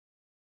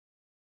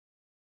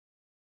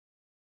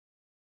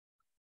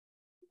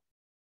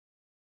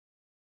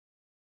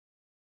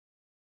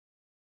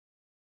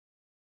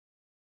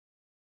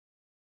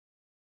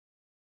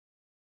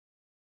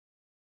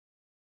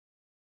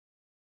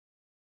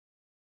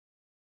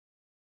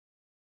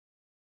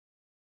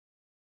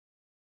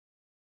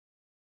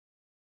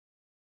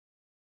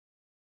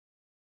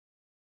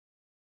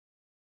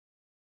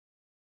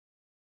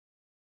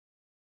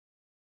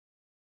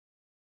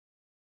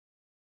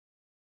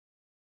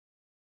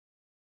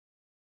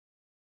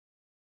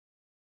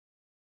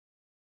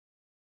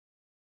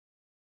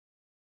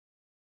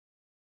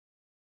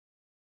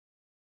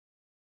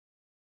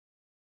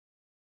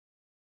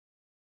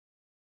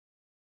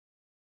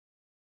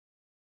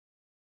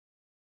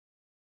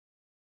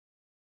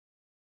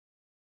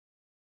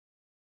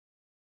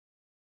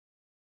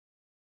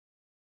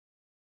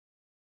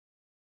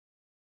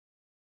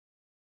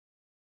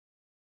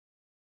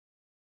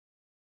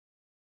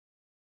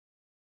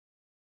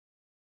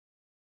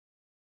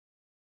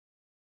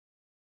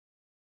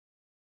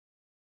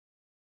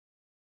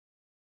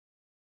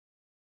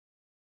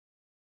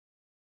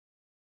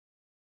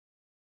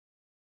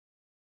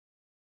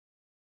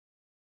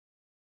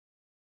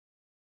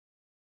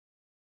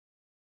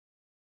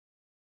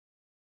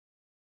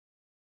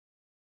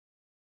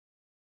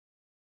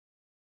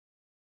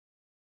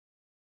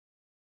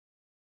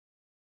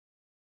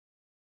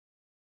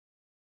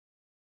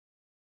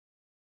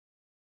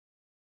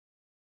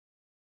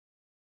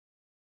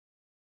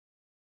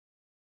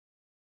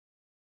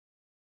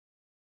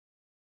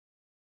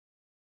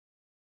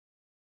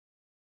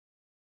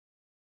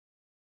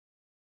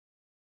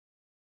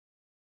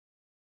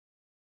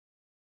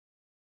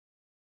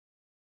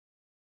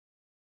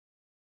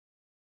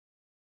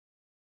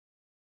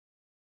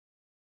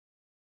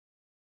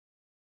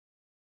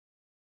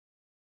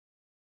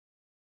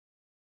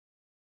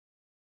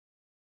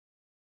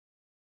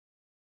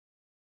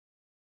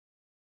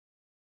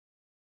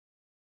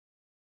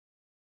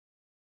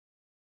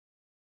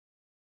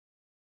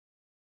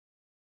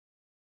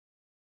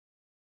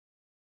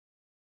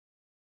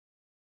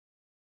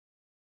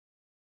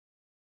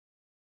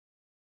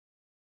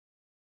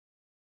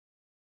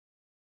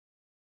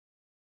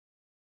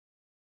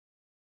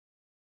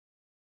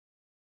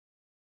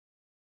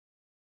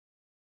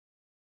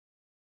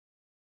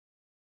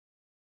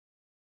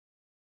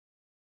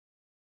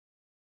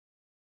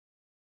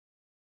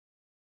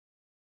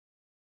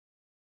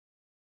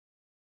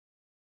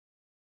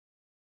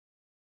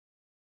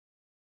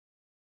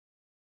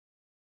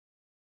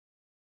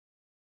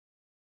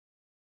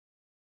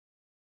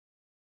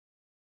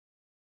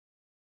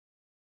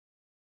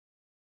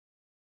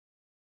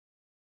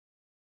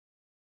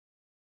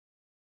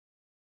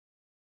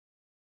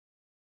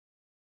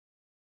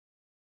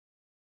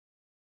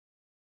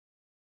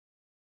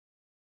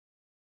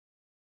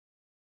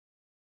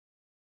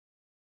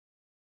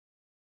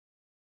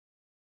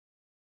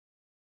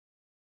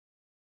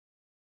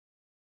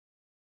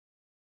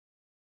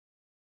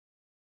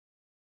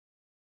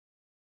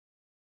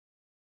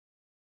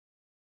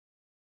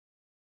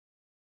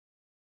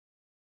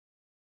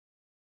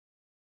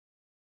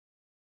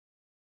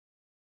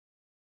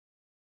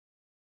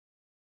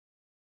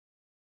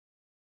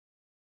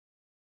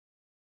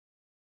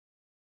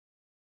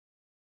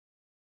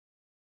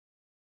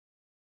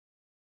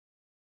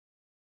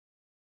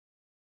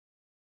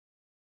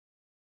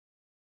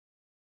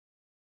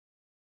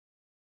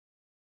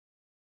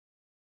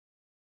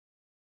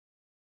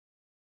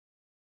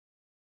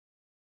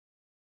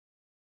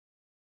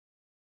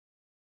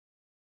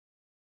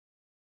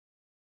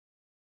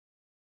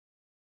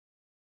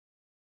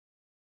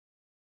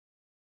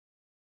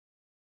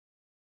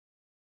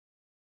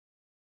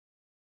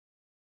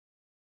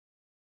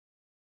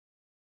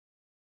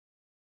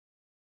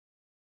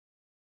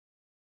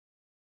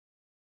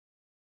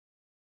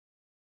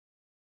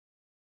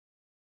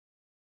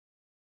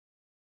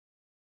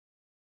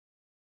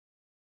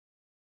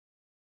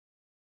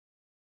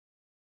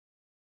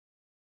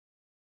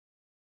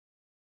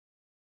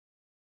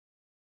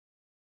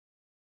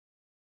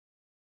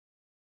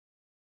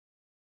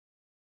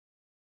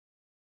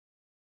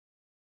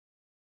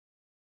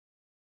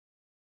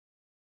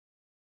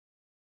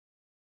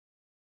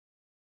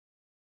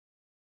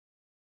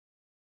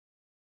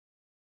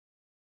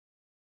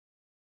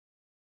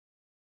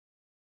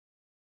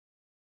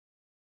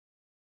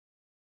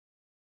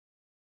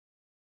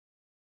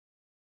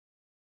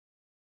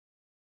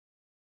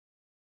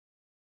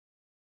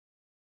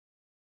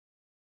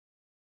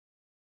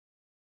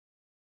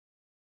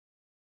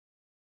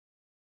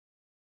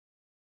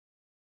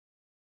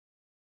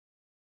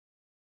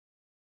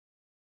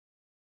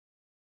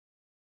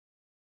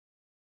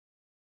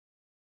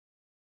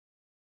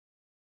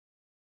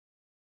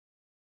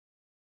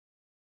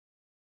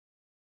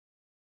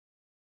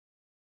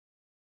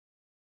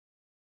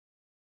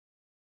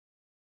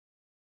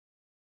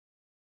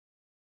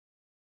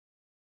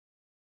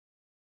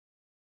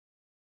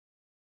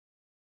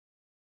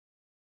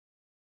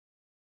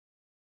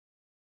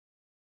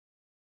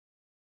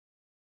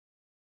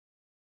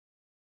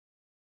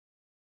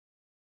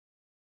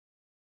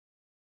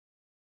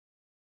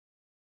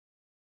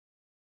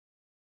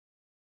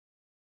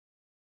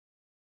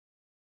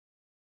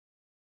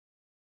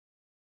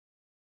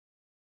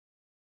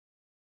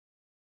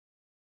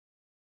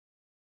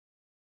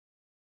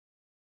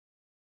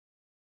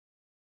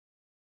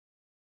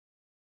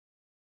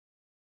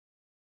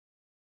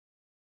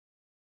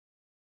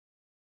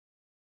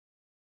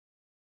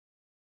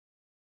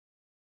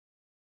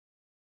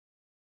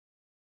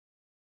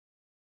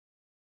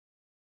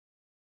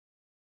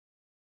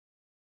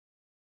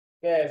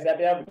Yes, that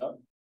yeah, no.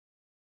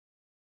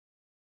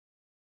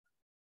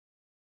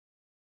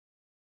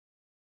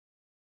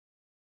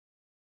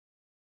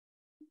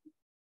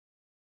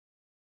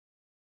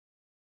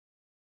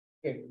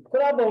 Okay,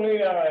 could I believe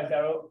that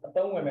Sarah?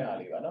 Don't women are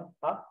leaving, no?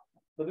 Huh?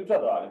 So do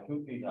shut down.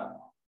 You see, huh?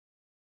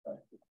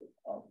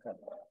 Okay.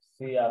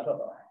 See, I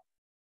thought.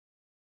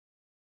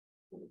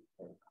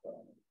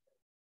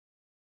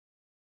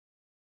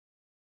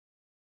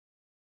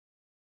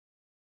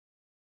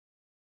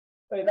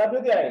 Hey, that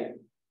was the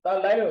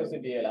that line was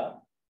the la.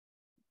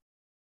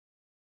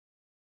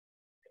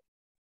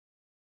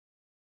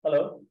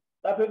 Hello,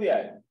 that was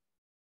the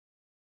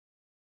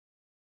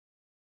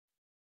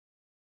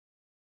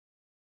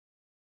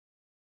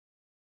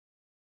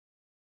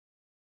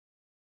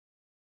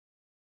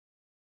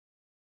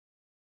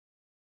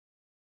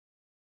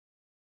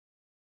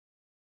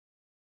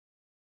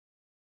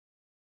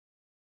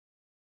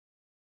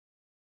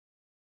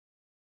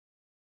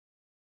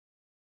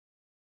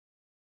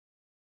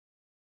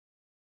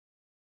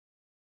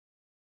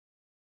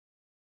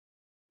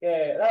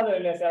Yeah,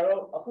 rather than Sarah,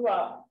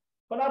 Akua,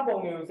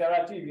 Konapong,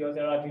 Sarah TV or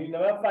Sarah TV,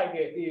 never fight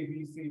A,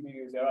 B, C,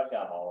 D, Sarah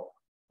Chamo.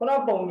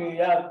 Konapong,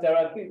 yeah,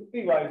 Sarah T,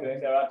 wise,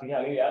 Sarah T,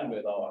 and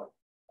with all.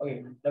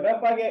 Okay, the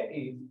website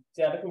is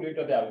Sarah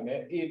Kulito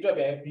Davime, E.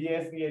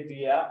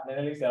 BSC,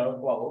 then Sarah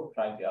Quavo,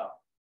 try to.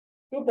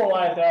 Two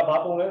points are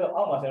Babu,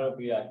 almost Sarah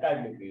Pia, Kai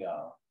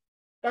Pia.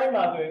 Kai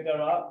Masu,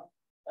 Sarah,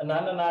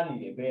 Anana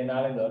Nani,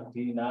 Benale,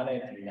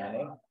 Tinane,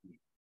 Tinane.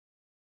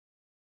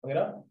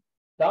 Okay.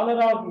 Down and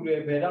out to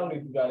the down to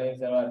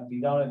the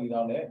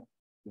down there.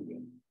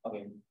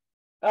 Okay.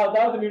 Now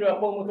down to the middle of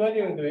home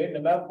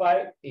number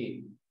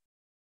 5A.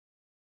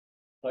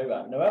 Sorry,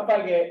 number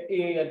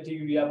 5A at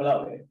TV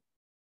below.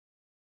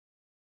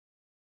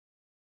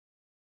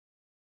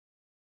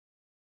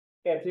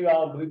 Okay, see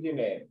our bridging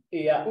name.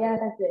 Yeah,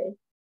 that's it.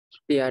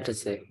 Yeah, to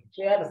say.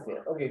 yeah, that's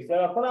it. Okay,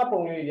 Sarah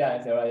Ponapong,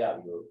 yeah, Sarah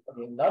Yabu.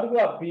 Okay, now to go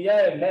up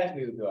Pia less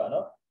with you,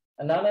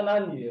 another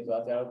 9 years,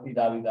 Sarah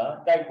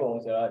Pida,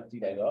 Typon, Sarah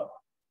Tidago,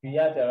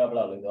 Pia Sarah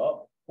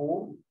Blau,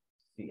 who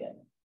CN.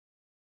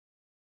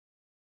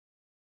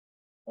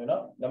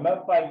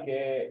 Number 5K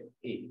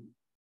A.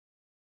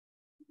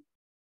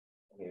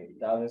 Okay,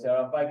 down the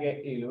Sarah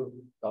 5K A look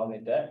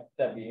down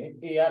that being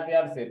A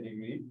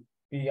degree,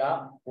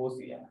 PR,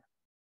 OCN.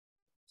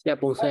 Yeah,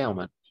 both say on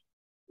man.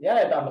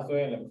 Yeah, I'm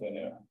showing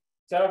them.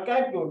 Sarah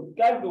Kai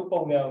to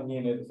pong down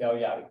in Sal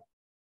Yari.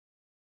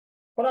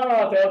 Put on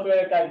our tell to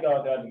a Kai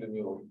go there to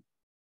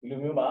the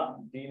Lumuma,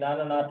 the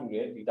Nana to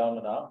it, the down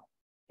and out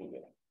to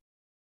it.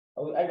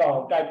 I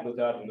got a Kai to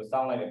the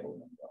sound like a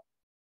boom.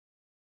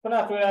 Put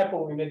out to a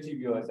pong in the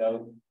TV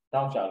yourself,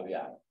 down shall we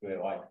are, to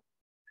a white.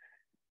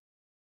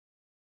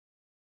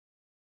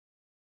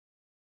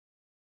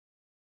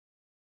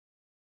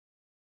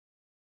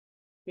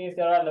 Things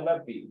are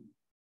number B.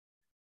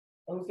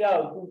 Ông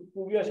sao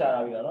cô biết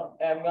sao rồi đó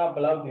em ngã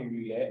bao nhiêu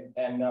người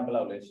em ngã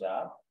bao nhiêu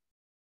sao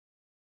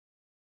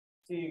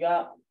thì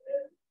cái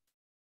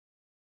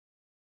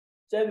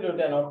trên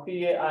rồi nó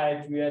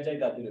PAI chui chạy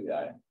ra từ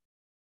rồi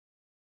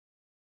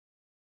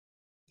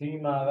thì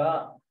mà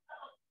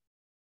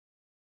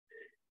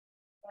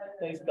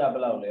cái x का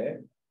bao nhiêu y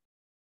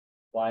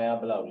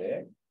bao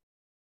nhiêu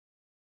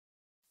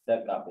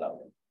z का bao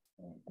nhiêu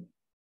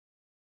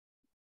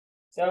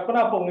sao con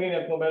nào phong này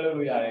nó bao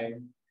nhiêu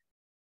rồi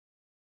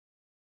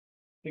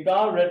thì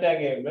có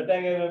rectangle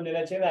rồi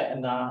nên trên này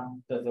anh na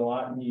từ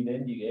đó nhìn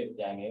đến gì đấy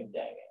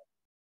chạy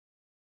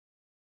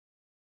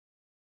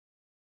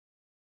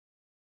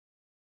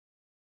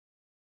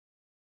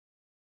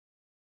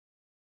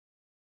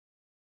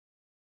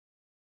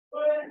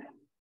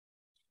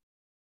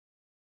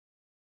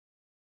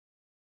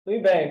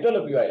tôi về rất là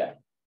vui vậy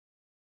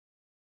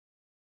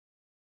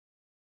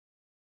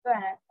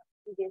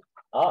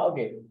ok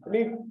đi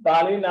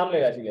ba mươi năm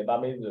này là chỉ là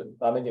 30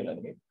 triệu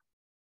lần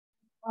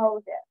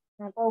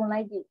Phong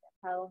này gì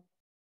không?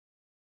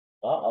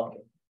 ok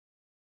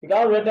thì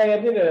có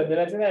rectangleဖြစ်တယ်ဒီ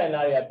နေ့ချင်းတဲ့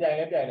နားတွေကပြို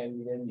င်နေ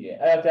ညီနေညီတယ်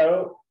အဲ့တော့ကျွန်တော်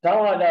တို့ထော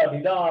င်းကတော့ဒီ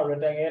တော့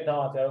rectangle ထော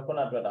င်းကျွန်တော်ခု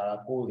နတွေ့တာက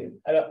90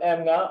အဲ့တော့ m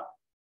က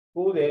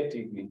90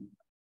 degree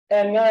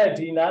n က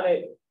ဒီနားနဲ့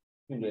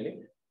တူတယ်လေ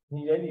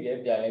ညီတယ်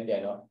ပြို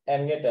င်တော့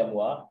n ရဲ့တန်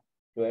ဖိုး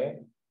ကတွဲ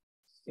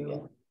စီ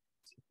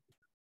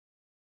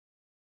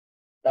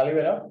ဒါလေး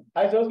ပဲနော်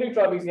isosceles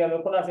trapezium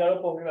လို့ခုနဆရာ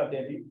တို့ပုံပြမှာပြ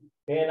င်ပြီး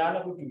ဘယ်နားနှ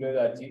စ်ခုတူလဲဆို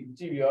တာကြည့်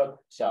ပြီးတော့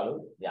ရှာ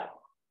လို့ရ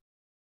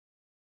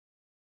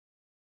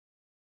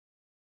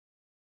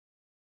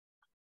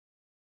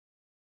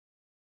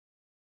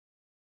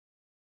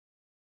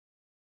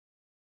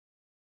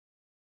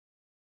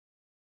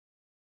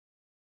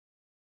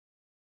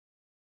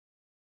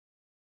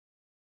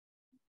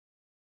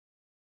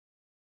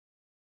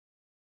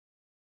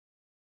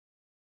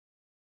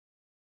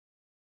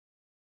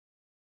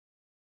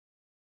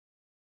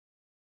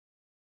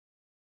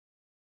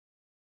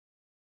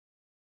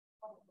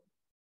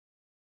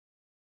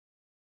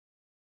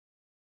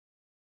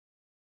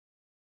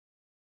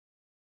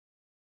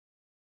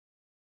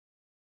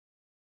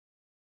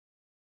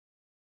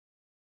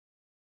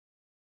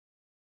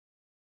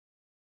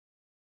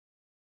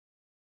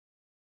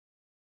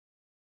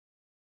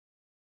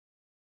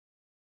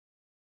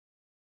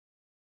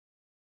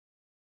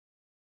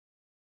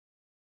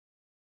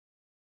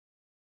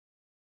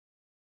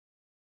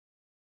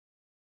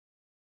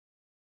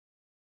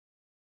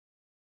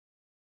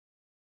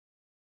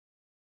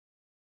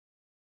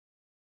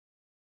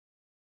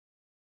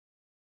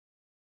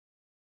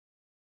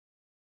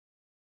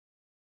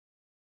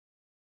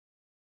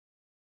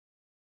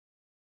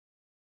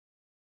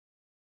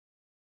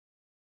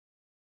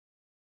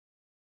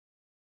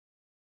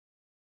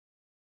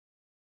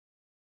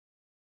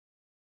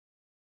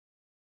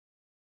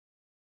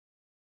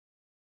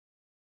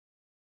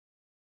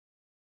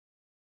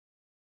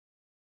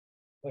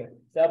ဆ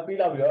ရာပြီး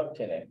တော့ပြီးတော့ထ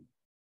င်တယ်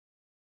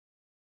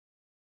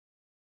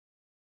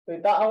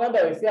ဒါအောင်က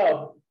တော့ဆရာ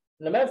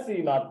နံပါတ် C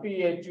မှာ P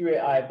ရဲ့ Q ရဲ့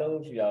I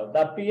သုံးရှိတာ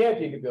ဒါ P ရဲ့အ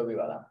ဖြေကိုပြောပြ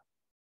ပါလား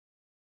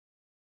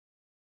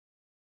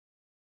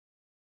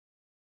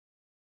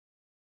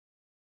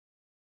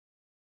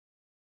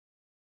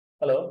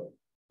ဟယ်လို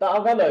ဒါအော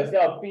င်ကတော့ဆ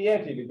ရာ P ရဲ့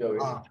အဖြေကိုပြောပြ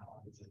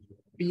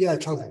P က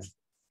60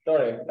 တော်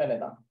တယ်မှတ်နေ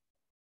တာ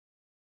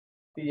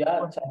P က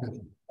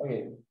60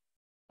 Okay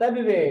တက်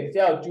ပြီဆ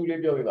ရာ Q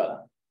လေးပြောပြပါ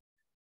လား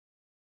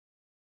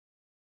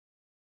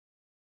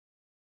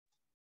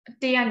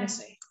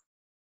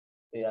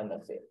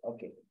 120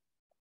 Okay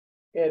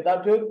ကဲဒါ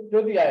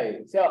ပြောပြရည်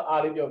ဆရာ R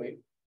လေးပြောပြီ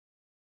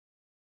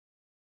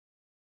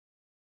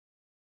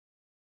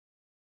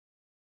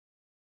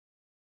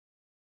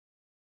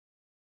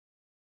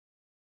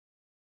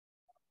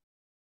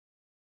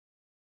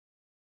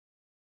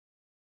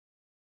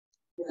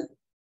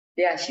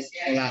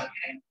180လား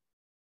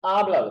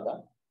R ဘယ်လောက်လဲ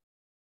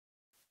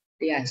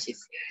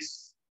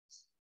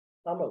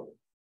180ဒါမဟုတ်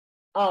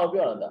R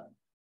ပြောတာဒါ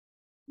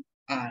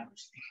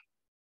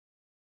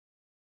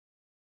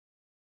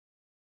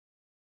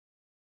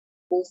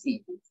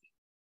 40 ဟ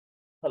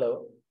ယ်လို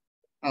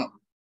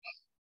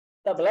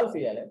ဒါဘယ်လောက်စီ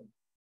ရလဲ 4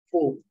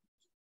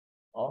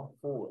 ဟော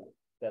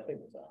4ဆရာသိ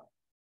မှာစား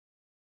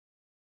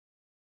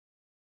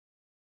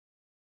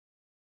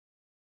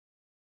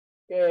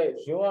ကဲ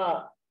ရုံး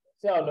က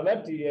ဆရာနံပါ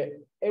တ် D ရဲ့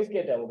x က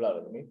တန်ဘယ်လောက်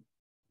လဲသမီး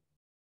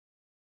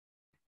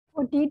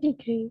 40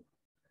 degree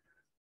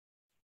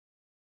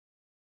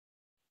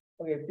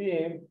Okay ပြီးရ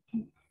င်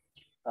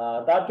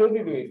ဒါကျိုးစီ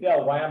တွေဆရာ y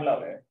ဘယ်လော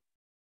က်လဲ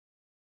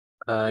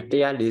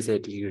 140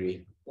 degree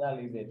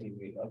 140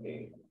 degree Okay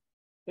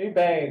ဒီဘ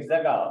ယ်ဇ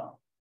က်က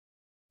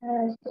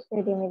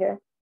centimeter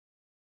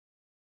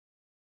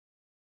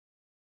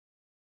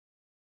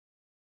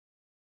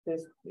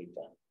 6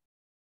 meter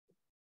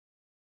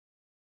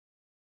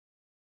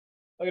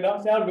Okay တော့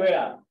ဆရာလွယ်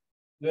လား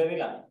လွယ်သေး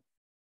လား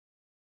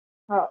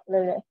ဟုတ်လေ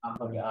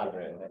ဟုတ်ကဲ့အားလွ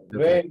ယ်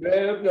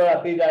လို့ပြောတာ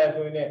သိကြရ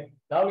ဆိုရင်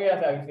နောက်လေးရ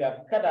ဆရာ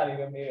ခက်တာလေး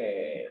ပဲမေးတယ်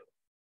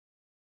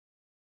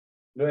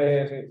လွယ်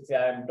ဆ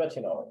ရာမတွက်ချ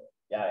င်တော့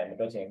ရတယ်မ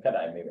တွက်ချင်ခက်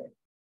တာလေးမေးပဲ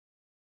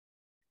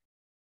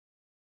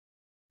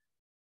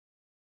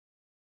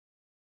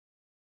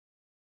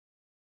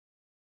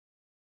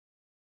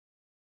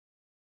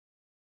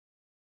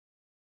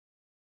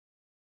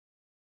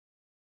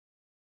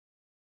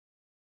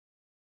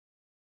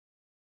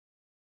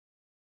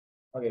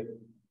ဟုတ်ကဲ့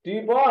ဒီ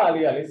ဘောအား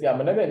လေးကလေဆရာ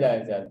မနေ့ကကြာရ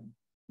င်ဆရာ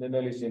နည်းန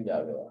ည်းလေးရှင်းပြ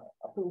ပြပါ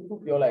အခု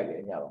ပြောလိုက်တ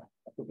ယ်ညပါ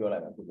အခုပြောလို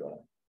က်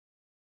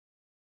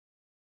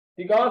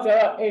ဒီကောင်ဆ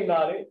ရာအိမ်မှာ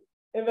လေ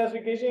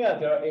investigation က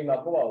ဆရာအိမ်မှာ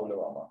ကိုယ့်ဘာကိုလု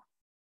ပ်အောင်ပါ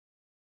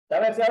ဒါပေ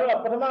မဲ့ဆရာက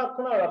ပထမ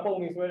ခုနကပုံ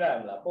ပြီးဆွဲလိုက်ရ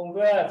မလားပုံ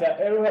ဆွဲရဆရာ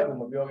arrowhead ကို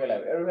မပြောခဲ့လို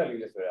က်ဘူး arrowhead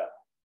လေးလည်းဆွဲရ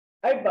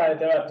အဲ့ပါတယ်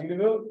ဆရာဒီလို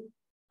မျိုး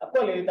အကွ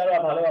က်လေးတာ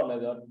တော့ဘာလုပ်အောင်လဲ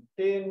ဆိုတော့1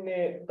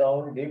 2 3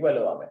 4ခွက်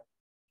လုပ်အောင်မယ်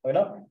ဟုတ်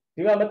နော်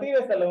ဒီမှာမသိ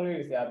တဲ့စလုံးလေး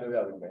တွေဆရာပြောပြ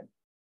ပေးမယ်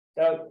ဆ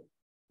ရာ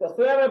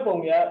ဆွဲရမယ့်ပုံ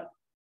က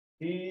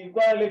ဒီ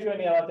correlation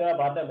နေရာမှာဆရာ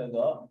ဘာတက်လဲဆို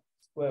တော့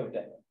square တ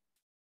က်ဟုတ်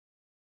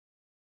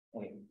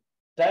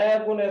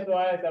diagonal ဆို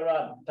တာဆရာ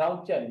ထောင်း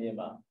ချက်မြင်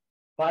မှာ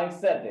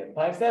bisect တယ်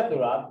bisect ဆို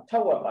တာထ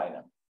က်ဝက်ပိုင်း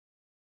တာ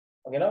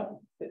โอเคနော်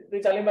ဒီ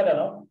ချာလေးမှတ်တယ်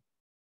နော်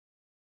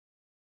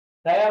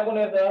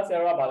diagonal ဆိုတာဆရာ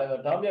ဘာလဲဆို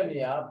တော့ထောင်းချက်မြ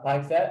င်ဟာ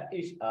bisect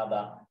each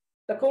other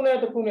တစ်ခုနဲ့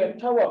တစ်ခုနဲ့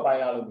ထက်ဝက်ပို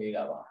င်းရလို့မေး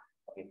တာပါ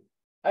โอเค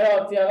အဲ့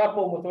တော့ဆရာက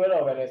ပုံမဆွဲ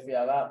တော့ပဲလေဆ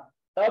ရာက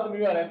တောက်သ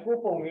မီးကလည်းကို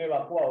ယ်ပုံလေးပါ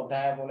ကိုယ့်အောင်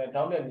diagonal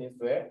ထောင်းချက်မြင်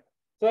ဆွဲ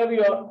ပြီး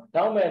တော့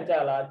ထောင်းမှန်ကြ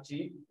လားကြ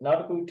ည့်နောက်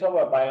တစ်ခုထက်ဝ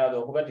က်ပိုင်းရ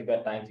ဆိုဟိုဘက်ဒီဘ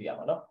က်တိုင်းကြည့်ရ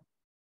မှာနော်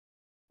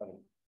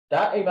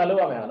ဒါအိမ်မှာလုပ်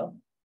ရမယ်ဟာနော်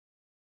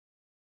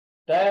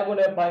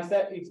diagonal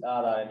bisect each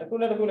other တခု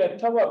နဲ့တခုနဲ့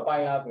ထက်ဝက်ပို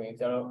င်းရဆိုရင်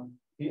ကျွန်တော်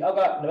ဒီအောက်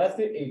က number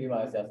 6 a လေးမှာ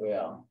ဆရာဆွဲရ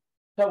အောင်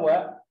ထက်ဝ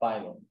က်ပို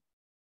င်းလို့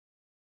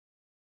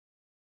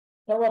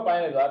ထက်ဝက်ပို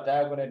င်းလဲဆိုတာ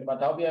diagonal ဒီမှာ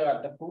ထောက်ပြက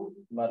တစ်ခု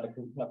ဒီမှာတစ်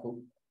ခုနှစ်ခု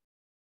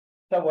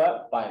ထက်ဝက်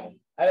ပိုင်း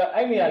အဲ့တော့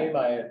အဲ့နေရာလေး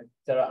မှာ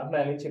ကျွန်တော်အမှ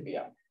န်လေးချစ်ပြရ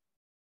အောင်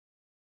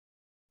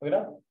ဟုတ်ကဲ့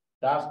နော်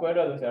ဒါ square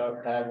တော့ဆိုကျွန်တော်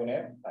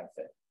diagonal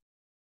bisect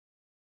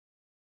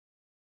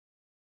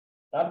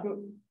ဒါက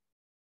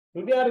ဒု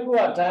တိယတစ်ခုက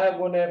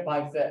diagonal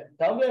bisect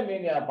ထောင်းပြမ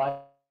င်းညာ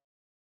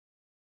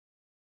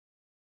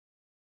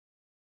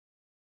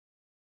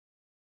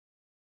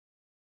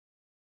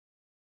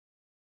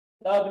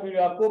နောက်တစ်ပြီး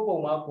တော့ကိုပုံ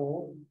မှာကို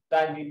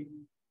တိုင်ပြီး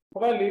ဟို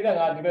ဘက်45ဒီဘက်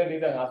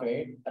45ဆိုရ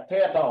င်အထ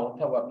က်အတောင်ထ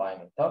က်ဝက်ပိုင်း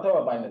တယ်ထောက်ထက်ဝ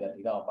က်ပိုင်းတယ်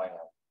ဒီတော့ပိုင်း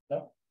တာ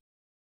နော်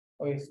โ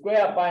อเค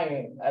square ပိုင်း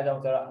အဲကြော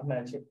င့်ကျတော့အမှ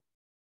န်ချစ်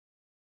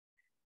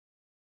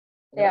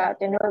ဆရာ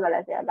ကျွန်တော်ကလ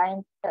ည်းဆရာ line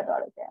တက်သွား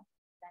လို့ဆရာ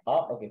ဟော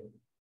โอเค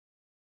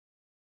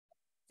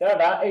ကျတော့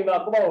ဒါအိမ်မှာ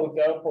ကိုပေါ့ကို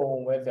ကျတော့ပုံ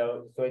ပဲကျတော့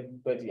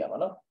ဆွဲကြည့်ရမှာ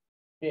နော်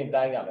ပြင်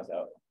တိုင်းရမှာကျ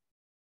တော့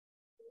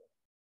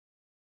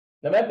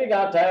နံပါတ်1က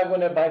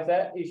diagonal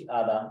bisect each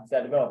other ဆရာ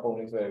ဒီဘက်မှာပုံ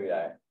လေးဆွဲပေးရတ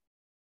ယ်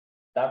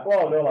ဒါကို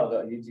အောင်လို့မှာဆို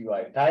အရေးကြီးပါ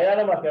တယ်ဒါရ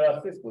တော့မှဆရာ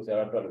6ကိုဆရာ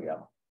တွက်လို့ရ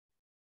မှာ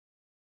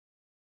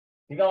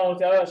ဒီကောင်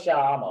ဆရာရှာ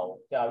ရမှာ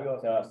ရှာပြီးတော့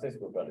ဆရာ6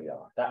ကိုတွက်လို့ရ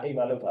မှာဒါအိမ်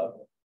မှာလုပ်ထားလို့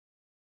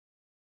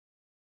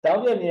တော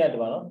င်းပြမြင်ရတ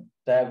ယ်ပါနော်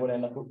diagonal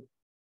နှစ်ခု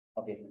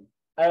okay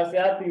အဲ့တော့ဆ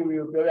ရာ theory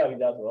ကိုပြောပြ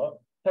ပြီးသားဆိုတော့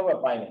ထက်ဝက်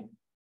ပိုင်းတယ်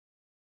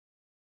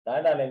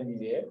ဒါနဲ့ညီ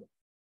တယ်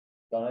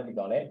ကောင်းတဲ့ဒီ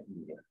ကောင်းတဲ့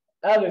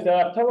အဲ့လိုဆို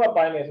တော့ထောက်ဝက်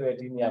ပိုင်းနေဆိုရင်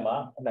ဒီနေရာမှာ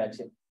အမှန်ချ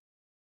စ်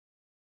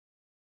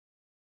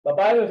မ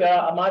ပိုင်းလို့ဆို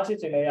တော့အမားချစ်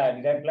ချင်နေရတယ်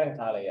ဒီတိုင်း blank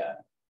ထားလိုက်ရတယ်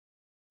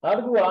နောက်တ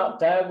စ်ခုက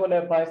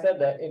diagonal bisect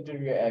the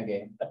interior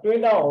angle အတွ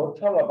င်းတော့ကို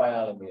ထောက်ဝက်ပိုင်းရ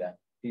လို့နေတာ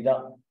ဒီ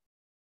တော့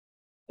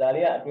ဒါ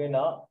လေးကအတွင်း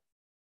တော့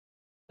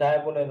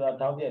diagonal ဆိုတာ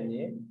ထောက်ပြမြ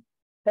င်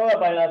ထောက်ဝက်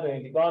ပိုင်းလားဆိုရ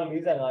င်ဒီကောင်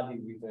45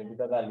 degree ဆိုရင်ဒီ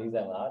ဘက်က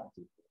45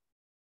 degree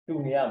တူ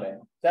နေရမယ်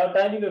ဆရာ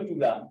တိုင်းပြီးလို့တူ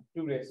လား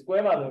တူတယ်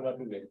square မှာဆိုရင်တော့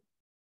တူတယ်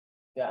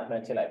ဆရာအမှ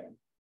န်ချစ်လိုက်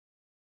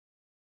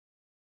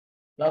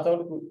နောက်ဆုံး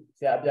တစ်ခုဆ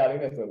ရာအပြ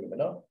လေးနဲ့ဆိုပြီးမယ်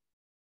နော်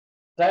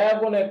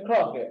diagonal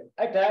cross တဲ့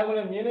အဲ့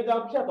diagonal မြင်းတစ်ကြော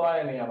င်းဖြတ်သွား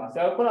တဲ့နေရာမှာဆ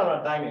ရာခုနက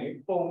တော့တိုင်းနေလေ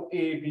ပုံ A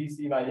B C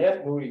မှာ yes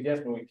no yes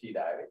no ဖြည့်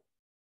တာလေ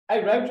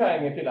အဲ့ right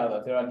triangle ဖြစ်လာ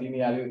တော့ဆရာဒီနေ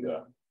ရာလေးကိုပြော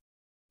တာ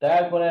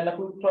diagonal နှစ်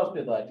ခု cross ဖြ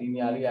စ်သွားဒီနေ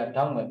ရာလေးက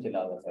down မှာဖြစ်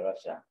လာတော့ဆရာ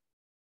ရှာ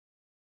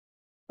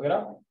ဟုတ်ကဲ့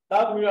နော်တာ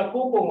ပြီးတော့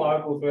ကိုပုံမှာပဲ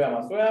ကိုဆွဲရ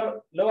မှာဆွဲ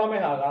လောက်ရမ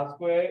ယ့်ဟာက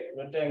square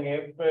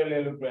rectangle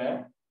parallelogram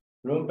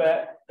rhombus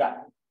cut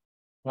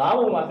ငါး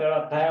ပုံမှာဆရာ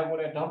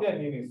diagonal ထောင်ပြ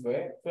နေနေဆွဲ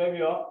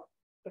ပြီးတော့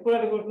တစ်ခု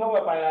နဲ့တစ်ခုထောက်ဝ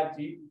က်ပိုင်းလာကြ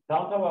ည့်ထော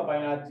က်ဝက်ပို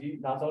င်းလာကြည့်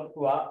နောက်ဆုံးတစ်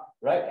ခုက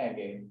right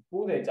angle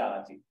 90ကြာလာ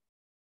ကြည့်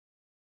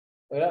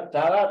ဟုတ်ကဲ့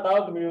ဒါကတော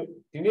က်သမီး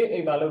ဒီနေ့အိ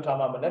မ်မှာလောက်ထား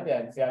မှမလက်ပြ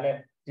န်ဆရာနဲ့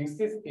ဒီ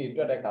 6A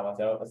တွက်တဲ့ခါမှာဆ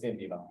ရာတို့အဆင်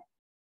ပြေပါ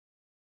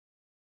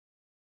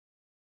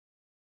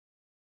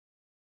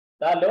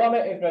ဒါလောရမ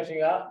ယ့် instruction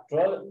က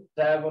draw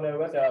diagonal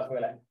ပဲဆရာဆွဲ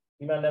လိုက်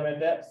ဒီမှာ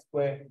named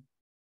square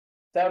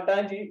ဆရာတို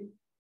င်းကြည့်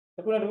တ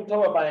စ်ခုနဲ့တစ်ခုထော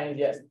က်ဝက်ပိုင်း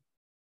yes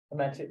အ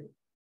မှန်ချစ်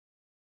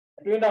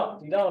အတွင်းတော့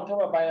ဒီတော့ထော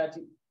က်ဝက်ပိုင်းလာကြ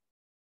ည့်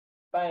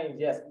ပိုင်း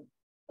yes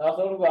နောက်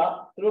ဆုံးက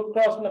သူတို့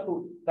cross နှစ်ခု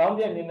ခေါင်း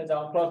ပြင်းမြင်းတစ်ကြော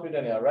င်း cross ဖြစ်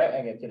တဲ့နေရာ right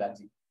angle ဖြစ်လာ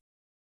ကြည့်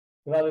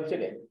ဒီမှာလိုဖြစ်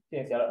တယ်ပြ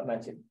င်ဆရာတော့အမှန်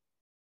ချစ်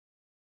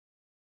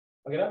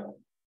โอเคနော်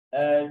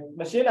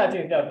မရှင်းတာချ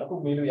င်းဆရာအခု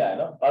မေးလို့ရတယ်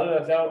နော်ဘာလို့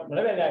လဲဆရာတို့မ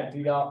နေ့ကည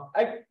ဒီကောင်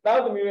အဲ့တော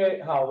က်သမီးရဲ့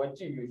ဟာကိုပဲ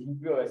ကြည့်ပြီးယူ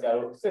ပြီးတော့ဆရာ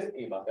တို့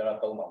 6A မှာဆရာတို့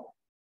သုံးပါမယ်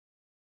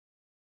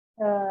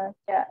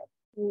ကြာ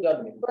ဒီဘယ်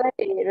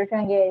ဒီ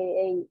rectangle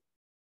အဲ့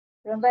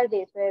rhombus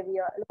တွေဆွဲပြီး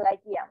တော့အဲ့လိုလို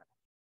က်ကြည့်ရမှာ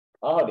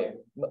ဟုတ်တယ်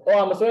ဟို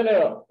မဆွဲနဲ့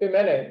တော့ပြင်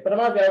မဲ့လေပထ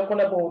မဆရာတို့ခု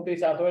နှစ်ပုံတေ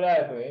ချာဆွဲထားရ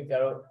ဆိုရင်ဆရာ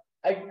တို့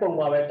အဲ့ပုံ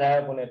မှာပဲ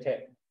diagonal နဲ့ထည့်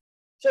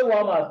ချုပ်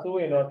သွားမှာဆို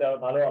ရင်တော့ဆရာ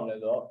တို့ဘာလုပ်အောင်လဲ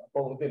ဆိုတော့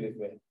ပုံအစ်စ်လေး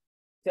ဆွဲ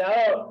ဆရာက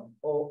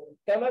ဟို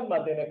canvas မှာ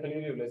တင်တဲ့က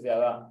လေးလေးကိုလည်းဆရာ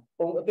က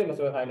ပုံအစ်စ်မ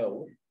ဆွဲခိုင်းတော့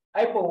ဘူး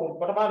အဲ့ပုံ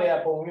ပထမတည်းက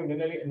ပုံလေးနည်း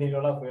နည်းလေးအနေ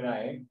တော်လောက်ဆွဲလို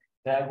က်ရင်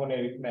diagonal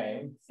လေးမှန်ရ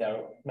င်ဆရာ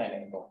တို့မှန်တ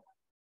ယ်ပေါ့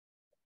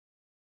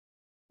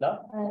နော်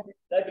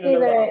အဲ့ဒီလို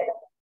လုပ်ပါ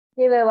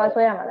ဒီပဲပါ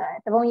ဆွဲရမှာလား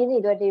တပုံကြီးစီ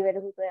အတွက်ဒီပဲတ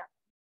စ်ခုဆွဲရ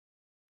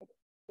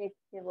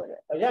ဒီဖို့လေ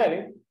ရတယ်လေ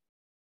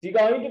ဒီ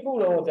ကောင်ကြီးတစ်ခု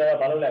လုံးကိုဆရာ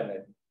ကဘာလုပ်လိုက်မလဲ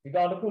ဒီ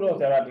ကောင်တစ်ခုလုံး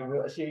ဆရာကဒီ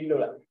လိုအရှိကြီးလု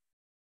ပ်လိုက်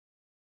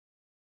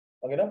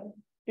โอเคနော်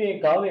ပြီး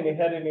ခေါင်းစဉ်တွေ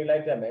heading တွေလို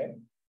က်တက်မယ်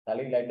ဒါ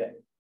လေးလိုက်တက်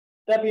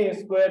တက်ပြီး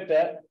square တ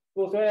က်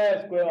ကိုဆွဲတဲ့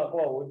square မှာ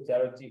ကိုယ့်ကိုဆရာ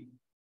တို့ကြည့်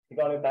ဒီ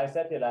ကောင်လေး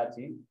bisect ဖြစ်လာကြ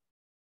ည့်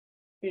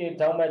ပြီးရင်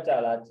down ဘက်ကျ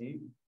လာကြည့်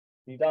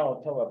ဒီတောင်းကို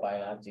ထောက်ဝက်ပို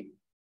င်းလာကြည့်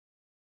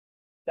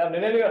ဒါန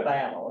ည်းနည်းလေးတော့တို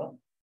င်းရမှာပေါ့နော်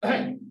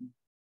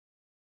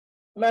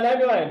အမှန်တိုင်း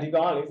ပြောရင်ဒီ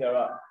ကောင်ကလေဆရာ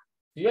တို့က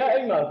ဒီကအိ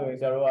မ်မှာဆိုရင်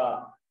ဆရာတို့က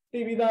တိ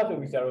ပြီးသားဆို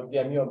ပြီးဆရာတို့ပြ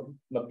န်ပြီးတော့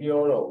မ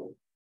ပြောတော့ဘူး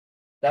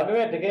ဒါပေ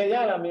မဲ့တကယ်ရ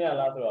လားမရ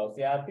လားဆိုတော့ဆ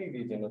ရာသိ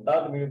သိချင်းလို့တာ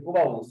သမီးကို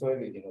ပေါ့ကိုဆွဲ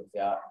သိချင်းလို့ဆ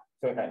ရာ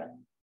ဆွဲခိုင်းတာ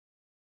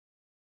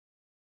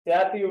ဆရာ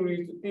theory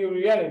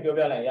ကနေပြော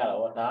ပြလိုက်ရတာ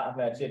ပေါ့ဒါအ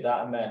မှန်ချစ်ဒါ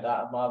အမှန်ဒါ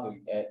အမှားဆို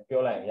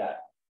ပြောလိုက်ရတယ်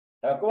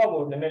ဒါကိုယ့်ဘက်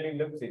ကိုနည်းနည်းလေး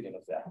လုပ်စီချင်း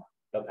လို့ဆရာ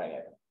လုပ်ခိုင်းရ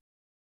တယ်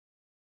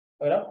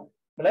ဟုတ်နော်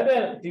မနေ့က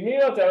ဒီနေ့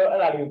တော့ကျွန်တော်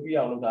အဲ့ဒါလေးကိုပြီး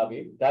အောင်လုပ်ထားပြီ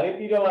ဒါလေး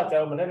ပြီးတော့မှကျွ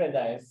န်တော်မနေ့က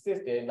ကြာရင်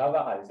 6 တယ်နောက်က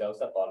ဟာကျွန်တော်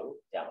ဆက်သွားလို့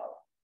ရမှာ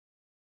ပါ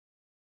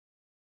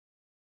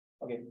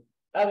โอเค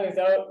အဲ့ဒါဆို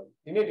ကျွန်တော်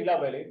ဒီနေ့ဒီလော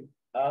က်ပဲလေ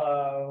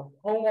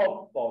homework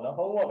ပေါ့နော်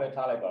homework ပဲ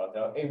ထားလိုက်ပါတော့ကျွ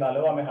န်တော်အိမ်မှာလု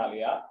ပ်ရမယ့်ဟာ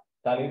လေးက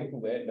ဒါလေးတစ်ခု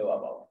ပဲလုပ်ရ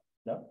ပါဘူး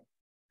နော်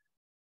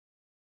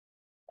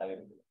ဒါလေး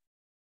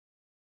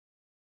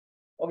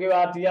โอเค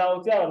ပါဒီအောင်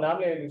ကြောက်နားမ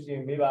လည်လို့ရှိရ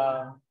င်မေးပါ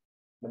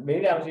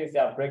မေးရမရှိဆ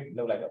ရာ break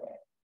လုပ်လိုက်တော့ပဲ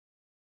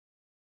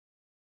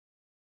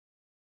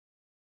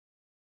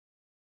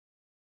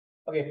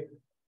โอเค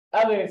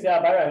အဲ့ဒါဆရာ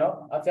ဘိုင်ရနော်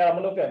ဆရာမ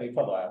လုပ်ပြတ်သေးထွ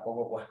က်သွားရပေါ့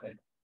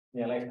ည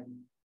င်လိုက်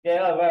ကျန်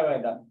တော့ဘို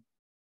င်တာ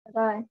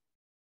Bye.